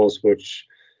themselves, which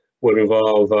would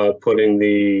involve putting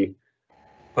the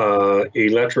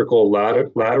electrical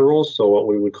laterals, so what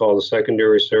we would call the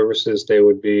secondary services, they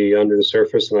would be under the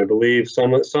surface, and I believe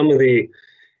some of the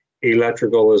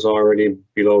electrical is already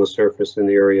below the surface in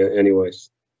the area anyways.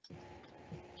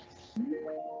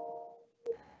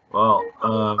 Well,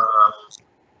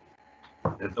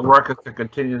 if the work is to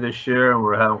continue this year and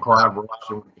we're having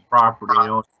collaboration with the property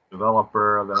owner,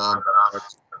 developer, then I'm going to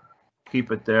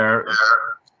keep it there.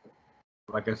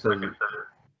 Like I said,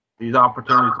 these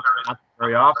opportunities are not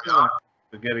very often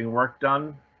for getting work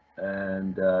done,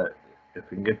 and if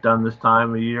we can get done this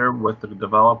time of year with the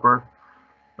developer,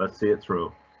 let's see it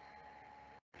through.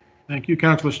 Thank you,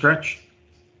 Councillor Stretch.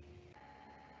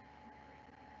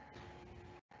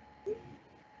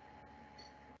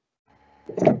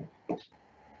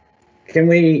 Can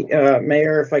we,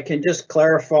 Mayor, if I can just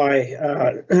clarify,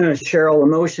 Cheryl, the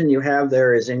motion you have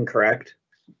there is incorrect.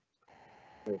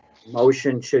 The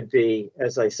motion should be,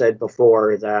 as I said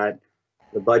before, that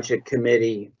the Budget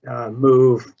Committee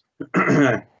move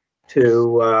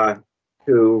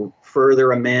to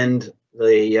further amend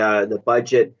the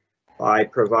budget by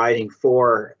providing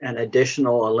for an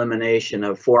additional elimination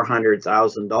of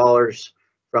 $400,000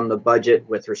 from the budget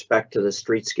with respect to the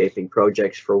streetscaping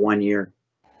projects for 1 year.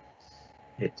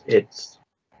 It's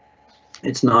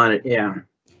not, yeah.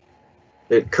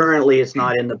 Currently, it's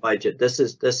not in the budget. This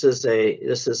is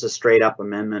a straight up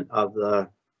amendment of the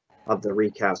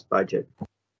recast budget.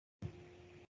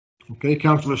 Okay,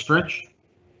 Councillor Stretch.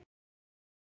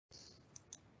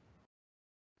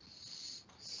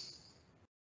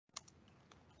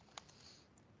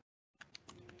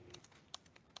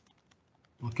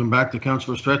 We'll come back to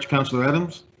Councillor Stretch. Councillor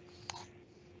Adams.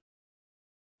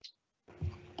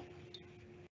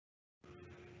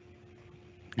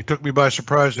 You took me by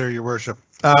surprise there, Your Worship.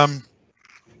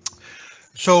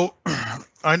 So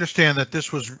I understand that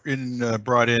this was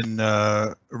brought in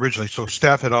originally, so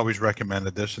staff had always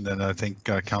recommended this, and then I think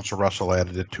Councillor Russell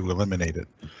added it to eliminate it.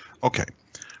 Okay,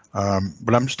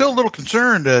 but I'm still a little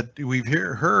concerned that we've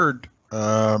heard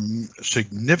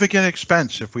significant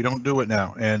expense if we don't do it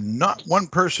now, and not one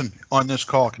person on this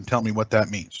call can tell me what that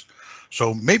means.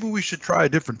 So maybe we should try a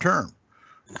different term.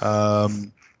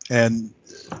 And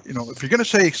you know, if you're going to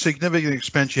say significant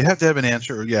expense, you have to have an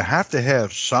answer, or you have to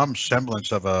have some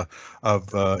semblance of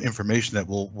information that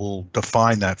will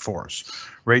define that for us.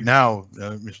 Right now,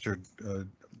 Mr.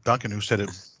 Duncan, who said it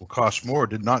will cost more,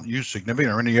 did not use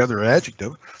significant or any other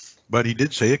adjective, but he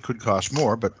did say it could cost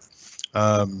more. But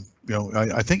you know,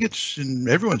 I think it's in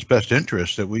everyone's best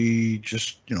interest that we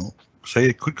just, you know, say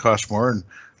it could cost more and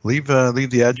leave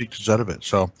the adjectives out of it.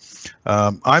 So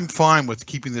I'm fine with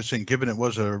keeping this in, given it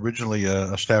was originally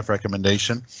a staff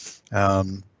recommendation. I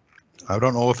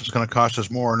don't know if it's going to cost us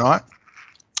more or not,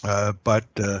 but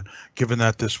given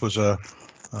that this was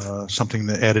something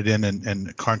that added in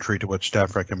and contrary to what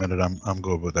staff recommended, I'm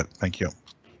good with it. Thank you.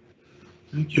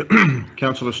 Thank you.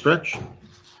 Councillor Stretch.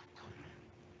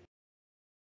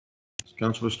 Is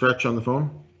Councillor Stretch on the phone?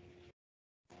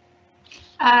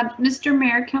 Mr.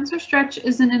 Mayor, Councillor Stretch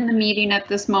isn't in the meeting at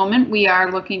this moment. We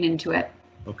are looking into it.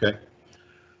 Okay.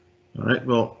 All right.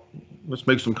 Well, let's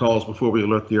make some calls before we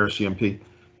alert the RCMP.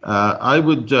 I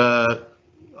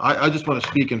just want to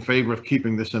speak in favor of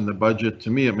keeping this in the budget. To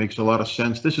me, it makes a lot of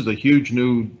sense. This is a huge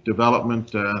new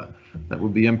development that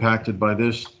would be impacted by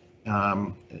this.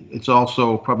 It's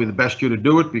also probably the best year to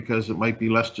do it because it might be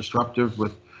less disruptive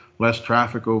with less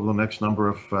traffic over the next number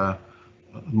of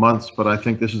months. But I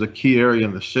think this is a key area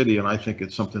in the city, and I think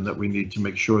it's something that we need to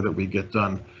make sure that we get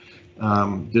done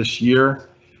this year.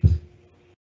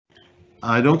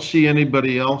 I don't see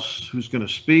anybody else who's going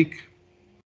to speak.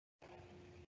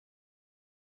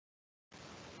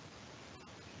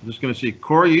 I'm just going to see.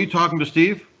 Corey, are you talking to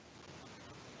Steve?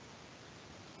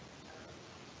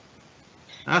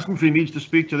 Ask him if he needs to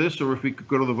speak to this or if we could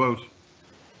go to the vote.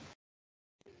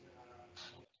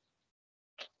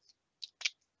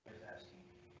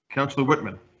 Councillor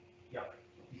Whitman.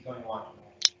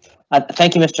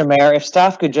 Thank you, Mr. Mayor. If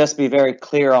staff could just be very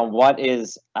clear on what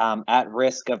is at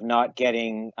risk of not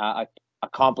getting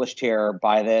accomplished here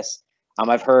by this.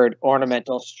 I've heard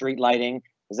ornamental street lighting.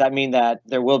 Does that mean that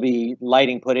there will be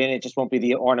lighting put in? It just won't be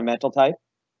the ornamental type?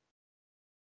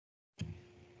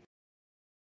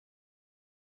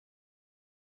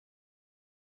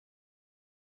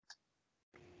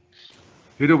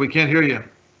 Peter, we can't hear you.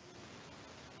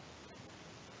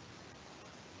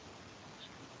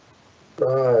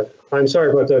 I'm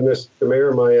sorry about that, Mr.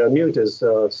 Mayor. My mute is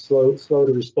slow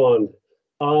to respond.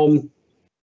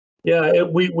 Yeah,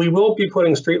 we won't be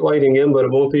putting street lighting in, but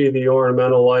it won't be the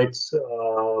ornamental lights.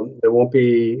 There won't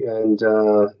be, and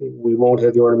we won't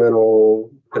have the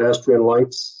ornamental pedestrian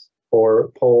lights or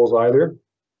poles either.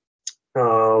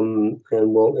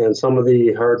 And some of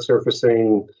the hard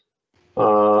surfacing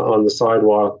on the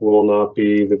sidewalk will not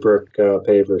be the brick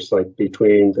pavers, like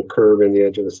between the curb and the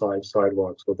edge of the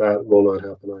sidewalk. So that will not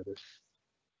happen either.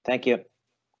 Thank you.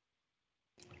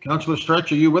 Councillor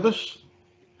Stretch, are you with us?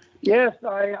 Yes,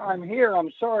 I'm here. I'm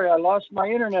sorry, I lost my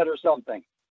internet or something.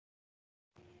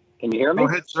 Can you hear me? Go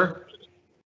ahead, sir.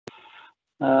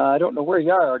 I don't know where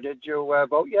you are. Did you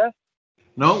vote yet?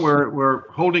 No, we're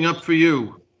holding up for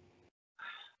you.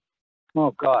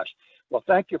 Oh, gosh. Well,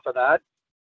 thank you for that.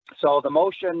 So the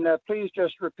motion, please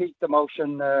just repeat the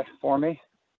motion for me.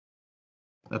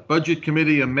 The Budget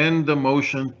Committee amend the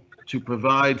motion to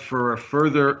provide for a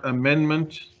further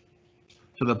amendment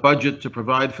to the budget to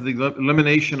provide for the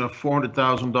elimination of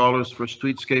 $400,000 for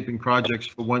streetscaping projects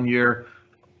for 1 year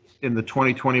in the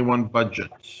 2021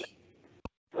 budget.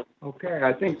 Okay,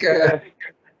 I think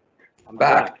I'm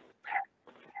back.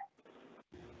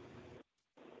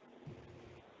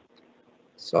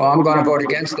 So I'm going to vote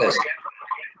against this.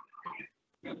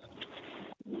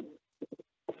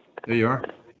 There you are.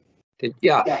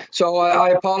 Yeah, so I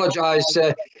apologize.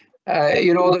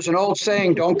 You know, there's an old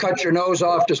saying, don't cut your nose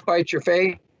off to spite your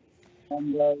face.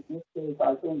 And in this case,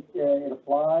 I think it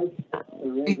applies.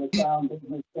 There is a sound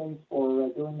business case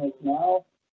for doing this now.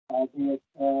 Be it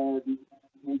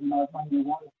maybe not money you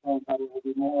want to spend, but it will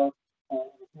be more in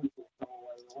the future. So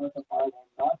I will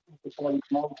not be supporting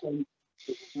motion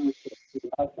to reduce the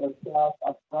outside staff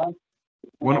up front.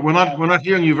 We're not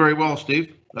hearing you very well,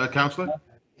 Steve. Councillor.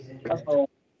 So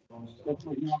this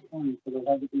was not funny, so there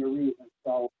had to be a reason.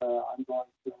 So I'm going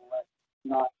to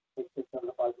not take this on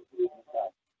the budget reason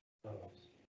that.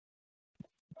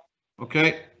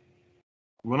 Okay.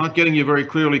 We're not getting you very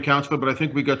clearly, Councillor, but I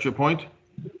think we got your point.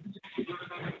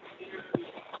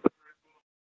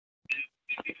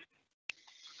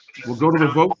 We'll go to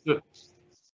the vote.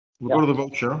 We'll go to the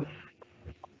vote, Cheryl.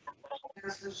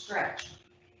 Councillor Stretch.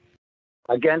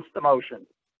 Against the motion.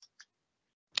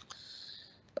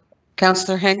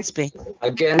 Councillor Hensby.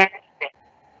 Again.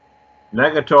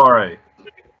 Negatory.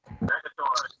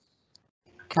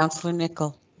 Councillor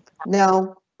Nicol.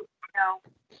 No.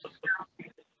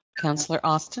 Councillor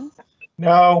Austin.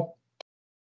 No.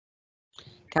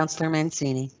 Councillor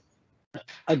Mancini.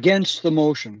 Against the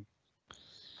motion.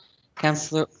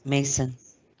 Councillor Mason.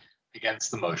 Against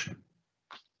the motion.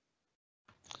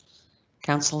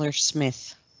 Councillor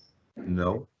Smith.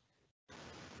 No.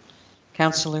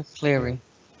 Councillor Fleury.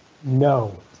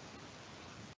 No.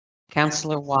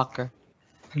 Councillor Walker.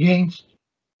 Against.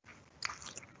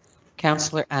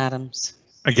 Councillor Adams.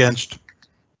 Against.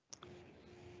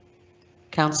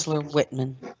 Councillor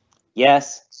Whitman.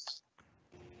 Yes.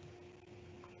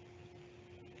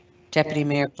 Deputy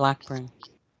Mayor Blackburn.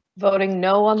 Voting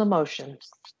no on the motion.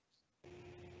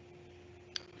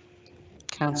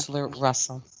 Councillor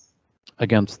Russell.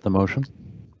 Against the motion.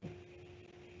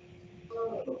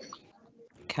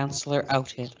 Councillor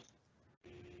Outhill.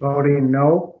 Voting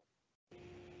no.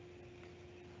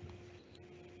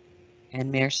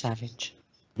 And Mayor Savage.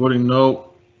 Voting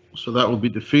no, so that will be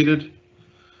defeated.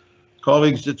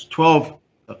 Colleagues, it's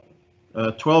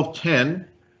 12:10.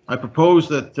 I propose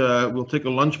that we'll take a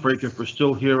lunch break if we're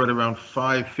still here at around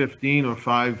 5:15 or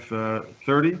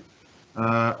 5:30.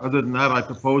 Other than that, I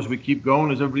propose we keep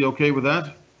going. Is everybody okay with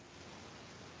that?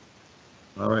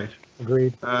 All right.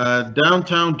 Agreed.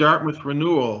 Downtown Dartmouth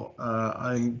renewal.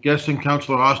 I'm guessing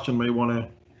Councillor Austin may want to.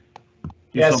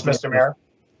 Yes, Mr. Mayor.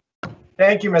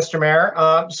 Thank you, Mr. Mayor.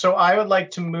 So I would like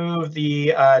to move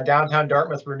the Downtown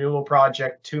Dartmouth renewal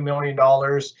project $2 million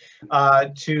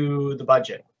to the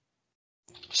budget.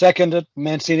 Seconded,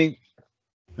 Mancini.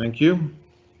 Thank you.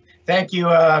 Thank you,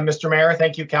 Mr. Mayor.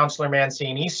 Thank you, Councillor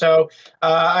Mancini. So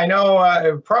I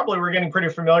know probably we're getting pretty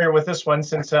familiar with this one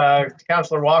since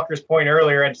Councillor Walker's point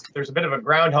earlier, there's a bit of a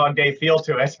Groundhog Day feel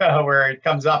to it where it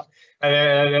comes up at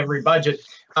every budget.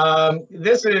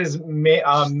 This is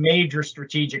a major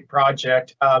strategic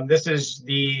project. This is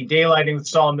the daylighting the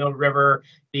Sawmill River,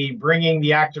 the bringing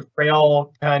the active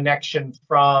rail connection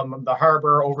from the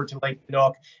harbor over to Lake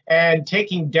Nook, and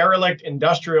taking derelict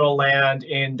industrial land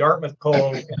in Dartmouth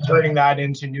Cove and turning that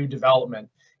into new development.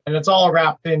 And it's all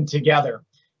wrapped in together.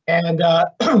 And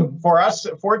for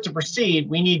it to proceed,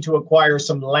 we need to acquire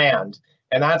some land.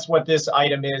 And that's what this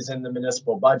item is in the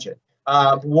municipal budget.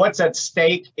 What's at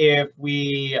stake if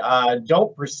we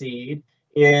don't proceed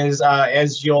is,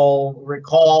 as you'll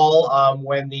recall,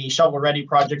 when the shovel-ready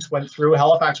projects went through,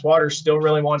 Halifax Water still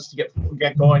really wants to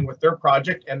get going with their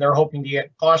project, and they're hoping to get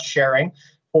cost sharing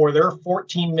for their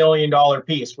 $14 million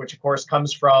piece, which of course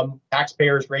comes from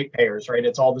taxpayers, ratepayers, right?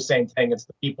 It's all the same thing. It's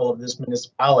the people of this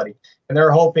municipality, and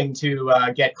they're hoping to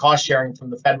get cost sharing from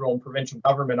the federal and provincial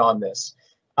government on this.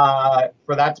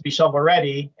 For that to be shovel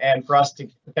ready and for us to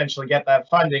potentially get that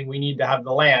funding, we need to have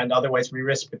the land. Otherwise, we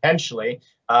risk potentially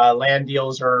land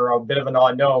deals are a bit of an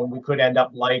unknown. We could end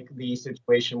up like the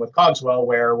situation with Cogswell,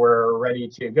 where we're ready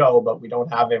to go, but we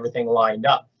don't have everything lined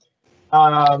up.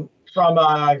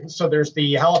 So there's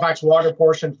the Halifax Water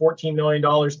portion, $14 million,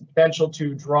 the potential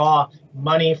to draw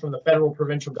money from the federal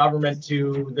provincial government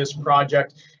to this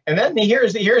project. And then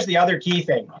here's the other key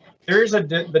thing. There's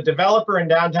the developer in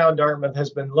downtown Dartmouth has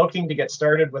been looking to get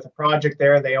started with a project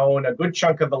there. They own a good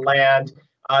chunk of the land.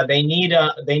 They need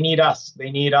us. They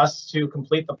need us to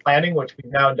complete the planning, which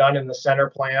we've now done in the center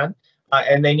plan.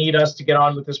 And they need us to get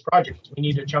on with this project. We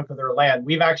need a chunk of their land.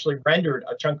 We've actually rendered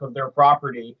a chunk of their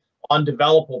property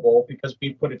undevelopable because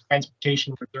we put a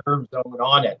transportation reserve zone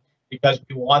on it because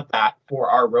we want that for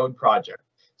our road project.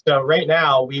 So right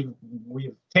now we've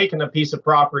taken a piece of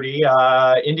property,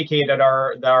 indicated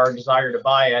our desire to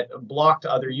buy it, blocked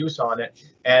other use on it,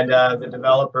 and the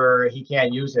developer, he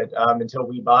can't use it until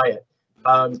we buy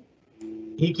it.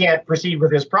 He can't proceed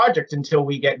with his project until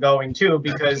we get going too,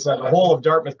 because the whole of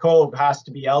Dartmouth Cove has to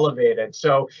be elevated.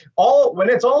 So when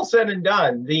it's all said and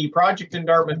done, the project in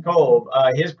Dartmouth Cove,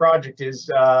 his project is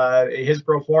his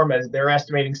pro forma is they're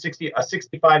estimating a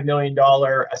 $65 million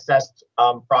assessed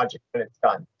project when it's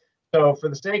done. So for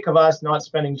the sake of us not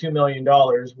spending $2 million,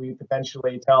 we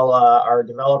potentially tell our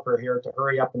developer here to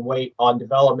hurry up and wait on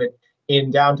development in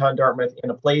downtown Dartmouth in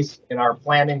a place in our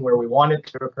planning where we want it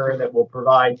to occur that will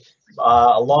provide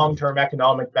long-term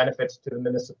economic benefits to the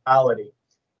municipality.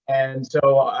 And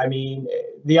so, I mean,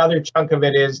 the other chunk of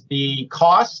it is the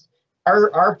cost.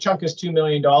 Our chunk is $2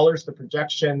 million. The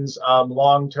projections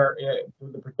long-term,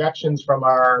 the projections from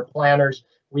our planners,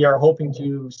 we are hoping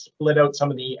to split out some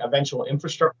of the eventual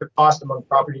infrastructure cost among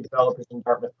property developers in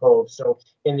Dartmouth Cove. So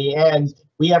in the end,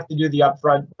 we have to do the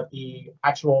upfront, but the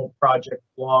actual project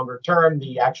longer term,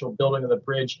 the actual building of the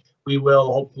bridge, we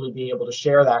will hopefully be able to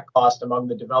share that cost among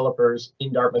the developers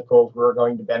in Dartmouth Cove who are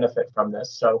going to benefit from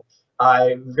this. So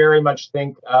I very much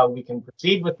think we can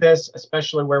proceed with this,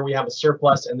 especially where we have a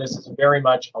surplus, and this is very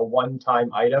much a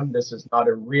one-time item. This is not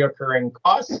a reoccurring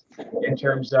cost in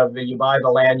terms of you buy the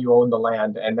land, you own the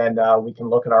land, and then we can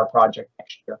look at our project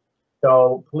next year.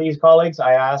 So please, colleagues,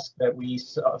 I ask that we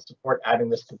support adding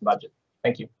this to the budget.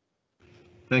 Thank you.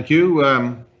 Thank you.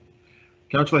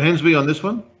 Councillor Hensby on this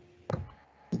one.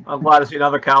 I'm glad to see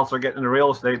another councillor getting in the real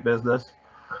estate business.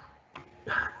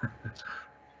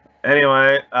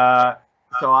 Anyway,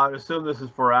 so I would assume this is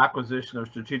for acquisition of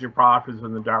strategic properties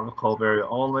in the Dartmouth Cove area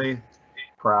only.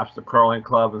 Perhaps the curling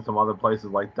club and some other places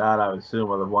like that, I would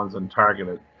assume, are the ones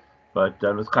targeted. But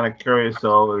I'm just kind of curious.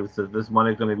 So, is this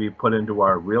money going to be put into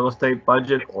our real estate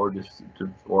budget, or just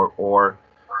or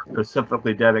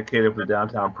specifically dedicated for the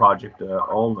downtown project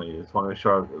only? Just want to make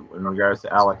sure in regards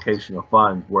to allocation of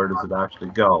funds, where does it actually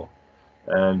go?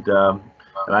 And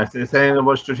I say the same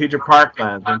about strategic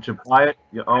parklands. Once you buy it,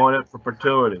 you own it for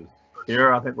perpetuity.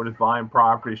 Here, I think we're just buying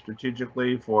property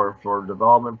strategically for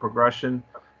development progression,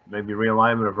 maybe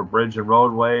realignment of a bridge and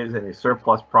roadways. Any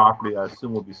surplus property, I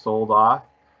assume, will be sold off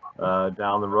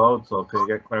down the road. So can you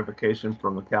get clarification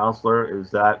from the councillor?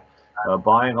 Is that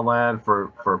buying a land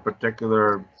for a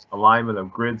particular alignment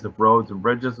of grids of roads and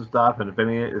bridges and stuff? And if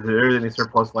there is any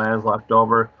surplus lands left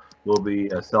over, we'll be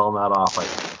selling that off, I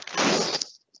think.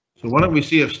 So why don't we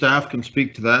see if staff can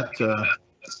speak to that?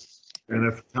 And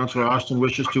if Councillor Austin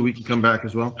wishes to, we can come back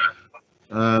as well.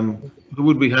 Who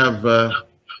would we have?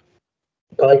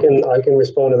 I can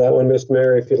respond to that one, Mr.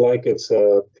 Mayor, if you'd like. It's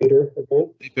Peter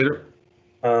again. Hey, Peter.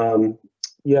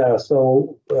 Yeah,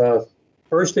 so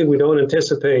firstly, we don't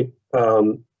anticipate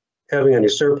having any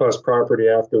surplus property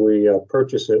after we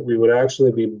purchase it. We would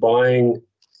actually be buying,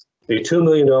 the $2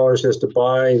 million is to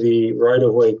buy the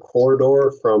right-of-way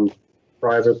corridor from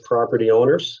private property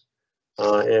owners.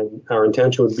 And our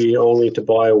intention would be only to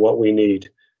buy what we need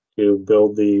to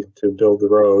build the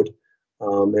road.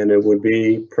 And it would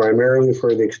be primarily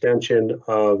for the extension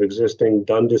of existing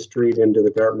Dundas Street into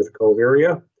the Dartmouth Cove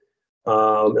area.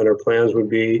 And our plans would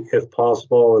be, if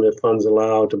possible, and if funds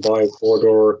allow, to buy a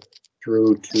corridor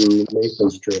through to Mason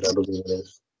Street, I believe it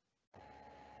is.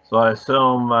 So I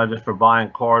assume, just for buying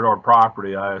corridor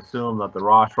property, I assume that the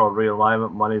Ross Road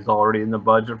realignment money is already in the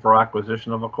budget for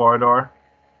acquisition of a corridor?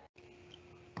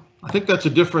 I think that's a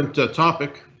different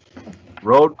topic.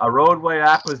 A roadway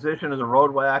acquisition is a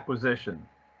roadway acquisition.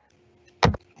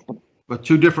 But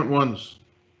two different ones.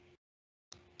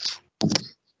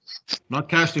 Not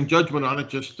casting judgment on it,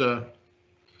 just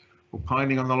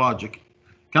opining on the logic.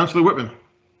 Councillor Whitman.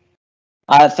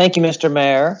 Thank you, Mr.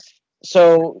 Mayor.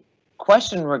 So,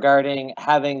 question regarding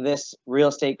having this real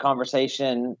estate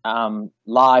conversation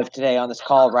live today on this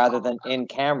call rather than in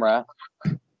camera.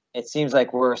 It seems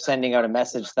like we're sending out a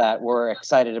message that we're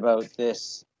excited about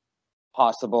this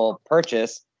possible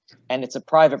purchase, and it's a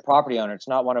private property owner. It's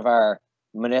not one of our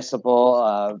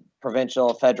municipal,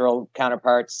 provincial, federal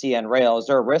counterparts, CN Rail. Is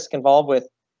there a risk involved with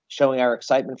showing our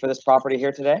excitement for this property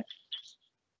here today?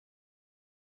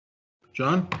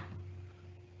 John?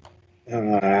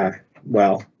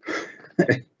 Well,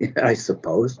 I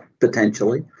suppose,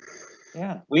 potentially.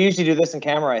 Yeah, we usually do this in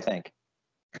camera, I think.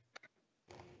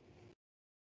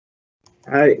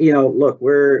 Look,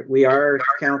 we are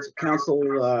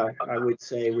council. I would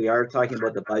say we are talking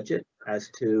about the budget as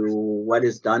to what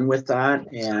is done with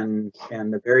that, and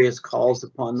the various calls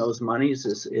upon those monies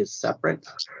is separate.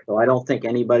 So I don't think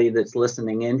anybody that's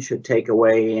listening in should take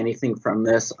away anything from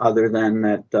this other than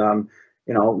that,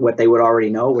 what they would already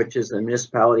know, which is the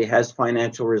municipality has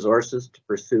financial resources to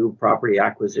pursue property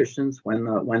acquisitions when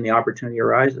the opportunity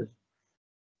arises.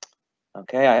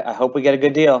 Okay, I hope we get a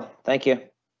good deal. Thank you.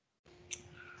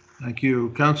 Thank you.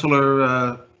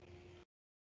 Councillor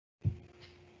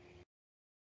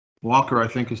Walker, I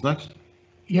think, is next.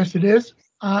 Yes, it is.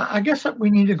 I guess that we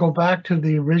need to go back to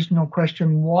the original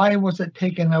question. Why was it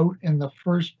taken out in the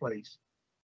first place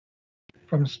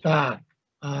from staff?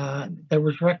 That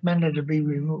was recommended to be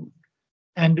removed.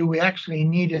 And do we actually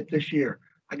need it this year?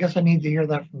 I guess I need to hear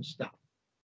that from staff.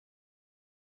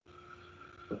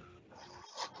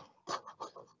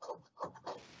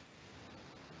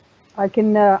 I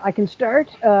can start.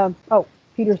 Oh,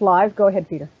 Peter's live. Go ahead,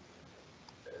 Peter.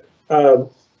 Through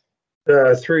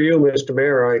you, Mr.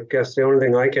 Mayor, I guess the only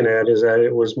thing I can add is that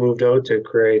it was moved out to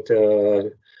create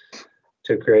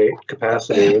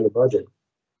capacity in the budget.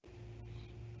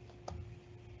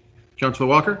 Councillor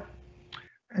Walker?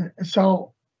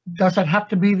 So does it have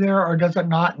to be there or does it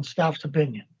not in staff's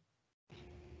opinion?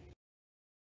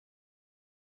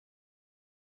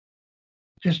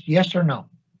 Just yes or no?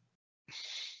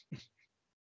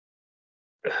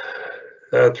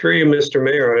 Through you, Mr.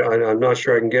 Mayor, I'm not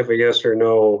sure I can give a yes or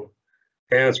no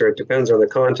answer. It depends on the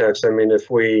context. I mean, if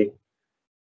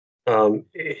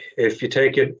you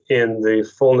take it in the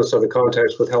fullness of the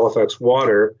context with Halifax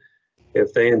Water,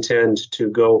 if they intend to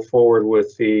go forward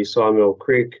with the Sawmill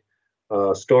Creek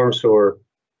storm sewer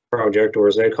project, or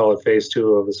as they call it, phase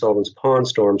 2 of the Sullivan's Pond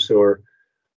storm sewer,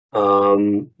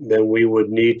 then we would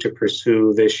need to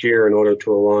pursue this year in order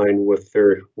to align with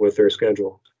their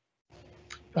schedule.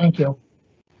 Thank you.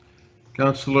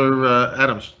 Councillor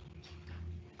Adams.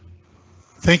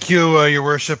 Thank you, Your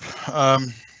Worship.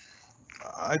 I'm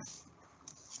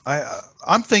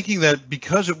thinking that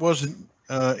because it wasn't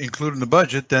included in the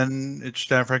budget, then it's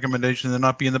staff recommendation to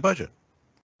not be in the budget.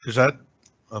 Is that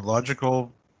a logical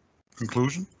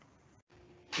conclusion?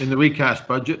 In the recast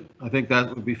budget, I think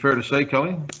that would be fair to say,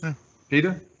 Kelly. Yeah.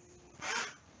 Peter?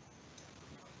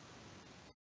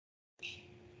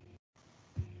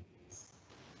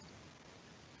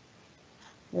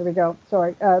 There we go.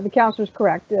 Sorry, the councillor's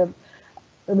correct. It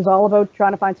was all about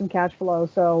trying to find some cash flow.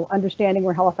 So understanding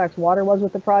where Halifax Water was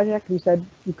with the project, we said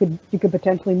you could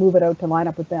potentially move it out to line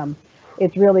up with them.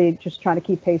 It's really just trying to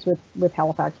keep pace with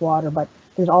Halifax Water, but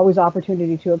there's always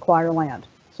opportunity to acquire land.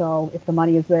 So if the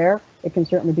money is there, it can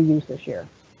certainly be used this year.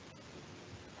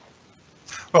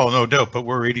 Oh, no doubt, but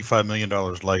we're $85 million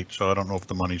light, so I don't know if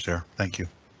the money's there. Thank you.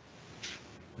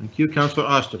 Thank you, Councillor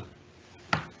Austin.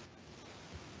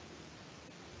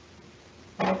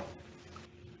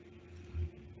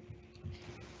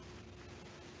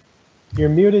 You're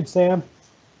muted, Sam.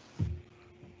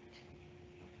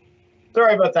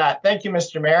 Sorry about that. Thank you,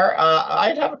 Mr. Mayor.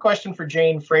 I'd have a question for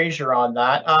Jane Fraser on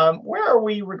that. Where are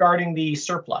we regarding the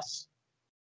surplus?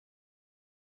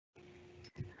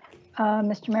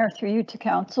 Mr. Mayor, through you to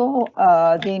council,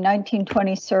 the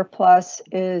 1920 surplus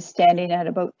is standing at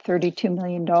about $32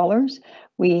 million.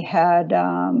 We had,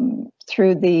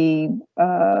 through the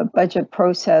budget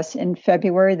process in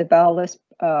February, the ballast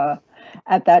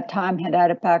at that time had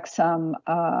added back some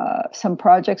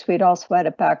projects. We'd also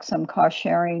added back some cost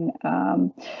sharing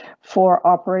for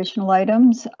operational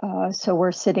items. So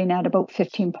we're sitting at about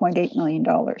 $15.8 million.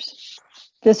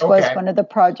 This was one of the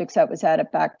projects that was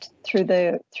added back through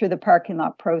the parking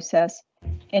lot process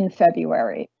in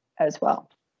February as well.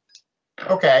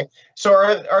 Okay, so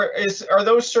are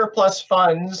those surplus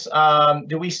funds?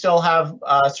 Do we still have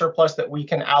surplus that we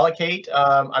can allocate?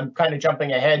 I'm kind of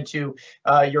jumping ahead to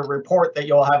your report that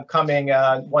you'll have coming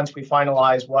once we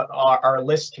finalize what our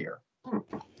list here.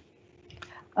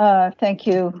 Thank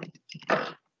you.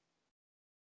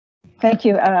 Thank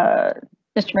you,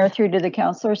 Mr. Mayor, through to the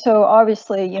councillor. So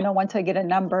obviously, you know, once I get a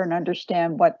number and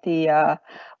understand what the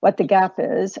gap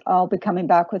is, I'll be coming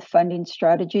back with funding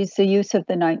strategies. The use of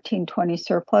the 1920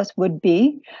 surplus would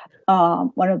be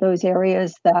one of those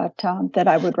areas that that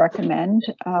I would recommend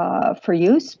for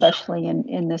use, especially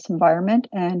in this environment,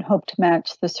 and hope to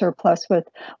match the surplus with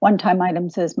one-time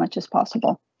items as much as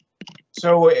possible.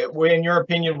 So in your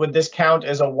opinion, would this count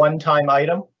as a one-time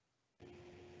item?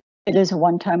 It is a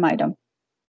one-time item.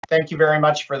 Thank you very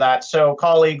much for that. So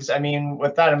colleagues, I mean,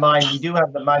 with that in mind, we do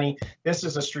have the money. This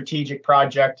is a strategic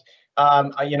project.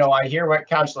 You know, I hear what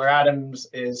Councillor Adams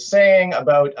is saying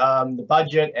about the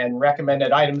budget and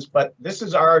recommended items, but this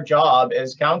is our job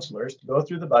as councillors to go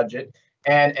through the budget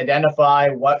and identify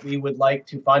what we would like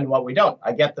to fund, what we don't.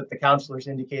 I get that the councillor's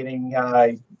indicating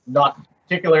not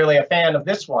particularly a fan of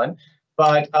this one,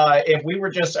 but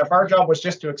if our job was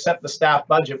just to accept the staff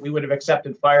budget, we would have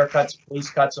accepted fire cuts,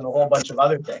 police cuts, and a whole bunch of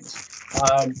other things.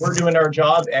 We're doing our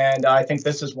job, and I think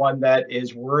this is one that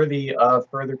is worthy of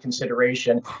further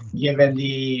consideration, given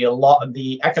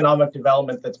the economic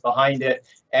development that's behind it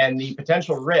and the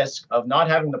potential risk of not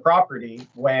having the property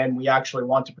when we actually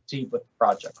want to proceed with the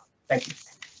project. Thank you.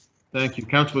 Thank you.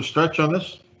 Councillor Stretch on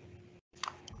this.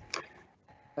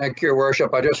 Thank you, Your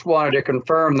Worship. I just wanted to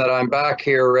confirm that I'm back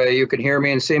here. You can hear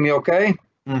me and see me okay?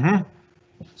 Mm-hmm.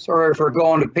 Sorry for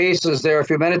going to pieces there a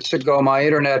few minutes ago. My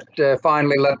internet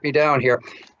finally let me down here.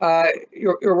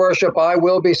 Your Worship, I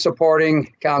will be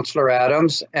supporting Councillor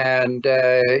Adams, and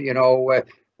you know,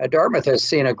 Dartmouth has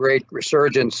seen a great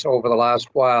resurgence over the last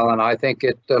while, and I think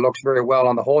it looks very well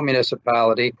on the whole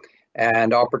municipality,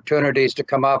 and opportunities to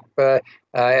come up,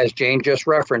 as Jane just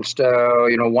referenced,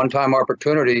 you know, one-time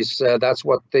opportunities. That's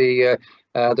what the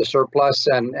surplus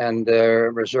and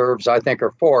reserves, I think,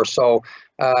 are for. So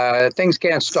things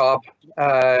can't stop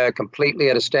completely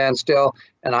at a standstill,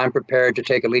 and I'm prepared to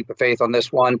take a leap of faith on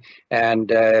this one.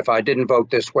 And if I didn't vote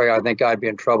this way, I think I'd be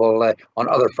in trouble on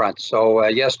other fronts. So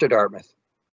yes to Dartmouth.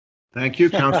 Thank you,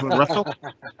 Councillor Russell.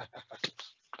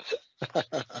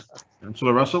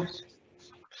 Councillor Russell.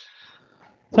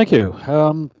 Thank you.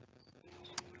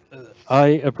 I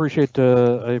appreciate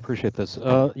this.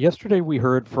 Yesterday we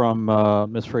heard from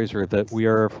Ms. Fraser that we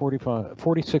are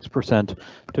 46%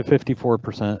 to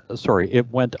 54%. Sorry, it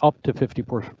went up to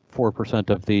 54%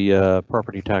 of the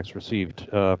property tax received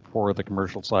for the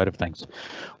commercial side of things.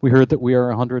 We heard that we are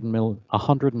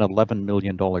 $111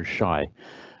 million shy.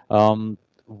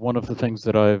 One of the things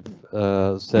that I've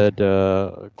said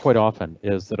quite often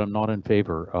is that I'm not in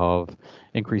favor of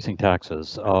increasing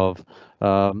taxes, of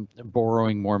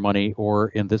borrowing more money, or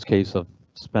in this case of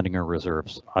spending our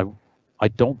reserves. I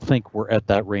don't think we're at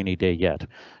that rainy day yet.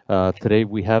 Today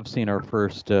we have seen our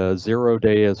first 0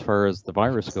 day as far as the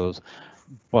virus goes,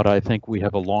 but I think we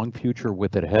have a long future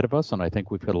with it ahead of us, and I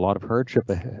think we've got a lot of hardship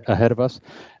ahead of us,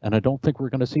 and I don't think we're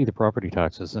going to see the property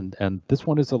taxes. And this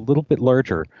one is a little bit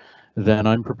larger than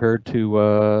I'm prepared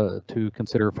to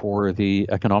consider for the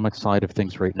economic side of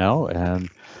things right now. And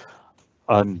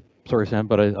I'm sorry, Sam,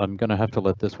 but I'm going to have to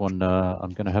let this one.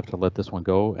 I'm going to have to let this one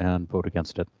go and vote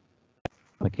against it.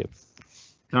 Thank you,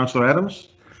 Councillor Adams.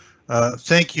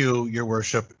 Thank you, Your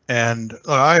Worship, and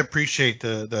I appreciate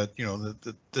that you know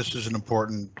that this is an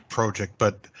important project,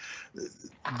 but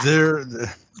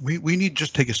we need to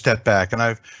just take a step back. And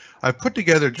I've put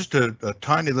together just a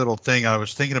tiny little thing. I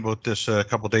was thinking about this a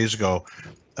couple of days ago.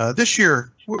 This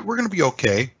year, we're going to be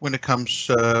okay when it comes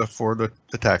for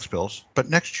the tax bills, but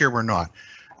next year we're not.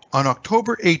 On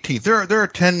October 18th, there are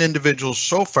 10 individuals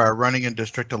so far running in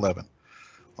District 11.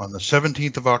 On the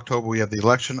 17th of October, we have the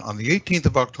election. On the 18th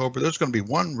of October, there's going to be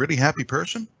 1 really happy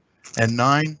person and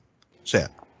 9 sad.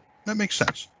 That makes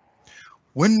sense.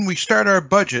 When we start our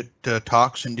budget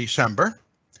talks in December,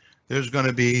 there's going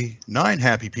to be 9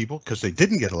 happy people because they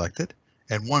didn't get elected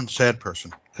and 1 sad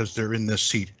person because they're in this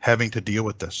seat having to deal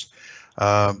with this.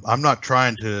 I'm not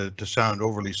trying to sound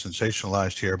overly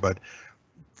sensationalized here, but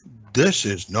this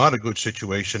is not a good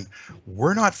situation.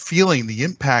 We're not feeling the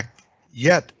impact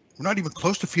yet. We're not even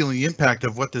close to feeling the impact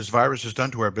of what this virus has done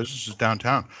to our businesses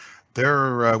downtown.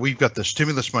 We've got the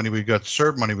stimulus money, we've got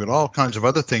CERB money, we've got all kinds of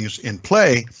other things in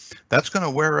play. That's going to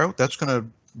wear out. That's going to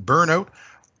burn out.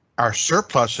 Our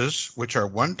surpluses, which are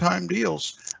one-time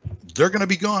deals, they're going to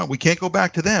be gone. We can't go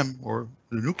back to them, or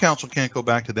the new council can't go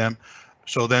back to them.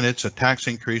 So then it's a tax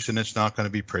increase, and it's not going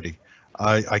to be pretty.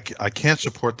 I can't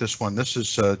support this one. This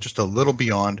is just a little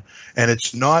beyond, and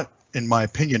it's not, in my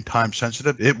opinion, time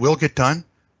sensitive. It will get done,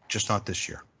 just not this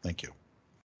year. Thank you.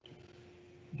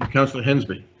 Councillor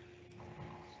Hensby.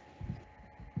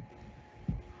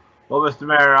 Well, Mr.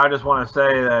 Mayor, I just want to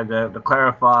say that to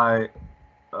clarify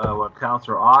what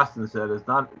Councillor Austin said, it's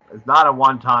not a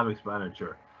one-time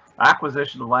expenditure.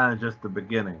 Acquisition of land is just the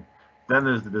beginning. Then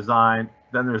there's the design,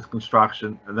 then there's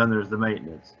construction, and then there's the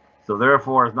maintenance. So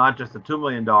therefore, it's not just a $2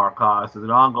 million cost, it's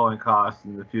an ongoing cost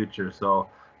in the future. So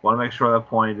I want to make sure that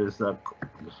point is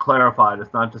clarified.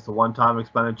 It's not just a one-time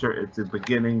expenditure, it's a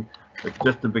beginning, it's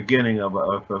just the beginning of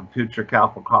a future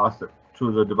capital cost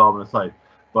to the development site.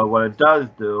 But what it does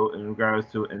do in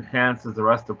regards to enhances the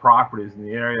rest of the properties in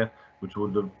the area, which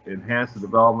will enhance the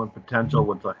development potential,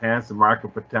 which will enhance the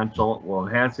market potential, will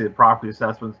enhance the property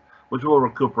assessments, which will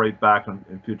recuperate back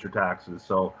in future taxes.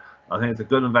 So I think it's a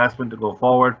good investment to go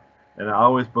forward. And I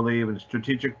always believe in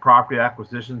strategic property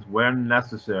acquisitions when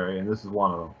necessary, and this is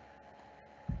one of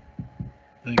them.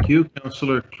 Thank you.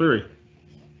 Councillor Cleary.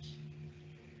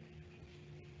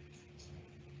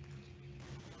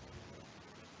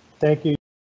 Thank you.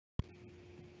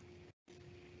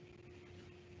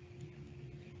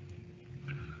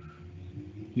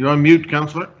 You're on mute,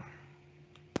 Councillor.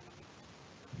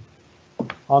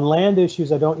 On land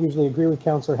issues, I don't usually agree with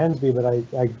Councillor Hensby, but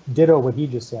I ditto what he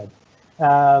just said.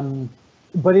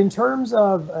 But in terms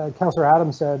of, Councillor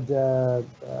Adams said,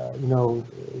 you know,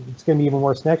 it's going to be even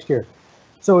worse next year.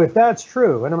 So if that's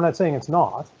true, and I'm not saying it's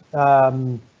not,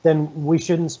 then we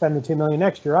shouldn't spend the $2 million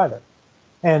next year either.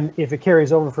 And if it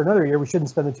carries over for another year, we shouldn't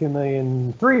spend the $2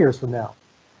 million 3 years from now.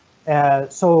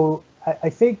 So I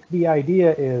think the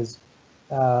idea is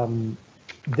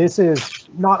this is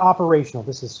not operational.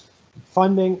 This is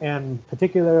funding, and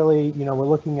particularly, you know, we're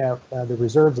looking at the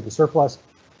reserves of the surplus.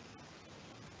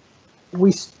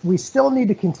 We still need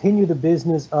to continue the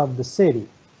business of the city.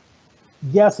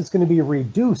 Yes, it's going to be a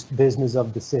reduced business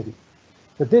of the city,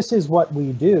 but this is what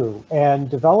we do. And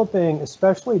developing,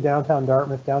 especially downtown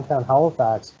Dartmouth, downtown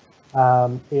Halifax,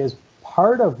 is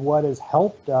part of what has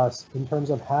helped us in terms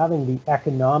of having the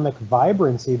economic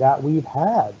vibrancy that we've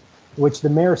had, which the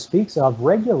mayor speaks of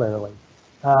regularly.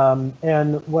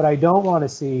 And what I don't want to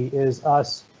see is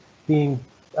us being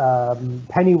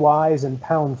penny wise and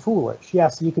pound foolish.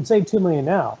 Yes, you could save $2 million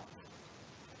now,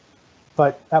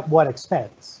 but at what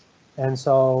expense? And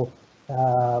so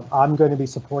I'm going to be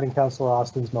supporting Councillor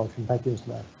Austin's motion. Thank you, Mr.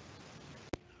 Mayor.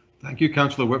 Thank you,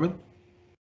 Councillor Whitman.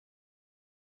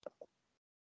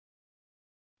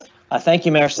 Thank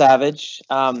you, Mayor Savage.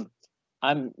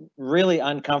 I'm really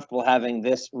uncomfortable having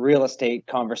this real estate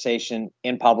conversation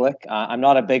in public. I'm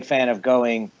not a big fan of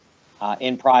going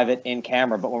in private, in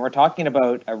camera, but when we're talking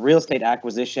about a real estate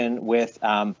acquisition with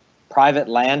private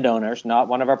landowners, not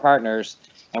one of our partners,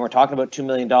 and we're talking about $2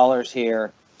 million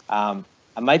here,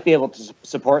 I might be able to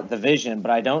support the vision,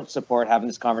 but I don't support having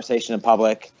this conversation in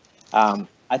public.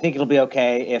 I think it'll be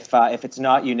okay if it's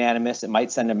not unanimous. It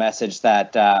might send a message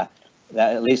that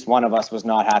that at least one of us was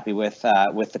not happy with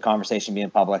the conversation being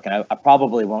public, and I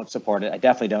probably won't support it. I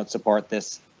definitely don't support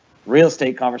this real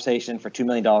estate conversation for $2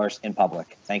 million in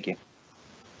public. Thank you.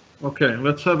 Okay,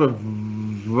 let's have a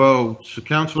vote. So,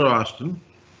 Councillor Austin.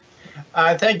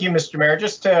 Thank you, Mr. Mayor.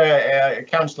 Just to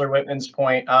Councillor Whitman's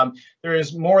point, there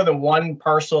is more than one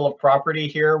parcel of property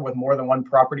here with more than one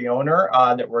property owner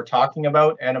that we're talking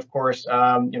about. And of course,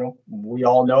 you know, we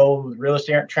all know real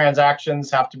estate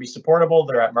transactions have to be supportable.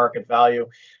 They're at market value.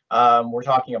 We're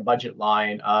talking a budget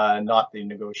line, not the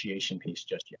negotiation piece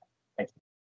just yet. Thank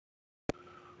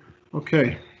you.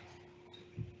 Okay.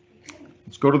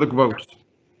 Let's go to the vote.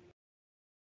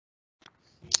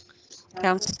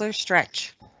 Councillor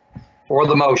Stretch. For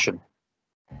the motion.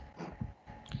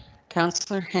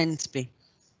 Councillor Hensby.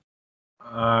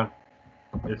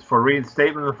 It's for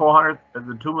reinstatement of the 400,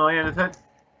 the 2 million, is it?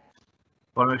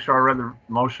 Want to make sure I read the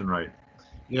motion right.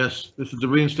 Yes, this is to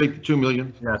reinstate the 2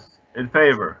 million. Yes, in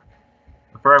favor.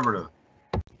 Affirmative.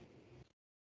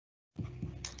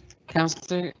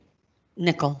 Councillor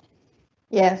Nicol.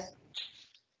 Yes.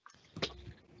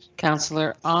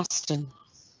 Councillor Austin.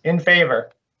 In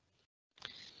favor.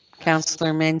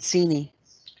 Councillor Mancini.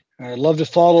 I'd love to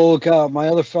follow my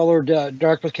other fellow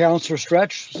Dartmouth Councillor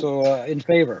Stretch, so in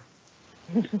favor.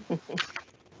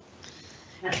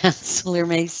 Councillor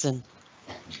Mason.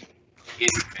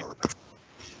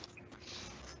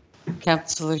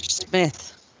 Councillor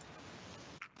Smith.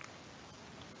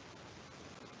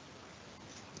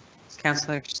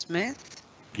 Councillor Smith.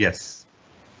 Yes.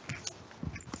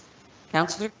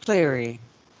 Councillor Cleary.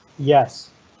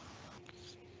 Yes.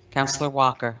 Councillor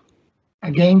Walker.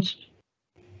 Against?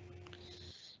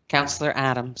 Councillor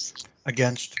Adams.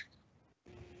 Against.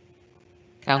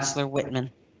 Councillor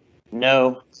Whitman.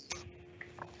 No.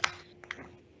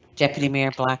 Deputy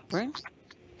Mayor Blackburn.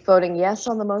 Voting yes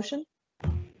on the motion?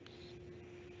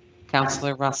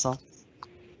 Councillor Russell.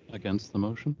 Against the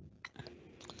motion?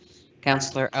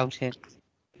 Councillor Oathead.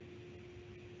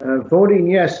 Voting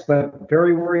yes, but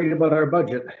very worried about our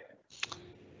budget.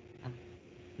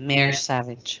 Mayor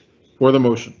Savage. For the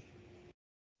motion.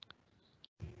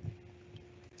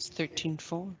 It's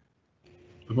 13-4.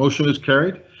 The motion is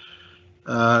carried.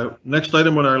 Next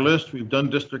item on our list, we've done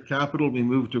district capital. We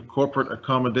move to corporate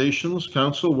accommodations.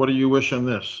 Council, what do you wish on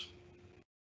this?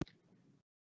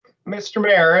 Mr.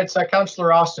 Mayor, it's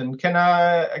Councillor Austin. Can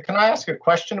I ask a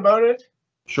question about it?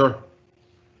 Sure.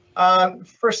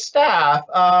 For staff,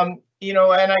 you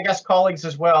know, and I guess colleagues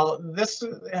as well,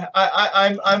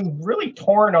 I'm really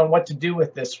torn on what to do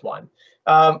with this one.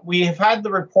 We have had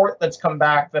the report that's come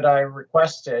back that I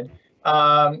requested,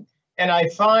 and I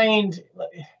find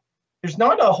there's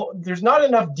not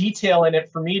enough detail in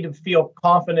it for me to feel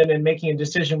confident in making a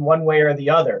decision one way or the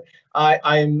other.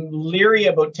 I'm leery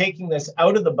about taking this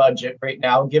out of the budget right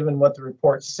now, given what the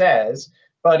report says.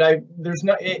 But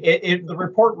the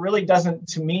report really doesn't,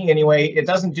 to me anyway, it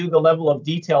doesn't do the level of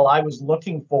detail I was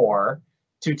looking for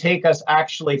to take us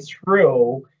actually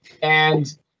through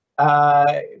and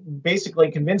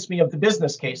basically convince me of the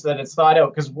business case that it's thought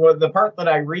out. Because the part that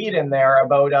I read in there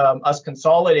about us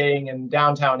consolidating in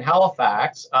downtown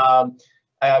Halifax,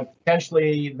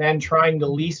 potentially then trying to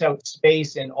lease out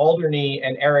space in Alderney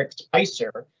and Eric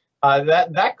Spicer,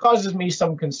 that causes me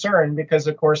some concern because,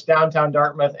 of course, downtown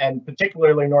Dartmouth and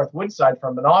particularly North Woodside,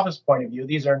 from an office point of view,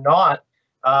 these are not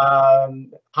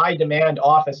high demand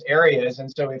office areas.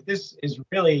 And so if this is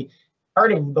really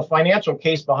part of the financial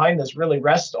case behind this really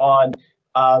rests on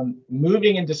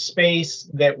moving into space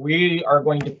that we are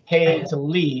going to pay to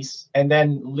lease and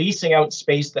then leasing out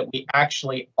space that we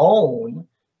actually own,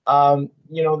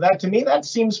 you know, that to me, that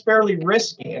seems fairly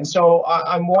risky. And so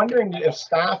I'm wondering if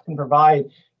staff can provide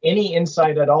any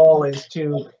insight at all as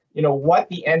to, you know, what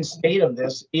the end state of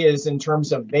this is in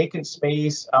terms of vacant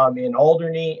space in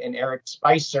Alderney and Eric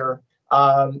Spicer,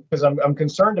 because I'm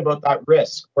concerned about that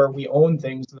risk where we own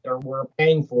things that we're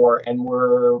paying for and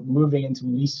we're moving into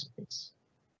lease space.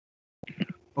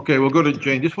 Okay, we'll go to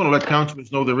Jane. Just want to let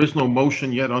councillors know there is no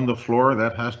motion yet on the floor.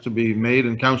 That has to be made,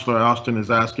 and Councillor Austin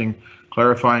is asking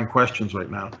clarifying questions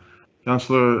right now.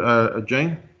 Councillor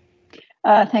Jane?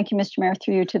 Thank you, Mr. Mayor,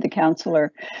 through you to the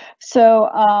councillor. So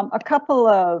a couple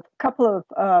of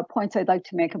points I'd like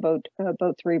to make about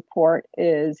the report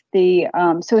is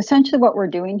so essentially what we're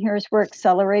doing here is we're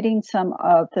accelerating some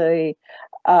of the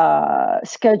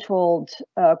scheduled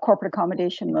corporate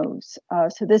accommodation moves.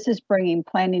 So this is bringing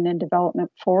planning and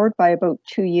development forward by about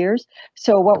 2 years.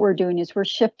 So what we're doing is we're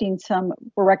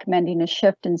recommending a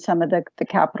shift in some of the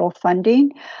capital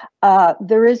funding.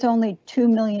 There is only $2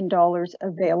 million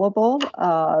available.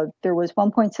 There was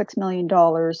 $1.6 million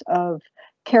of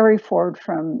carry forward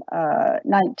from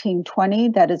 1920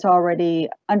 that is already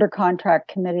under contract,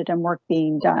 committed, and work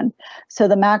being done. So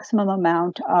the maximum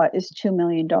amount is $2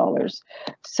 million.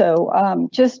 So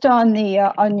just on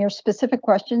your specific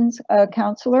questions,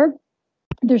 Councillor,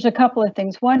 there's a couple of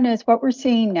things. One is what we're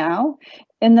seeing now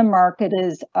in the market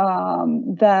is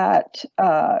that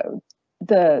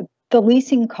the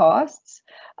leasing costs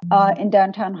in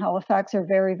downtown Halifax are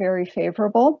very, very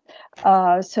favorable.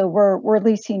 So we're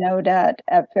leasing out at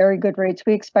very good rates.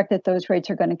 We expect that those rates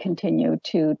are going to continue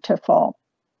to fall.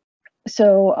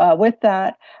 So with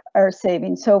that, our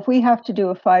savings. So if we have to do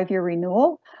a 5-year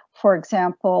renewal, for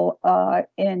example,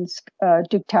 in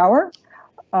Duke Tower,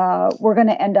 we're going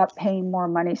to end up paying more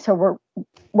money. So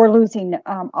we're losing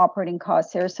operating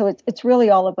costs there. So it's really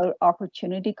all about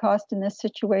opportunity cost in this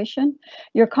situation.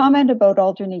 Your comment about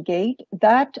Alderney Gate,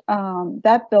 that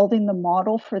building, the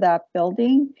model for that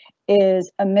building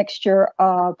is a mixture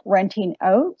of renting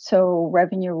out, so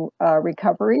revenue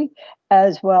recovery,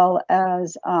 as well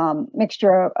as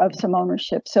mixture of some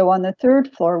ownership. So on the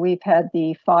third floor, we've had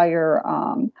the fire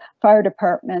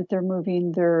department. They're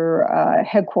moving their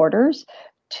headquarters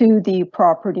to the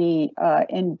property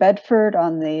in Bedford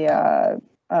on the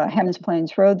Hammonds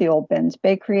Plains Road, the old Ben's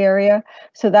Bakery area.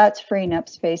 So that's freeing up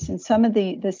space, and some of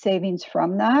the savings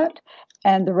from that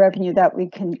and the revenue that we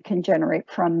can generate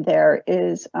from there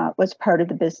was part of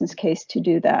the business case to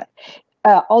do that.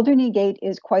 Alderney Gate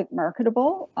is quite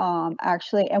marketable,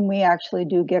 actually, and we actually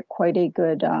do get quite a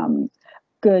good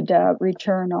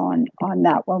return on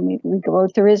that when we go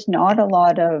out. There is not a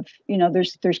lot of,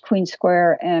 there's Queen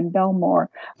Square and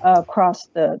Belmore across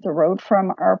the road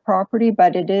from our property,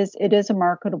 but it is a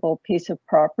marketable piece of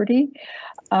property.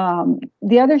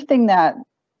 The other thing that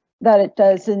it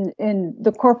does in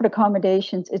the corporate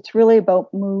accommodations, it's really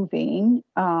about moving,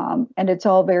 and it's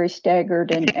all very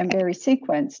staggered and very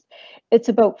sequenced. It's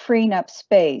about freeing up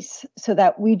space so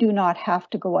that we do not have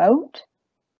to go out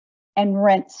and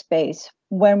rent space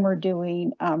when we're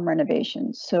doing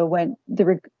renovations. So when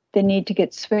the need to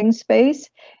get swing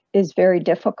space is very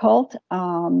difficult,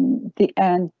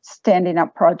 and standing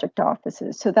up project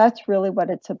offices. So that's really what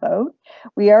it's about.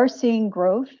 We are seeing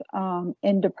growth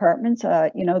in departments.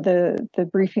 The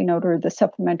briefing note or the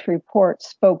supplementary report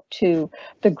spoke to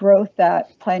the growth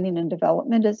that planning and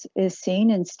development is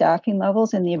seeing in staffing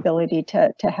levels and the ability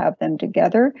to have them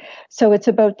together. So it's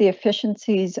about the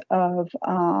efficiencies of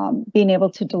being able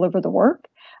to deliver the work,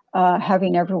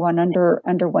 having everyone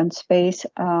under one space,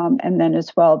 and then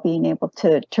as well being able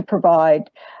to provide,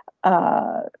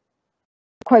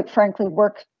 quite frankly,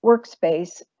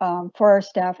 workspace for our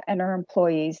staff and our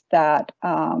employees that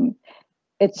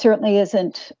it certainly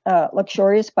isn't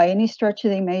luxurious by any stretch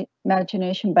of the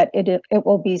imagination, but it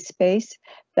will be space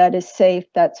that is safe,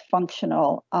 that's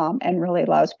functional, and really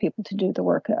allows people to do the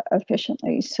work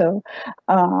efficiently. So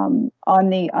on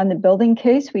the building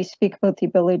case, we speak about the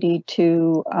ability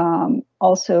to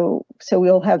also, so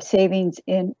we'll have savings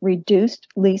in reduced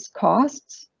lease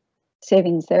costs,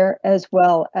 savings there, as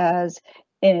well as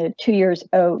in 2 years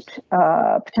out,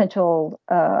 potential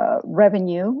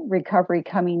revenue recovery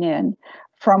coming in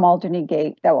from Alderney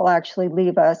Gate that will actually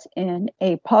leave us in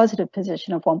a positive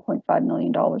position of $1.5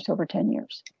 million over 10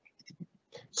 years.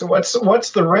 So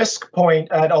what's the risk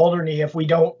point at Alderney if we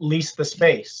don't lease the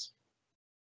space?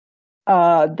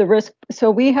 The risk,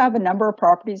 so we have a number of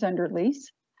properties under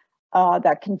lease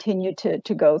that continue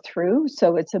to go through.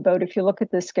 So it's about, if you look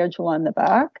at the schedule on the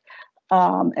back,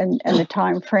 and the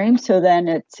time frame, so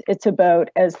then it's about,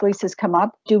 as leases come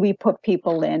up, do we put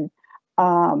people in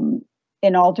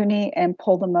Alderney and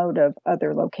pull them out of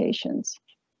other locations?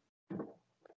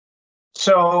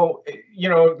 So,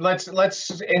 let's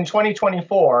in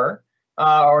 2024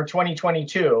 or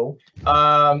 2022,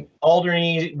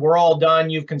 Alderney, we're all done.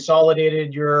 You've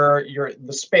consolidated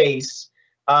the space.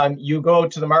 You go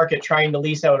to the market trying to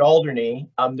lease out Alderney.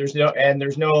 We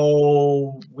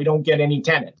don't get any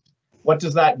tenant. What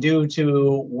does that do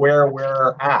to where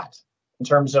we're at in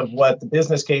terms of what the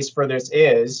business case for this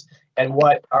is and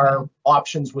what our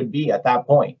options would be at that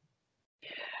point?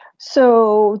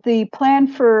 So the plan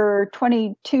for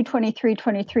 22, 23,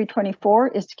 23, 24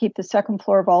 is to keep the second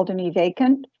floor of Alderney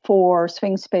vacant for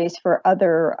swing space for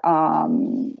other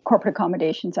corporate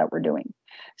accommodations that we're doing.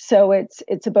 So it's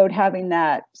about having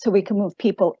that so we can move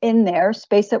people in there,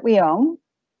 space that we own,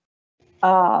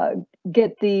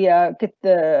 get the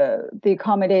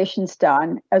accommodations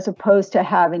done, as opposed to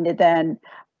having to then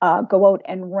go out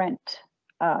and rent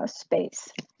space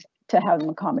to have them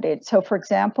accommodated. So for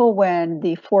example, when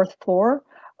the fourth floor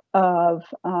of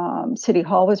City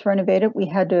Hall was renovated, we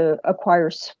had to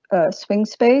acquire swing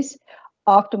space.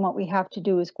 Often what we have to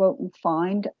do is go out and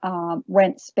find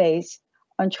rent space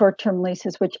on short-term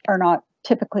leases, which are not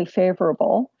typically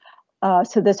favorable.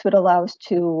 So this would allow us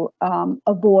to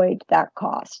avoid that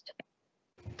cost.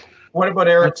 What about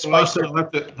Eric Spicer? I'll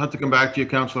have to come back to you,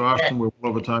 Councillor Austin. We're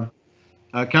over time.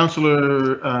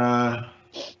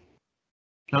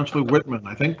 Councillor Whitman,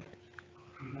 I think.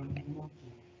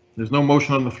 There's no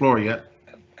motion on the floor yet.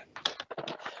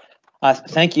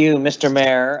 Thank you, Mr.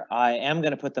 Mayor. I am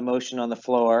going to put the motion on the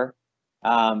floor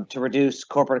to reduce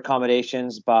corporate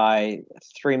accommodations by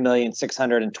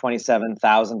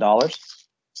 $3,627,000.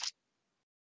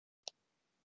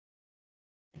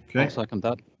 Okay. I'll second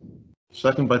that.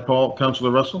 Second by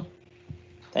Councillor Russell.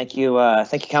 Thank you,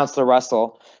 Councillor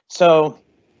Russell. So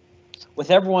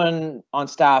with everyone on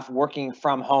staff working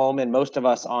from home and most of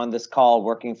us on this call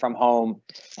working from home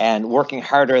and working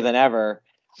harder than ever,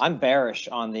 I'm bearish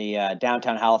on the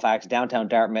downtown Halifax, downtown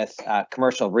Dartmouth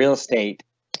commercial real estate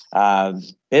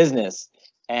business.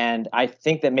 And I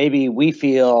think that maybe we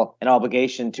feel an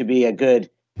obligation to be a good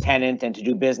tenant and to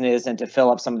do business and to fill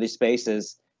up some of these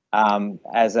spaces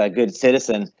as a good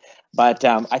citizen. But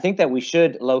I think that we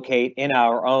should locate in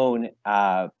our own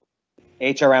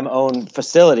HRM owned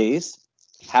facilities,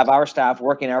 have our staff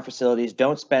work in our facilities,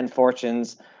 don't spend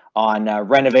fortunes on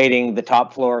renovating the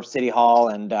top floor of City Hall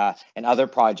and other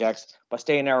projects, but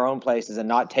stay in our own places and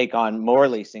not take on more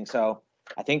leasing. So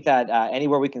I think that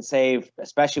anywhere we can save,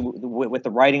 especially with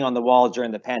the writing on the wall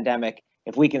during the pandemic,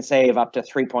 if we can save up to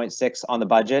 3.6 on the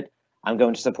budget, I'm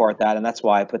going to support that. And that's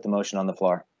why I put the motion on the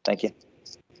floor. Thank you.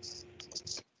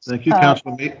 Thank you,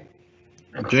 Councillor Meade.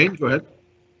 Jane, go ahead.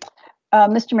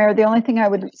 Mr. Mayor, the only thing I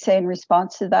would say in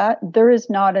response to that, there is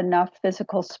not enough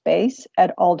physical space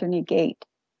at Alderney Gate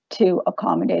to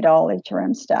accommodate all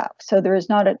HRM staff. So there is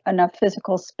not enough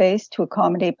physical space to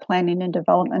accommodate planning and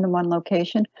development in one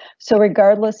location. So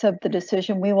regardless of the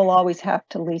decision, we will always have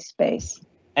to lease space.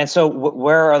 And so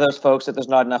where are those folks that there's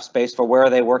not enough space for? Where are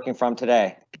they working from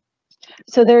today?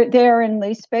 So they are in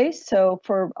lease space. So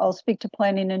I'll speak to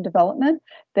planning and development.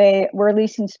 We're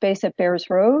leasing space at Bears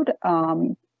Road,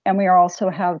 and we also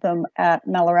have them at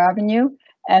Mellor Avenue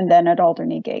and then at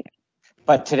Alderney Gate.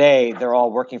 But today they're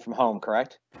all working from home,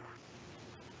 correct?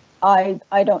 I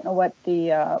don't know what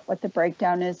the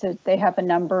breakdown is. They have a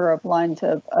number of lines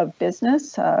of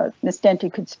business. Ms.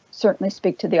 Denty could certainly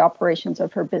speak to the operations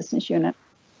of her business unit.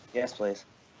 Yes, please.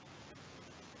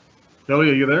 Kelly,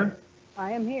 are you there?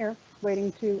 I am here,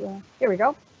 waiting to, here we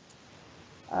go.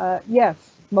 Yes,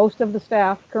 most of the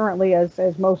staff currently,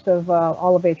 as most of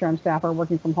all of HRM staff are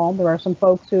working from home. There are some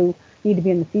folks who need to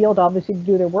be in the field, obviously, to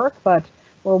do their work, but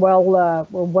we're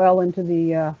well into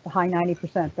the high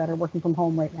 90% that are working from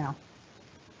home right now.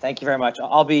 Thank you very much.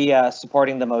 I'll be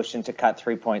supporting the motion to cut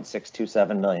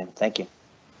 3.627 million. Thank you.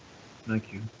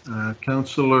 Thank you.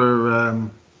 Councillor,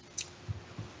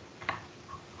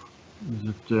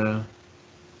 is it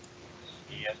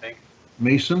I think.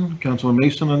 Mason? Councillor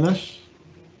Mason on this?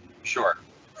 Sure.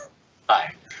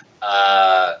 Hi.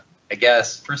 I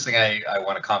guess first thing I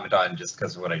want to comment on, just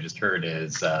because of what I just heard,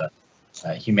 is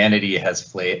humanity has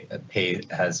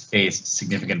faced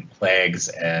significant plagues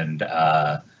and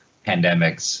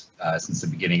pandemics since the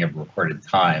beginning of recorded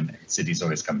time, and cities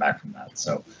always come back from that.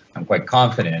 So I'm quite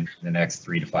confident in the next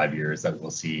 3 to 5 years that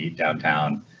we'll see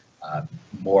downtown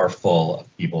more full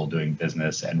of people doing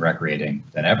business and recreating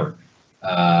than ever.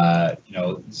 That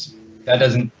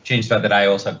doesn't change the fact that I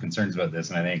also have concerns about this,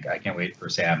 and I think I can't wait for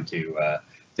Sam to.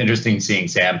 It's interesting seeing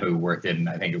Sam, who worked in,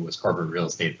 I think it was corporate real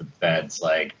estate for the feds,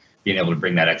 like being able to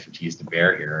bring that expertise to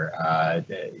bear here.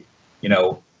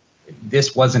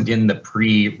 This wasn't in the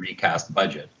pre-recast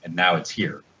budget, and now it's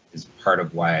here. Is part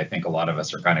of why I think a lot of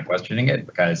us are kind of questioning it,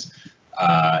 because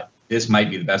this might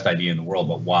be the best idea in the world,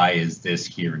 but why is this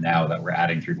here now that we're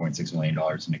adding $3.6 million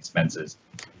in expenses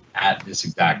at this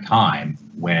exact time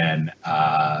when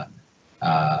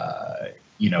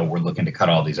we're looking to cut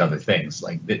all these other things?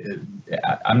 Like,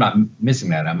 I'm not missing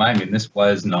that. I mean, this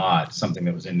was not something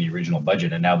that was in the original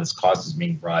budget, and now this cost is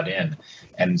being brought in.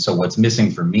 And so what's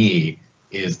missing for me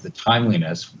is the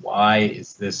timeliness. Why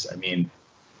is this? I mean,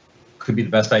 could be the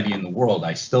best idea in the world.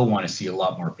 I still want to see a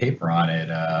lot more paper on it.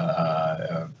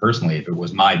 Personally, if it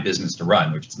was my business to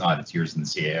run, which it's not, it's yours and the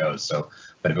CAO's. So,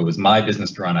 but if it was my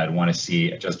business to run, I'd want to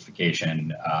see a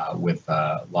justification with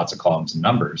lots of columns and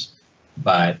numbers.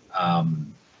 But why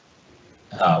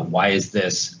is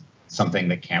this something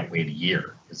that can't wait a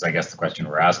year? Is, I guess, the question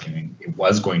we're asking. It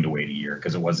was going to wait a year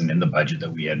because it wasn't in the budget that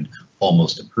we had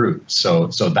almost approved. So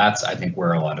that's, I think,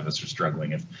 where a lot of us are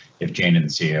struggling. If Jane and the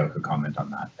CAO could comment on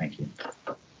that. Thank you.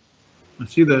 I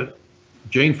see the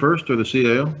Jane first or the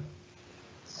CAO.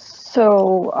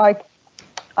 So I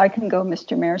can go,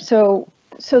 Mr. Mayor. So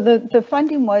the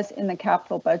funding was in the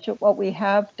capital budget. What we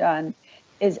have done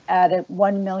is added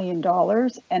 $1 million,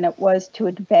 and it was to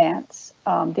advance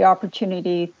the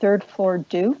Opportunity third floor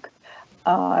Duke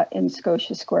in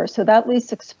Scotia Square. So that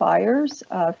lease expires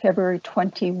February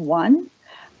 21.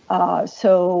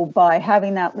 So by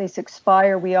having that lease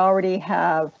expire, we already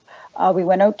have, we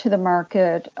went out to the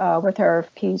market with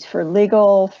RFPs for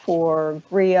legal, for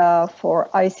GRIA, for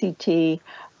ICT.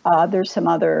 There's some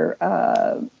other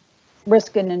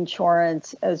risk and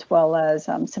insurance, as well as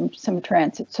some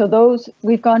transit. So those,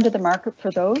 we've gone to the market for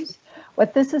those.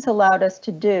 What this has allowed us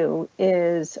to do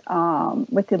is,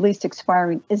 with the lease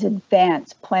expiring, is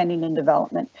advance planning and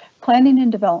development. Planning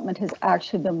and development has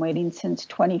actually been waiting since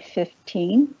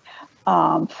 2015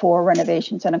 for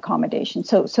renovations and accommodations.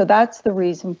 So that's the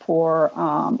reason for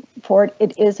it.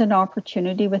 It is an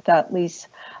opportunity with that lease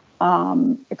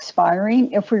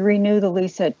expiring. If we renew the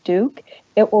lease at Duke,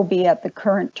 it will be at the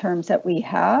current terms that we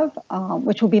have,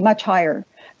 which will be much higher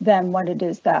than what it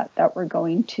is that we're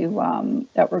going to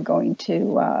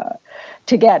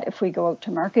get if we go out to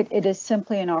market. It is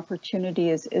simply an opportunity,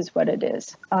 is what it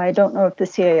is. I don't know if the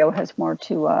CAO has more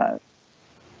to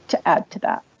add to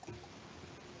that.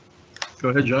 Go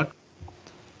ahead, Jacques.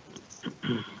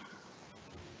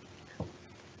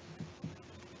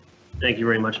 Thank you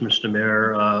very much, Mr.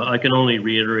 Mayor. I can only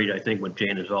reiterate, I think, what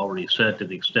Jane has already said, to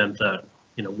the extent that,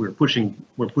 you know, we're pushing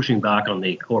back on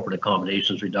the corporate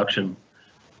accommodations reduction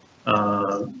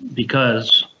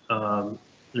because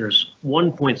there's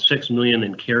 1.6 million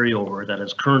in carryover that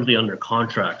is currently under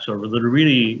contract. So there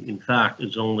really, in fact,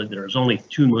 there's only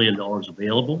 $2 million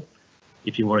available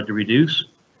if you wanted to reduce.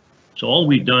 So all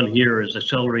we've done here is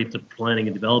accelerate the planning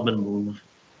and development move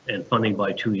and funding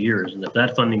by 2 years. And if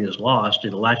that funding is lost,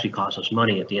 it'll actually cost us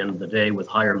money at the end of the day with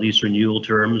higher lease renewal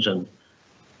terms and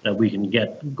that we can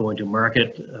get going to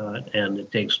market, and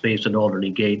it takes space at Alderney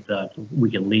Gate that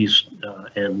we can lease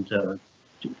and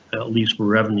lease for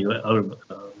revenue out of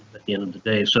at the end of the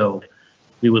day. So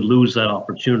we would lose that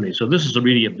opportunity. So this is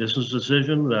really a business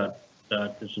decision that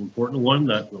is an important one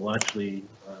that will actually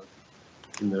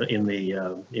in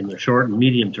the short and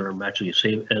medium term actually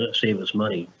save us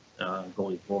money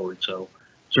going forward. So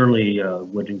certainly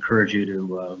would encourage you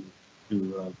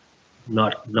to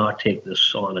not take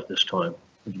this on at this time,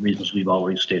 for the reasons we've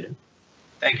already stated.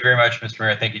 Thank you very much, Mr.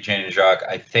 Mayor. Thank you, Jane and Jacques.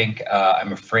 I think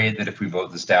I'm afraid that if we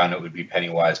vote this down, it would be penny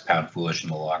wise, pound foolish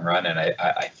in the long run. And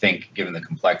I think, given the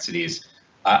complexities,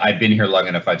 I've been here long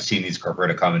enough. I've seen these corporate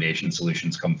accommodation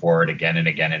solutions come forward again and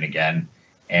again and again.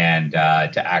 And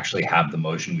to actually have the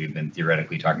motion we've been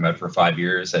theoretically talking about for 5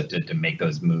 years to make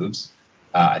those moves,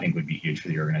 I think would be huge for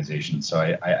the organization. So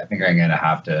I think I'm going to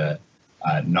have to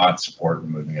not support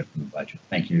removing it from the budget.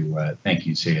 Thank you,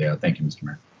 CAO. Thank you, Mr.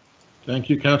 Mayor. Thank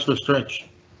you, Councillor Stretch.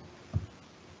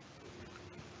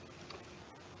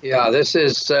 Yeah, this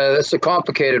is a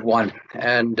complicated one,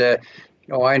 and you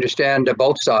know, I understand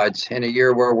both sides. In a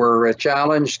year where we're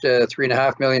challenged,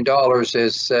 $3.5 million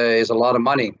is a lot of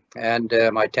money, and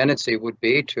my tendency would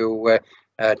be to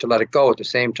let it go. At the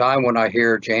same time, when I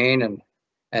hear Jane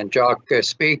and Jacques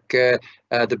speak,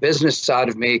 the business side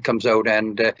of me comes out,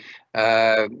 and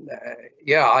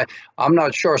yeah, I'm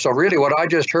not sure. So really, what I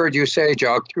just heard you say,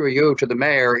 Jacques, through you to the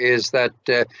mayor, is that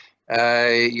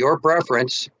your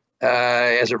preference,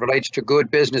 as it relates to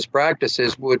good business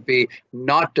practices, would be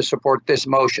not to support this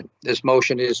motion. This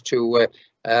motion is to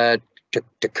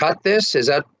cut this. Is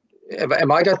that?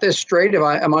 Am I got this straight? Am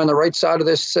I on the right side of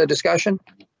this discussion?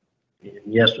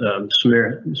 Yes,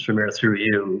 Mr. Mayor, through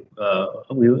you,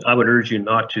 I would urge you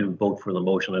not to vote for the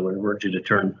motion. I would urge you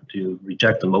to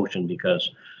reject the motion,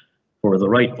 because for the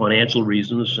right financial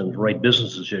reasons and the right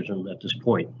business decision at this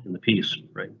point in the piece,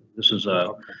 right? This is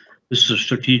a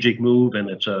strategic move,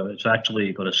 and it's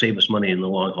actually going to save us money in the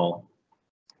long haul.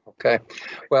 Okay.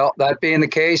 Well, that being the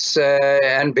case,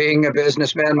 and being a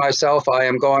businessman myself, I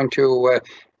am going to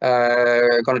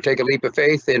take a leap of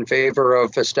faith in favor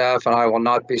of staff, and I will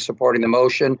not be supporting the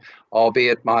motion,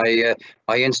 albeit my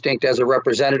instinct as a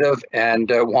representative and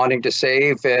wanting to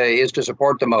save is to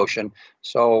support the motion.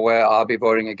 So I'll be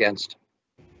voting against.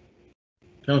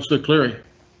 Councillor Cleary.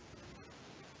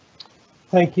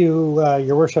 Thank you,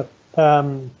 Your Worship.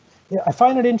 Yeah, I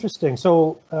find it interesting.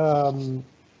 So,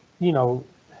 you know,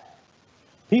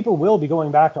 people will be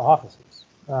going back to offices.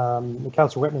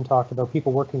 Councillor Whitman talked about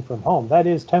people working from home. That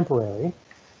is temporary.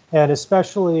 And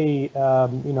especially,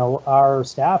 you know, our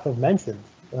staff have mentioned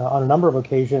on a number of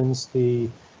occasions the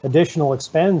additional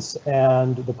expense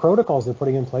and the protocols they're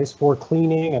putting in place for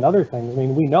cleaning and other things. I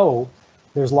mean, we know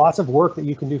there's lots of work that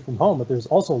you can do from home, but there's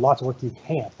also lots of work you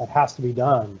can't, that has to be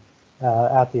done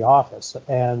at the office.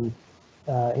 And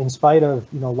in spite of,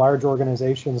 you know, large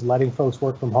organizations letting folks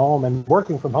work from home and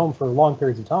working from home for long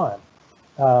periods of time,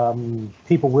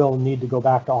 people will need to go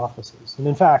back to offices. And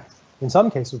in fact, in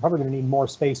some cases, we're probably going to need more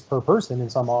space per person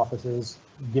in some offices,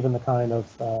 given the kind of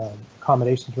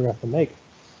accommodations we're going to have to make.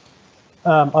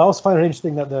 I also find it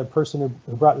interesting that the person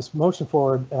who brought this motion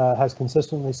forward has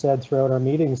consistently said throughout our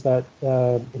meetings that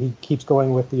he keeps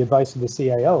going with the advice of the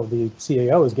CAO. The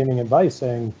CAO is giving advice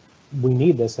saying, we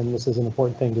need this and this is an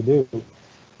important thing to do.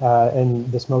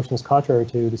 And this motion is contrary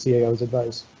to the CAO's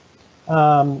advice.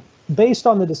 based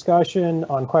on the discussion,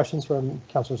 on questions from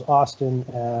Councillors Austin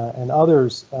and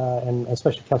others, and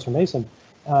especially Councillor Mason,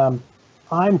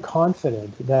 I'm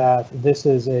confident that this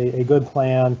is a good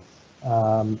plan,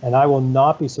 and I will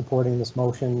not be supporting this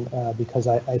motion because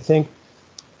I think,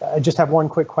 I just have one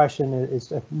quick question.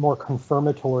 It's more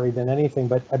confirmatory than anything,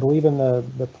 but I believe in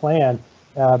the plan.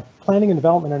 Planning and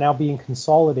development are now being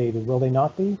consolidated, will they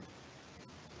not be?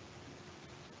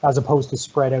 As opposed to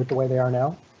spread out the way they are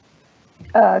now?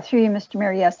 Through you, Mr.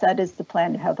 Mayor, yes, that is the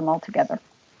plan, to have them all together.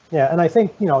 Yeah, and I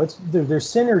think, you know, there's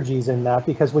synergies in that,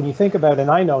 because when you think about, and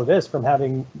I know this from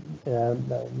having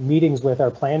meetings with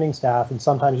our planning staff, and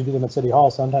sometimes you do them at City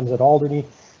Hall, sometimes at Alderney,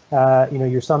 you know,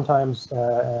 you're sometimes, you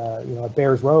know, at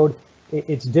Bears Road.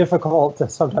 It's difficult to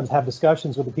sometimes have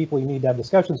discussions with the people you need to have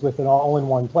discussions with, and all in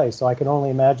one place. So I can only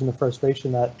imagine the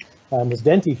frustration that Ms.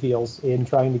 Denty feels in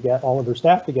trying to get all of her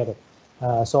staff together.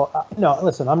 No,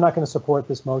 listen, I'm not going to support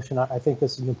this motion. I think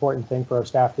this is an important thing for our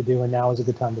staff to do, and now is a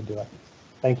good time to do it.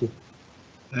 Thank you.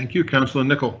 Thank you, Councillor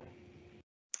Nicol.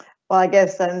 Well, I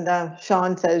guess, and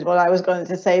Sean says what I was going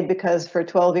to say, because for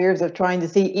 12 years of trying to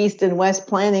see East and West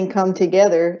planning come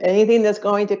together, anything that's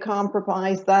going to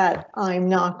compromise that, I'm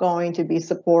not going to be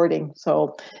supporting.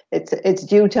 So it's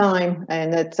due time,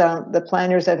 and it's the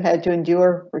planners have had to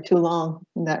endure for too long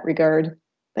in that regard.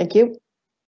 Thank you.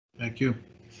 Thank you.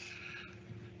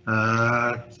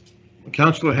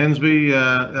 Councillor Hensby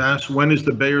asked, when is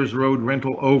the Bayers Road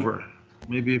rental over?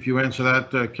 Maybe if you answer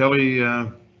that, Kelly,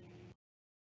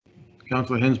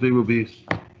 Councillor Hensby will be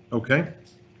okay.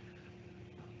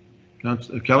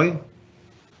 Kelly?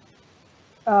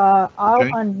 I'll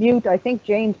Okay. unmute. I think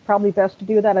Jane's probably best to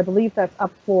do that. I believe that's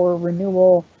up for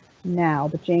renewal now,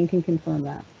 but Jane can confirm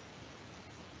that.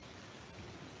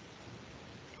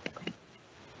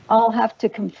 I'll have to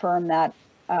confirm that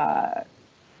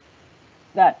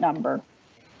that number,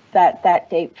 that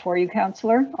date for you,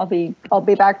 Councillor. I'll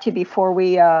be back to you before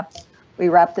we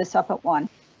wrap this up at 1.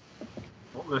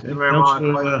 Mr.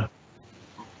 Mayor,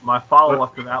 my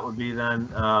follow-up to that would be then,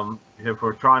 if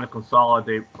we're trying to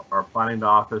consolidate our planning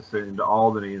office into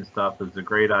Albany and stuff, it's a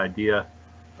great idea.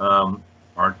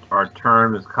 Our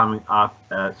term is coming up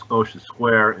at Scotia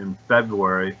Square in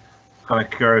February. Kind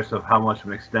of curious of how much of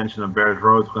an extension of Bears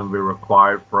Road is going to be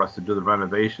required for us to do the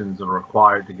renovations that are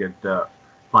required to get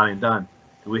planning done.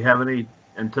 Do we have any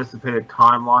anticipated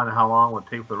timeline of how long it would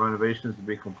take for the renovations to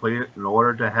be completed in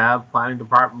order to have planning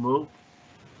department move?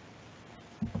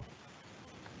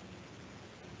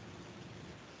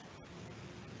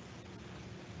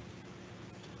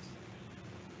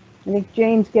 I think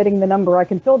Jane's getting the number. I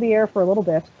can fill the air for a little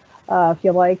bit, if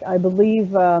you like. I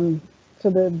believe, so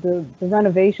the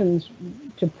renovations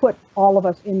to put all of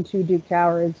us into Duke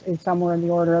Tower is somewhere in the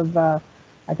order of,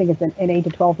 I think it's an 8 to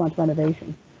 12 month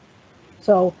renovation.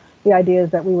 So the idea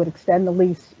is that we would extend the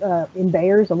lease in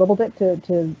Bayers a little bit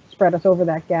to spread us over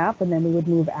that gap, and then we would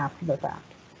move after the fact.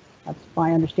 That's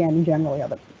my understanding generally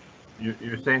of it.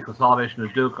 You're saying consolidation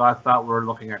to Duke. I thought we were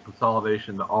looking at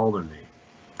consolidation to Alderney.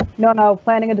 No,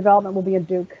 planning and development will be at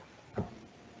Duke.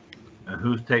 And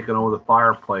who's taking over the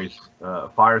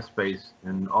fire space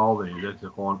in Albany? Is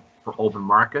it going for open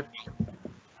market?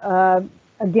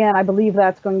 Again, I believe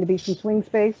that's going to be some swing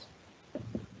space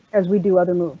as we do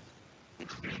other moves.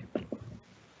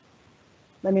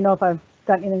 Let me know if I've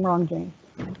got anything wrong, Jane.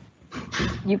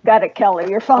 You've got it, Kelly.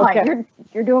 You're fine. Okay.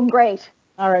 You're doing great.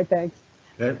 All right, thanks.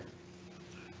 Okay.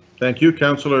 Thank you,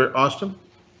 Councillor Austin.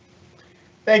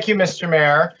 Thank you, Mr.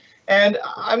 Mayor. And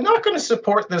I'm not going to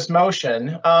support this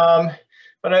motion,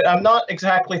 but I'm not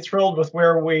exactly thrilled with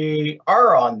where we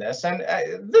are on this. And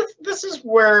this is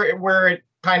where it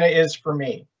kind of is for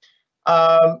me.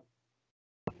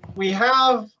 We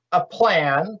have a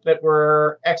plan that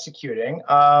we're executing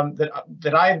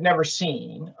that I've never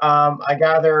seen. I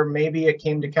gather maybe it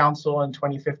came to council in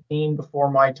 2015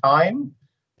 before my time.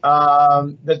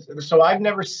 So I've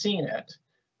never seen it.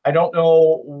 I don't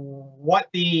know what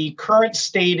the current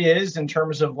state is in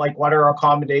terms of like what our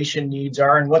accommodation needs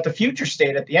are and what the future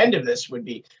state at the end of this would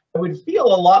be. I would feel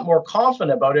a lot more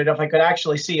confident about it if I could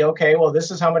actually see, okay, well, this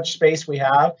is how much space we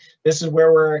have. This is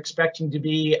where we're expecting to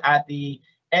be at the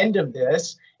end of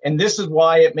this. And this is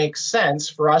why it makes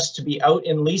sense for us to be out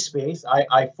in lease space.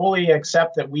 I fully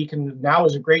accept that now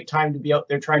is a great time to be out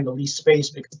there trying to lease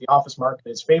space because the office market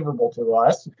is favorable to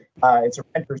us. It's a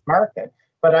renter's market.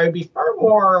 But I would be far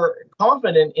more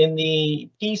confident in the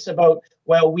piece about,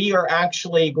 well, we are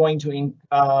actually going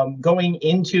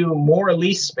into more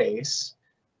lease space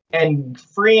and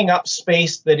freeing up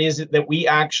space that we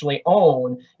actually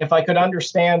own, if I could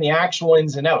understand the actual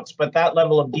ins and outs. But that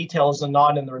level of detail is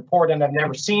not in the report, and I've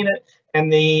never seen it.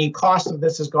 And the cost of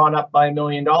this has gone up by $1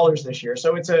 million this year.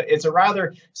 So it's a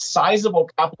rather sizable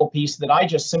capital piece that I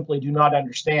just simply do not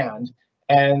understand,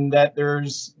 and that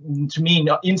there's, to me,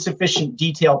 insufficient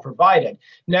detail provided.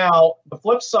 Now, the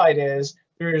flip side is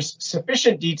there's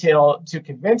sufficient detail to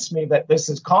convince me that this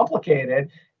is complicated,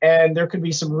 and there could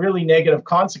be some really negative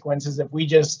consequences if we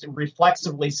just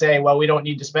reflexively say, well, we don't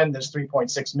need to spend this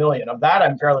 3.6 million. Of that,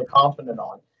 I'm fairly confident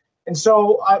on. And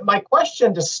so my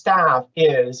question to staff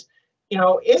is,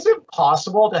 is it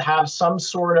possible to have some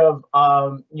sort of,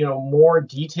 more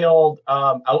detailed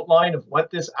outline of what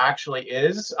this actually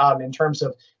is, in terms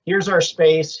of here's our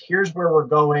space, here's where we're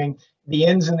going, the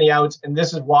ins and the outs, and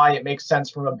this is why it makes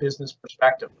sense from a business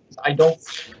perspective. I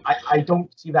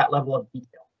don't see that level of detail.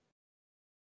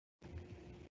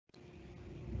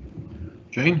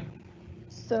 Jane?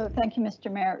 So thank you,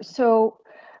 Mr. Mayor. So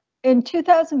in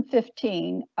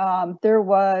 2015, there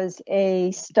was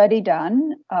a study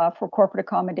done for corporate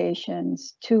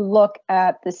accommodations to look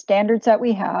at the standards that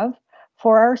we have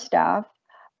for our staff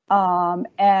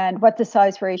and what the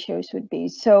size ratios would be.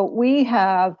 So we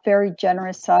have very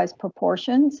generous size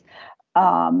proportions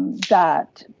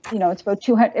that, it's about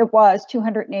 200, it was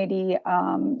 280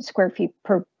 square feet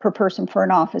per person for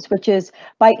an office, which is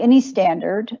by any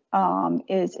standard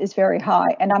is very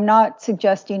high. And I'm not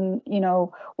suggesting,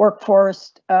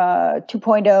 workforce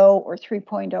 2.0 or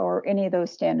 3.0 or any of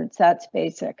those standards. That's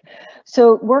basic.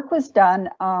 So work was done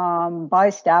by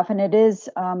staff, and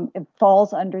it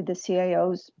falls under the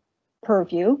CIO's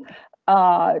purview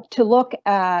to look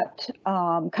at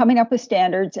coming up with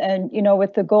standards and,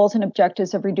 with the goals and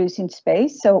objectives of reducing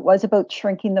space. So it was about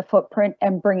shrinking the footprint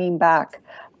and bringing back,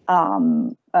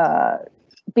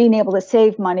 being able to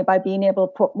save money by being able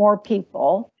to put more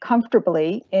people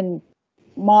comfortably in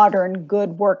modern,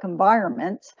 good work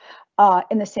environments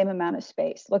in the same amount of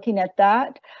space. Looking at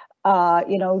that,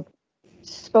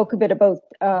 spoke a bit about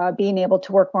being able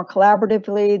to work more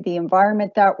collaboratively, the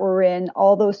environment that we're in,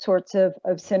 all those sorts of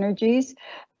synergies,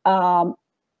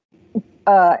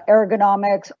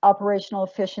 ergonomics, operational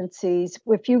efficiencies.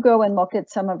 If you go and look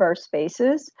at some of our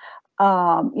spaces,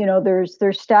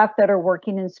 there's staff that are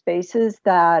working in spaces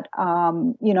that,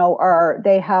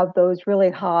 they have those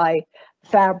really high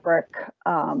fabric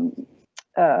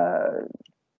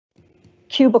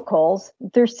cubicles.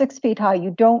 They're 6 feet high. You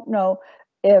don't know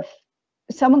if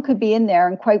someone could be in there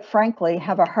and, quite frankly,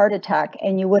 have a heart attack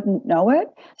and you wouldn't know it.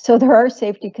 So there are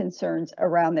safety concerns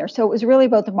around there. So it was really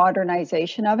about the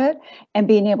modernization of it and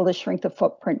being able to shrink the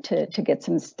footprint to get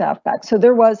some staff back. So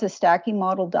there was a stacking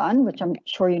model done, which I'm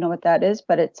sure you know what that is,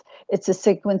 but it's a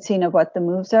sequencing of what the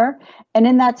moves are. And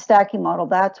in that stacking model,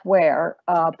 that's where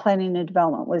planning and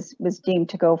development was deemed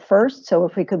to go first. So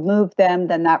if we could move them,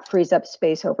 then that frees up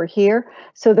space over here.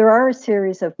 So there are a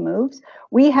series of moves.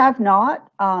 We have not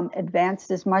advanced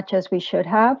as much as we should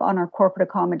have on our corporate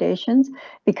accommodations,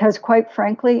 because quite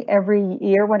frankly, every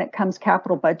year when it comes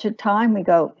capital budget time, we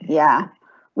go, yeah,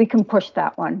 we can push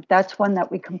that one. That's one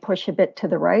that we can push a bit to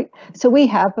the right. So we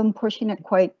have been pushing it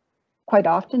quite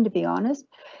often, to be honest.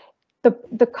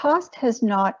 The cost has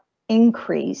not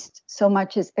increased so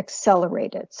much as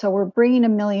accelerated. So we're bringing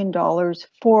 $1 million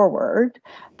forward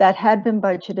that had been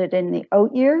budgeted in the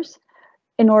out years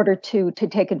in order to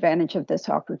take advantage of this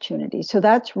opportunity. So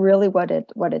that's really what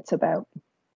it's about.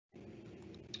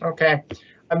 Okay.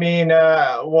 I mean,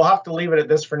 we'll have to leave it at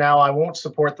this for now. I won't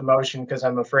support the motion because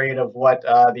I'm afraid of what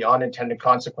the unintended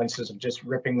consequences of just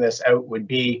ripping this out would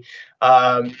be.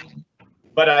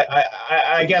 But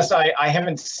I guess I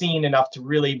haven't seen enough to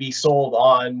really be sold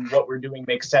on what we're doing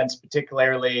makes sense,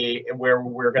 particularly where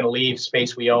we're going to leave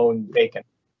space we own vacant,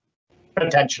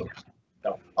 potentially.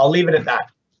 So I'll leave it at that.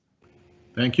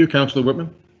 Thank you, Councillor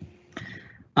Whitman.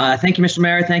 Thank you, Mr.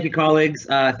 Mayor. Thank you, colleagues.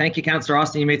 Thank you, Councillor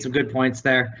Austin. You made some good points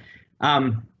there.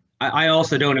 I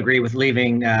also don't agree with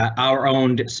leaving our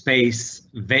owned space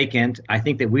vacant. I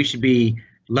think that we should be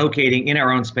locating in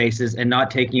our own spaces and not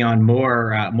taking on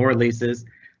more leases.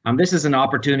 This is an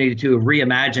opportunity to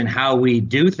reimagine how we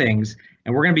do things,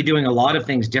 and we're going to be doing a lot of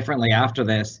things differently after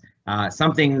this.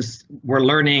 Some things we're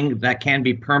learning that can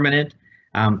be permanent.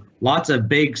 Lots of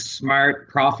big, smart,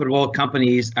 profitable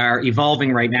companies are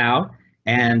evolving right now,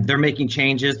 and they're making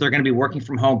changes. They're going to be working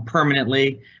from home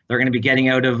permanently. They're going to be getting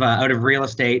out of real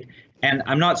estate. And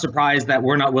I'm not surprised that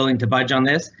we're not willing to budge on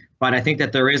this, but I think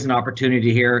that there is an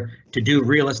opportunity here to do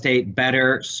real estate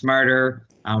better, smarter,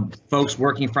 folks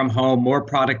working from home, more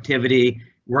productivity,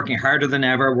 working harder than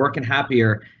ever, working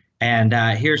happier. And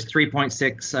here's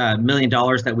 $3.6 million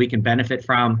that we can benefit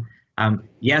from.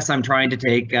 Yes, I'm trying to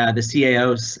take the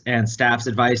CAO's and staff's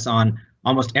advice on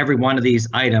almost every one of these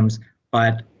items,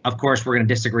 but of course we're going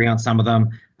to disagree on some of them.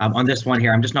 On this one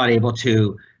here, I'm just not able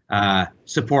to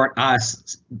support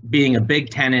us being a big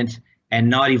tenant and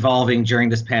not evolving during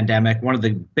this pandemic. One of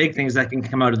the big things that can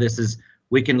come out of this is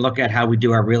we can look at how we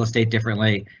do our real estate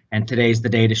differently, and today's the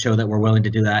day to show that we're willing to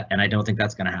do that, and I don't think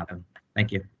that's going to happen.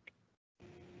 Thank you.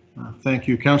 Thank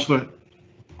you, Councillor.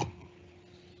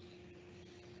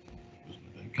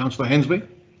 Councillor Hensby.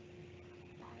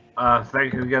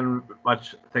 Thank you again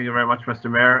much. Thank you very much,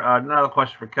 Mr. Mayor. Another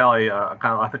question for Kelly. I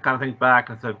kind of think back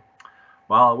and said,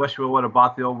 well, I wish we would have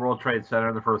bought the old World Trade Center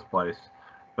in the first place.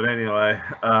 But anyway,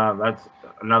 that's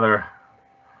another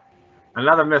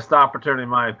missed opportunity in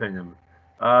my opinion.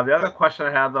 The other question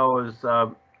I had though is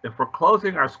if we're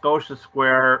closing our Scotia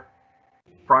Square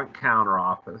front counter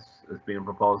office is being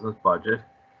proposed in this budget,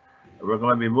 we're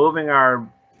going to be moving our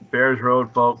Bears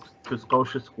Road folks to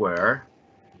Scotia Square.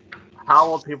 How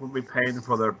will people be paying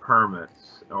for their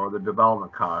permits or the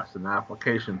development costs and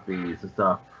application fees and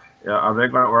stuff? Are we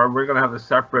going to have a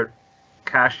separate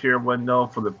cashier window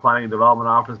for the planning and development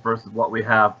office versus what we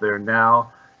have there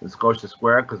now in Scotia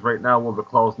Square? Because right now we'll be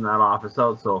closing that office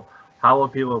out. So how will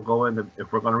people go in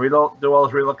if we're going to do all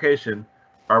this relocation?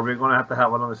 Are we going to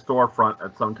have another storefront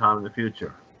at some time in the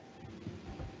future?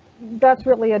 That's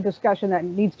really a discussion that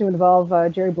needs to involve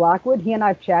Jerry Blackwood. He and I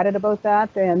have chatted about that,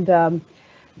 and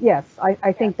yes,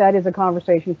 I think that is a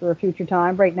conversation for a future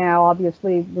time. Right now,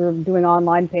 obviously, we're doing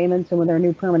online payments, and with our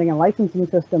new permitting and licensing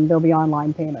system, there'll be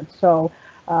online payments. So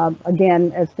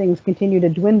again, as things continue to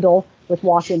dwindle with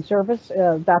walk-in service,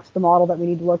 that's the model that we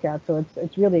need to look at. So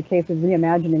it's really a case of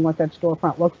reimagining what that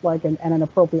storefront looks like and an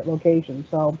appropriate location.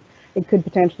 So it could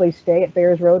potentially stay at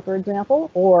Bears Road, for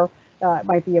example, or it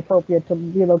might be appropriate to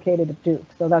relocate it at Duke.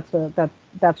 So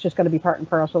that's just going to be part and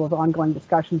parcel of ongoing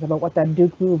discussions about what that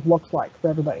Duke move looks like for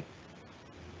everybody.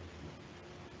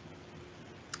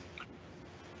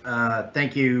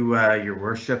 Thank you, Your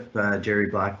Worship. Jerry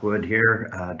Blackwood here,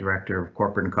 Director of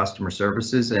Corporate and Customer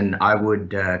Services, and I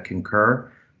would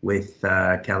concur with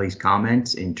Kelly's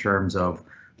comments in terms of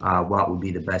what would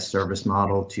be the best service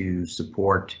model to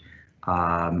support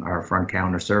our front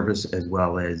counter service as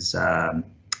well as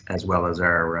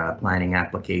our planning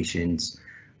applications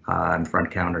and front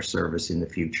counter service in the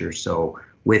future. So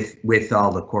with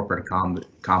all the corporate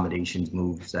accommodations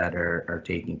moves that are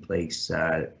taking place,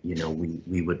 you know,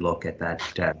 we would look at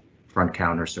that front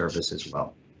counter service as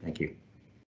well. Thank you.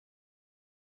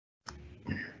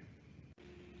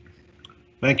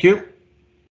 Thank you.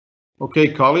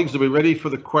 Okay, colleagues, are we ready for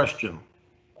the question?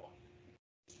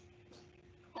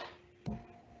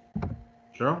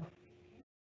 Cheryl?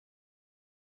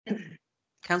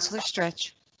 Councillor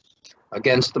Stretch.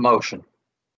 Against the motion.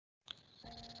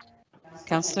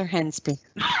 Councillor Hensby.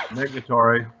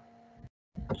 Negatory.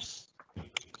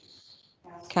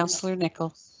 Councillor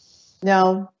Nicol.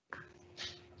 No.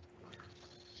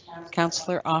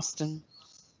 Councillor Austin.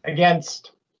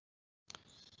 Against.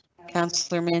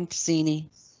 Councillor Mancini.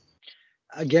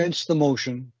 Against the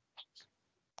motion.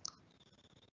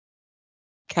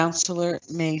 Councillor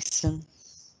Mason.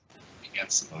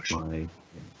 Against the motion.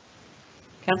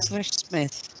 Councillor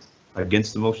Smith.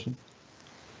 Against the motion.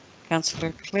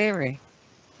 Councillor Cleary.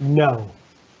 No.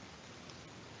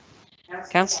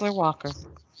 Councillor Walker.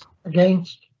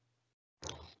 Against.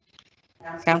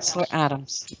 Councillor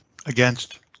Adams.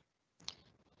 Against.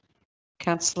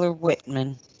 Councillor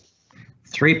Whitman.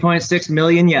 3.6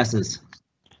 million yeses.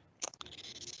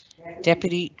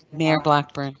 Deputy Mayor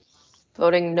Blackburn.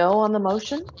 Voting no on the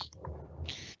motion.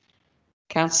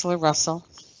 Councillor Russell.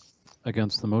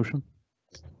 Against the motion.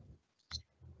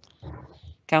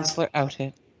 Councillor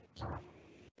Outen.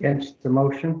 Against the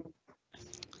motion.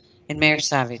 And Mayor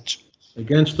Savage.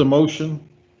 Against the motion.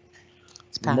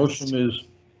 The passed. motion is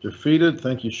defeated.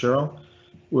 Thank you, Cheryl.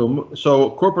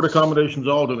 So corporate accommodations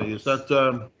Alderney, is that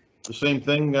the same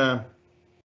thing?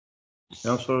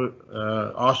 Councillor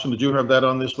Austin, did you have that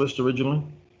on this list originally?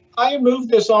 I moved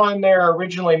this on there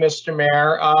originally, Mr.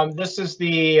 Mayor. This is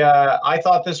I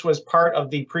thought this was part of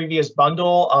the previous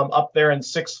bundle up there in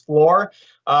 6th floor.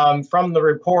 From the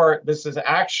report, this is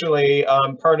actually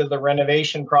part of the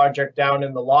renovation project down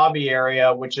in the lobby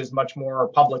area, which is much more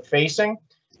public facing.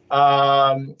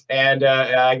 I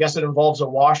guess it involves a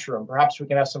washroom. Perhaps we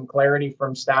can have some clarity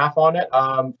from staff on it.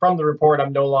 From the report,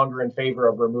 I'm no longer in favor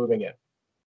of removing it.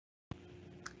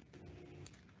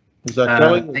 Is that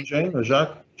Kelly or Jane or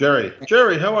Jacques? Jerry.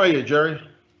 Jerry, how are you, Jerry?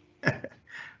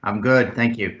 I'm good,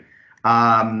 thank you.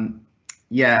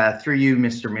 Yeah, through you,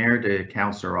 Mr. Mayor, to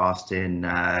Councillor Austin,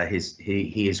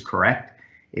 he is correct.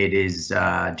 It is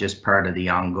just part of the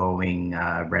ongoing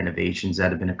renovations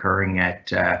that have been occurring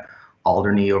at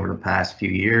Alderney over the past few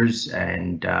years,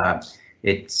 and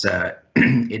it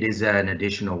is an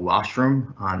additional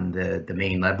washroom on the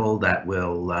main level that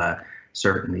will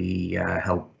certainly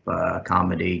help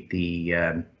accommodate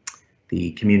the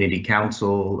community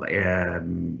council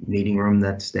meeting room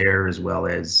that's there, as well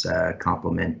as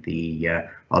complement the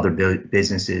other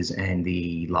businesses and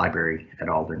the library at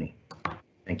Alderney.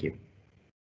 Thank you.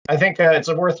 I think it's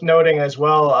worth noting as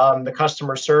well the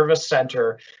customer service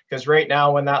center, because right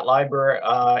now when that library,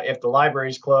 if the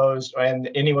library is closed and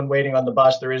anyone waiting on the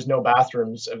bus, there is no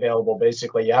bathrooms available.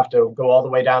 Basically, you have to go all the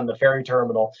way down the ferry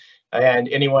terminal. And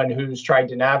anyone who's tried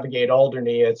to navigate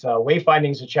Alderney,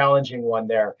 wayfinding is a challenging one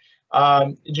there.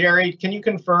 Jerry, can you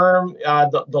confirm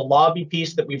the lobby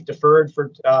piece that we've deferred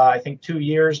for I think 2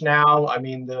 years now? I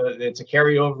mean, it's a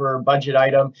carryover budget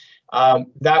item.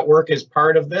 That work is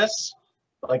part of this.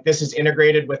 Like, this is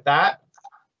integrated with that?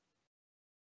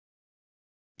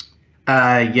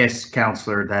 Yes,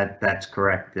 Councillor, that's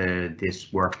correct.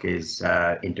 This work is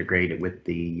integrated with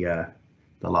the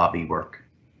lobby work.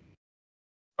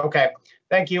 Okay,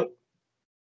 thank you.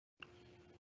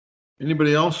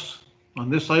 Anybody else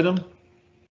on this item?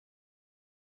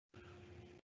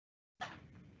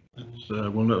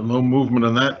 Well, no movement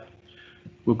on that.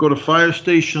 We'll go to fire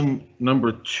station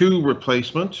number 2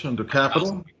 replacement under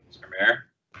capital. Mr. Mayor.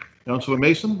 Councillor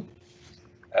Mason.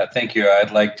 Thank you. I'd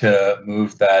like to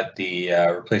move that the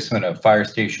replacement of Fire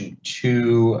Station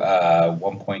 2,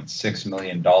 $1.6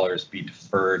 million be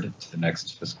deferred to the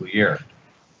next fiscal year.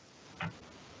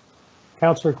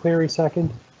 Councillor Cleary,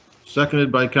 second.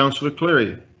 Seconded by Councillor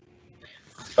Cleary.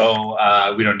 So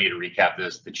we don't need to recap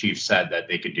this. The chief said that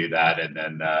they could do that, and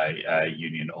then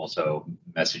Union also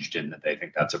messaged in that they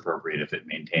think that's appropriate if it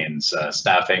maintains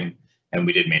staffing, and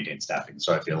we did maintain staffing.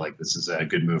 So I feel like this is a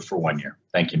good move for 1 year.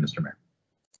 Thank you, Mr. Mayor.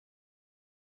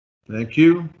 Thank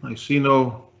you. I see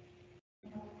no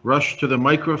rush to the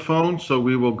microphone, so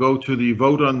we will go to the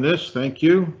vote on this. Thank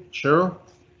you. Cheryl?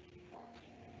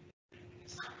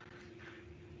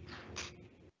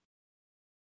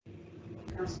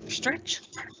 Stretch.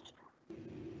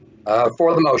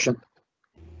 For the motion.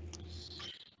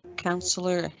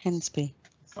 Councillor Hensby.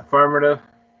 Affirmative.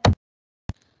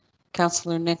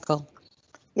 Councillor Nickel.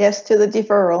 Yes to the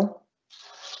deferral.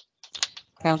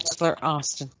 Councillor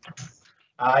Austin.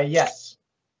 Yes.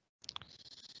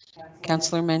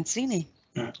 Councillor Mancini.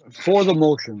 For the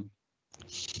motion.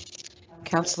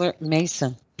 Councillor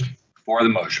Mason. For the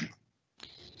motion.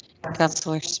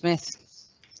 Councillor Smith.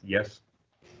 Yes.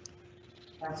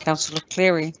 Councillor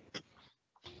Cleary.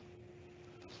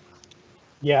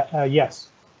 Yeah, yes.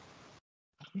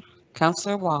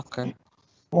 Councillor Walker.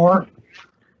 For.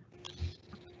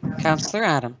 Councillor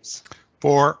Adams.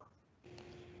 For.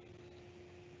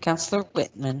 Councillor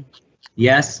Whitman.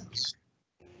 Yes.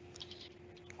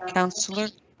 Councillor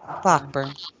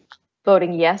Blackburn.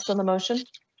 Voting yes on the motion.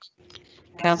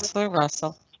 Councillor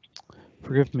Russell.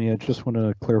 Forgive me, I just want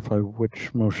to clarify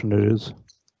which motion it is.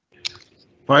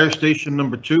 Fire station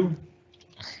number 2.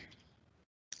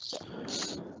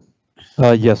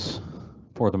 Yes,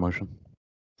 for the motion.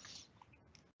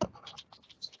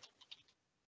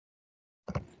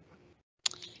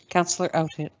 Councillor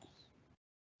Oudit.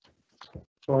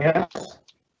 Oh, yes.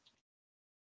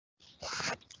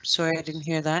 Sorry, I didn't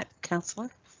hear that,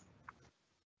 Councillor.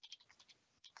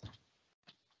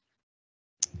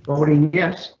 Voting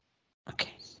yes.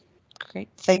 Okay, great,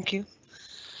 thank you.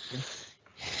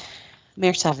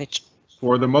 Mayor Savage.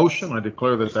 For the motion, I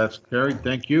declare that that's carried.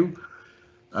 Thank you.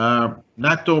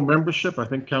 NACTO membership, I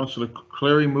think Councillor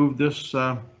Cleary moved this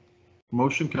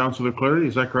motion. Councillor Cleary,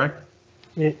 is that correct?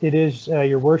 It is,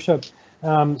 Your Worship.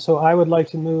 So I would like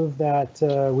to move that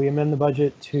we amend the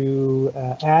budget to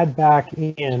add back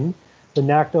in the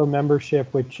NACTO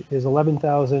membership, which is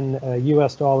 $11,000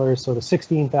 US dollars, so the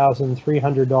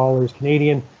 $16,300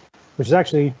 Canadian, which is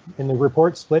actually in the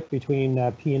report split between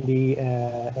P&D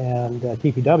and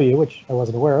TPW, which I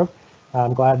wasn't aware of.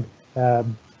 I'm glad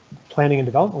Planning and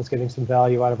Development was getting some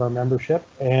value out of our membership.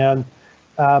 And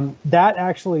that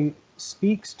actually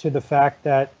speaks to the fact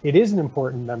that it is an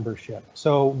important membership.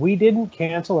 So we didn't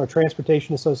cancel our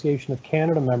Transportation Association of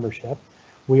Canada membership.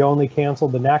 We only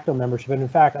canceled the NACTO membership. And in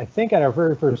fact, I think at our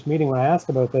very first meeting when I asked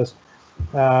about this,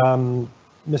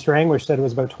 Mr. Anglish said it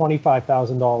was about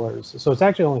 $25,000. So it's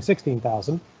actually only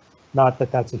 $16,000. Not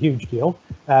that that's a huge deal.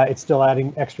 It's still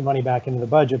adding extra money back into the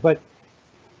budget. But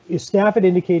staff had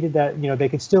indicated that they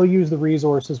could still use the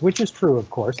resources, which is true, of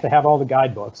course. They have all the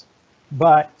guidebooks.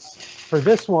 But for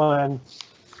this one,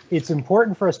 it's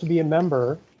important for us to be a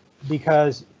member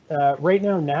because right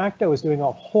now NACTO is doing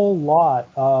a whole lot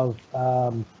of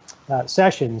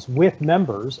sessions with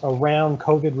members around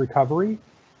COVID recovery.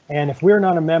 And if we're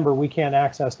not a member, we can't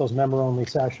access those member-only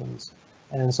sessions.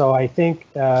 And so I think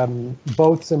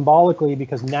both symbolically,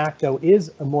 because NACTO is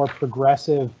a more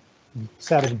progressive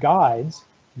set of guides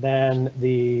than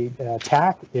the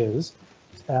TAC is,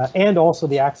 and also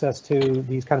the access to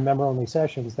these kind of member-only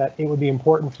sessions, that it would be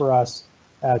important for us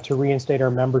to reinstate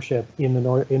our membership in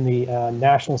the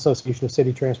National Association of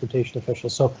City Transportation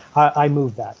Officials. So I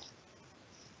move that.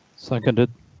 Seconded.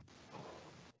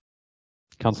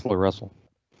 Councillor Russell.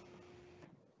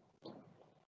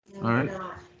 All right.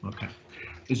 Okay.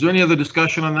 Is there any other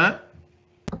discussion on that?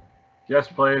 Yes,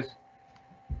 please.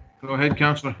 Go ahead,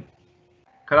 Councillor.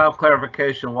 Could I have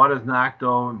clarification? What is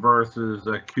NACTO versus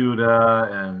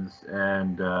CUDA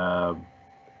and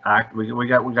ACT? We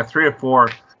got 3 or 4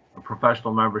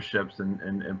 professional memberships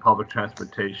in public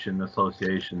transportation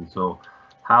associations. So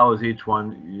how is each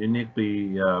one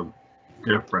uniquely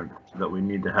different that we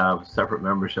need to have separate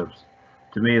memberships?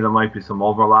 To me, there might be some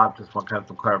overlap. Just want to have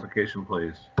some clarification,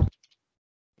 please.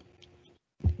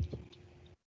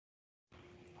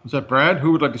 Is that Brad?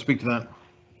 Who would like to speak to that?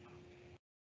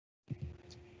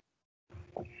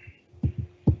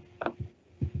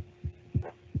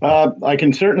 I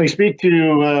can certainly speak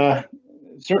to,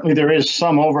 certainly there is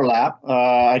some overlap.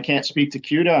 I can't speak to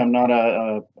CUDA. I'm not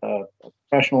a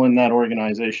professional in that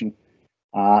organization.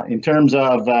 In terms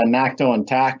of NACTO and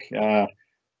TAC,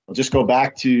 I'll just go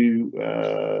back to,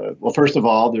 well, first of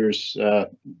all, there's,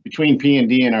 between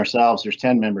P&D and ourselves, there's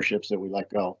 10 memberships that we let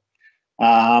go.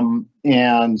 And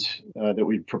that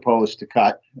we propose to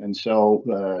cut. And so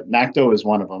NACTO is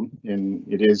one of them. And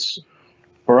it is,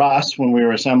 for us, when we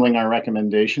were assembling our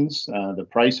recommendations, the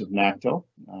price of NACTO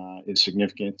is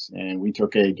significant. And we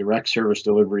took a direct service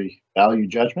delivery value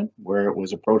judgment where it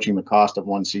was approaching the cost of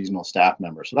one seasonal staff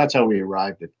member. So that's how we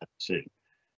arrived at that decision.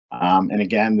 And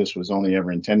again, this was only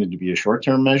ever intended to be a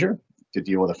short-term measure to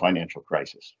deal with a financial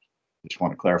crisis. Just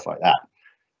want to clarify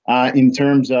that. In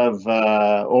terms of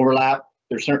overlap,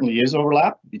 there certainly is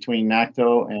overlap between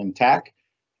NACTO and TAC.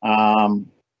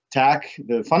 TAC,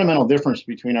 the fundamental difference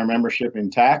between our membership in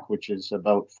TAC, which is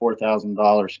about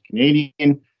 $4,000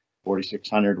 Canadian,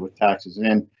 $4,600 with taxes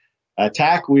in.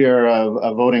 TAC, we are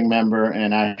a voting member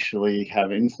and actually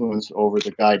have influence over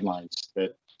the guidelines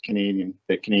that Canadian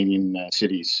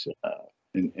cities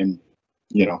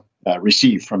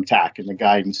receive from TAC and the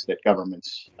guidance that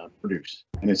governments produce,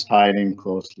 and it's tied in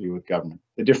closely with government.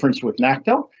 The difference with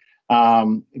NACTO,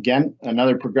 again,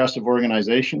 another progressive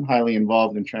organization, highly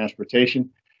involved in transportation.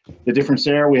 The difference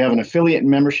there, we have an affiliate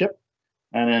membership,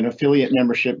 and an affiliate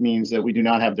membership means that we do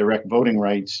not have direct voting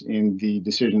rights in the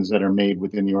decisions that are made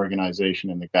within the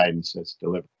organization and the guidance that's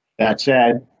delivered. That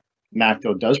said,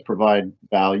 NACTO does provide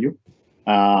value,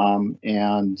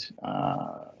 and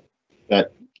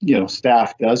that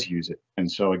staff does use it. And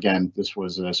so again, this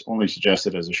was only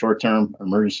suggested as a short-term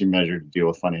emergency measure to deal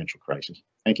with financial crisis.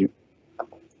 Thank you.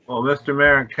 Well, Mr.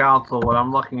 Mayor and Council, when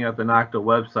I'm looking at the NACTO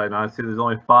website, and I see there's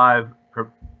only 5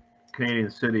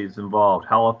 Canadian cities involved: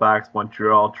 Halifax,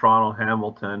 Montreal, Toronto,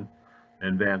 Hamilton,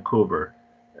 and Vancouver.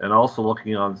 And also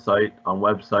looking on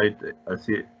website, I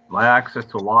see my access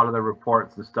to a lot of the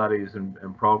reports and studies and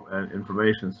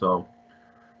information. So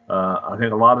I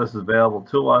think a lot of this is available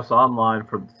to us online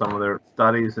for some of their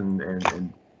studies and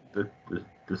the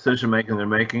decision making they're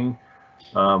making.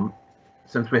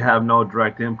 Since we have no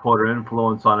direct input or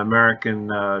influence on American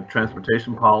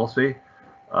transportation policy,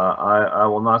 I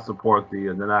will not support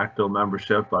the NACTO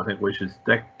membership. I think we should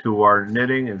stick to our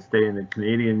knitting and stay in the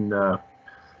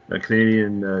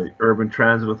Canadian Urban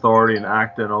Transit Authority and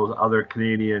ACT and those other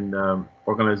Canadian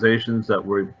organizations that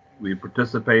we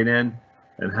participate in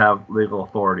and have legal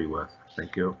authority with.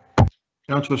 Thank you.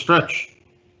 Councillor Stretch.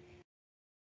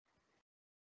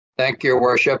 Thank you, Your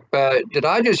Worship. Did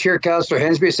I just hear Councillor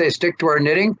Hensby say stick to our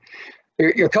knitting?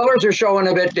 Your colors are showing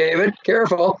a bit, David.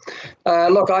 Careful.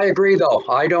 Look, I agree, though.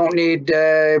 I don't need,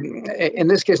 in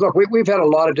this case, look, we've had a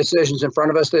lot of decisions in front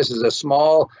of us. This is a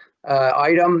small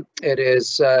item. It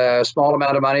is a small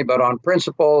amount of money, but on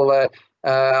principle,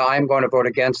 I'm going to vote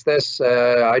against this.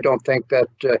 I don't think that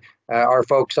our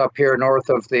folks up here north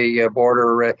of the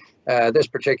border this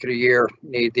particular year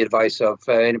need the advice of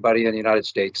anybody in the United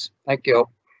States. Thank you.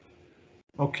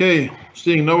 Okay,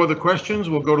 seeing no other questions,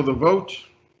 we'll go to the vote.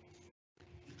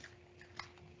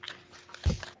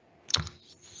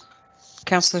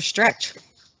 Councillor Stretch.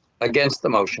 Against the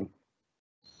motion.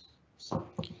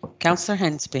 Councillor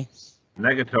Hensby.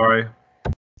 Negatory.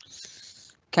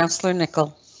 Councillor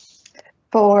Nicol.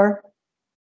 For.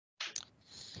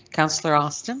 Councillor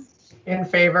Austin, In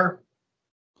favor?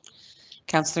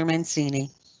 Councillor Mancini,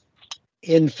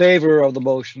 In favor of the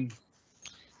motion.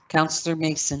 Councillor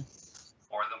Mason,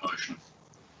 For the motion.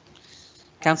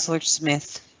 Councillor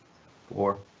Smith,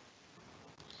 For.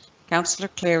 Councillor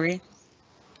Cleary,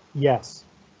 Yes.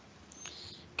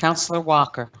 Councillor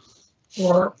Walker,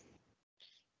 For.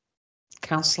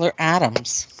 Councillor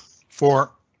Adams,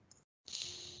 For.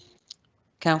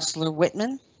 Councillor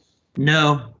Whitman,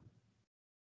 No.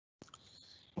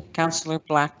 Councillor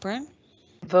Blackburn,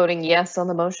 Voting yes on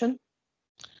the motion?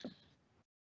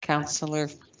 Councillor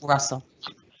Russell,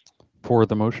 For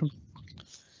the motion?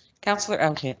 Councillor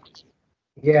Outhill,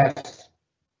 Yes.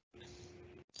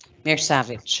 Mayor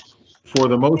Savage. For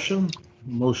the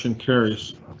motion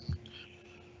carries.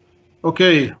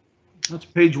 Okay, that's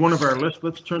page 1 of our list.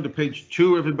 Let's turn to page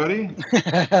 2, everybody.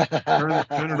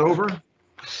 Turn it over.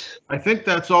 I think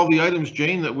that's all the items,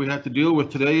 Jane, that we have to deal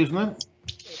with today, isn't it?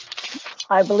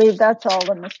 I believe that's all,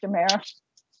 Mr. Mayor.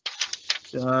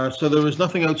 So there was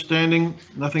nothing outstanding,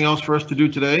 nothing else for us to do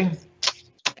today?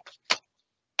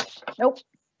 Nope.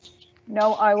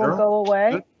 No, I will Sure. go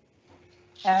away Good.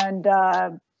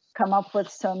 and come up with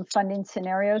some funding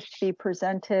scenarios to be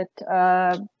presented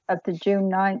at the June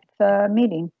 9th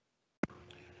meeting.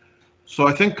 So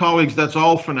I think, colleagues, that's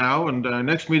all for now, and our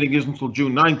next meeting isn't until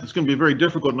June 9th. It's going to be very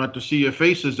difficult not to see your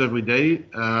faces every day.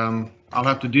 I'll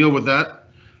have to deal with that.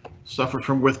 Suffer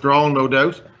from withdrawal, no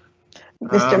doubt.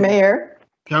 Mr. Mayor,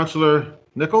 Councillor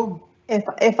Nicol?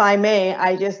 if I may,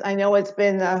 I know it's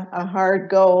been a hard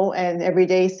go and every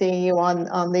day seeing you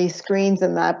on these screens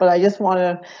and that, but I just want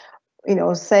to,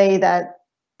 say that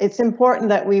it's important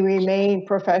that we remain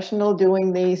professional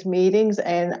doing these meetings.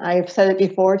 And I've said it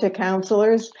before to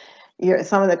councillors,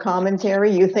 some of the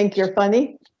commentary, you think you're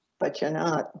funny, but you're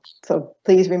not. So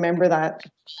please remember that.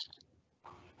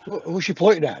 Who's she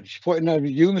pointing at? She's pointing at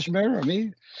you, Mr. Mayor, or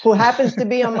me? Who happens to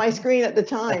be on my screen at the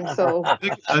time, so.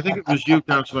 I think it was you,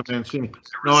 Councillor Mancini.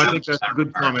 No, I think that's a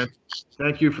good comment.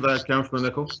 Thank you for that, Councillor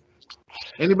Nicol.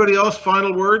 Anybody else,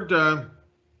 final word?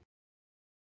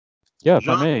 Yeah, if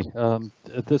I may.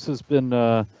 This has been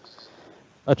a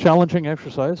challenging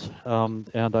exercise,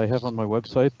 and I have on my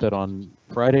website that on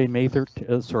Friday, March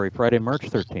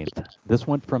 13th, this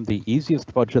went from the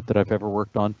easiest budget that I've ever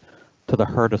worked on to the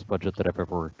hardest budget that I've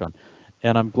ever worked on.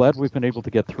 And I'm glad we've been able to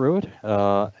get through it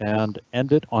and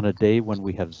end it on a day when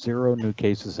we have 0 new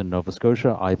cases in Nova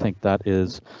Scotia. I think that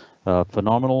is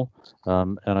phenomenal,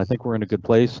 and I think we're in a good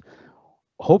place.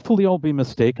 Hopefully I'll be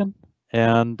mistaken,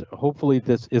 and hopefully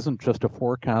this isn't just a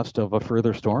forecast of a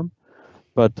further storm,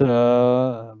 but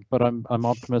I'm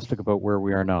optimistic about where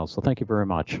we are now. So thank you very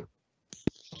much.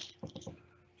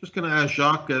 Just going to ask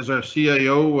Jacques, as our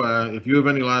CAO, if you have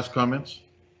any last comments.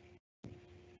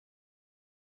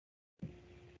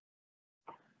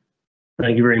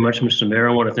 Thank you very much, Mr. Mayor.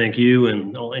 I want to thank you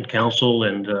and council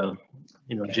and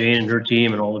Jane and her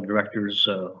team and all the directors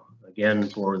again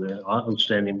for the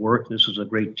outstanding work. This is a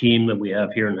great team that we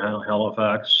have here in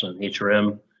Halifax and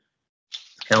HRM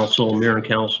council, mayor and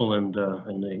council, and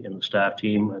the staff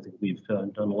team. I think we've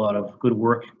done a lot of good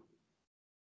work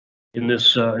in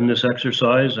this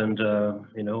exercise, and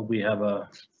we have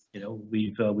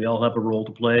we all have a role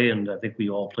to play, and I think we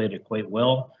all played it quite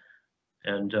well.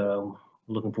 And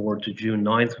looking forward to June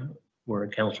 9th, where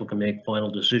council can make final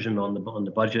decision on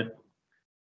the budget,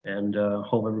 and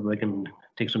hope everybody can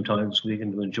take some time this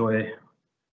weekend to enjoy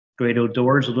great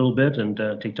outdoors a little bit and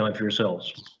take time for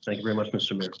yourselves. Thank you very much,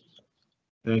 Mr. Mayor.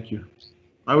 Thank you.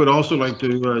 I would also like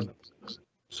to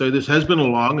say this has been a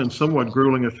long and somewhat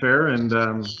grueling affair, and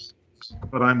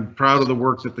but I'm proud of the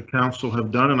work that the council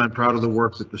have done, and I'm proud of the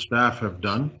work that the staff have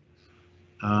done,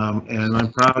 and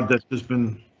I'm proud that there's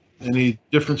been any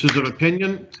differences of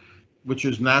opinion, which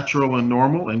is natural and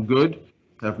normal and good,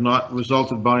 have not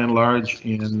resulted by and large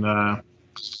in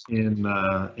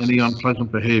any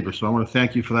unpleasant behavior. So I want to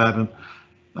thank you for that.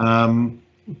 And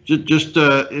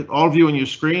all of you on your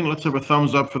screen, let's have a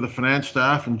thumbs up for the finance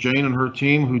staff and Jane and her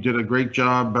team, who did a great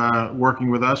job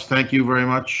working with us. Thank you very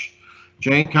much,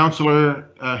 Jane. Councillor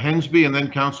Hensby, and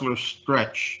then Councillor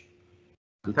Stretch.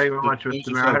 Thank you very much,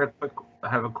 Mr. Mayor. I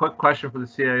have a quick question for the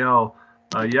CAO.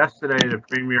 Yesterday, the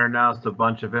Premier announced a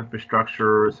bunch of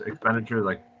infrastructure expenditures,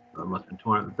 like must have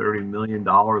been $230 million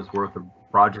worth of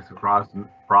projects across the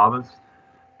province.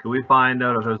 Can we find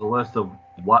out if there's a list of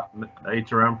what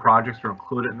HRM projects are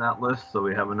included in that list, so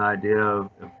we have an idea of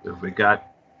if we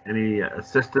got any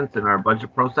assistance in our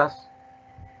budget process?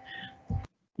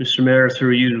 Mr. Mayor,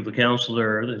 through you to the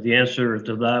councillor, the answer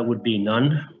to that would be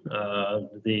none.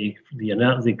 The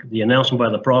announcement by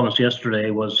the province yesterday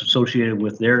was associated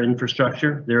with their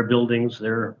infrastructure, their buildings,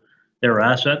 their their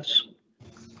assets.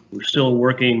 We're still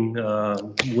working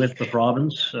with the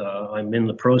province. I'm in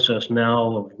the process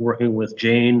now of working with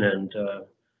Jane and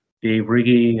Dave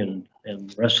Riggy and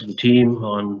the rest of the team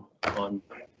on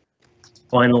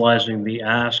finalizing the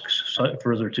asks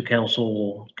further to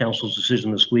council's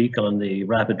decision this week on the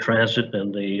rapid transit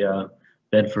and the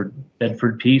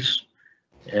Bedford piece.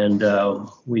 And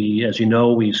we, as you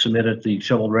know, we submitted the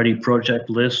shovel-ready project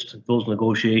list. Those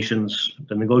negotiations,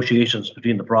 the negotiations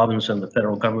between the province and the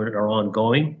federal government are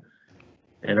ongoing,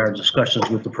 and our discussions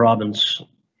with the province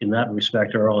in that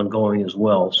respect are ongoing as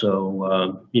well.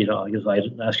 So, you know, I guess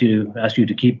I'd ask you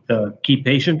to keep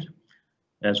patient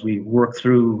as we work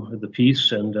through the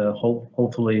piece, and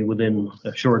hopefully within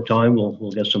a short time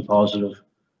we'll get some positive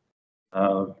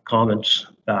comments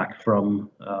back from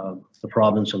the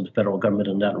province and the federal government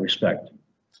in that respect.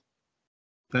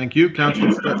 Thank you,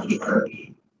 Councillor Stretch.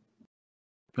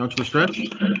 Councillor Stretch.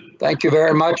 Thank you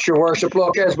very much, Your Worship.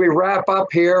 Look, as we wrap up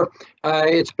here,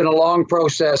 it's been a long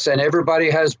process, and everybody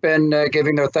has been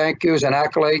giving their thank yous and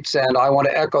accolades, and I want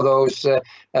to echo those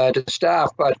to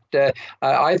staff. But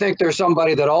I think there's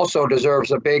somebody that also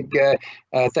deserves a big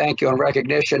thank you and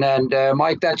recognition, and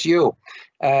Mike, that's you.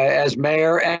 As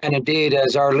mayor and indeed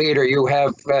as our leader, you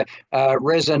have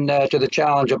risen to the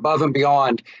challenge above and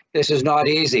beyond. This is not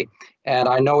easy. And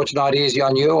I know it's not easy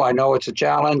on you. I know it's a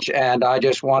challenge. And I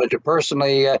just wanted to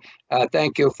personally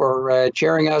thank you for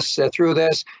cheering us through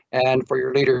this and for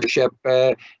your leadership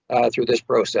through this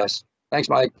process. Thanks,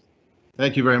 Mike.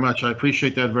 Thank you very much. I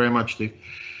appreciate that very much, Steve.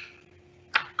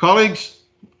 Colleagues,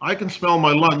 I can smell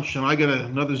my lunch and I get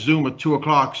another Zoom at 2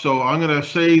 o'clock. So I'm going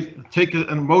to take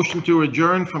a motion to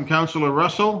adjourn from Councillor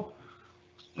Russell.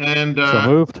 And so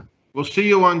moved. We'll see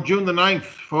you on June the 9th,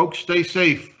 folks. Stay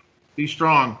safe. Be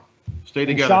strong. Stay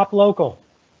together. Shop local.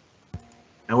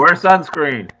 And wear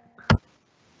sunscreen.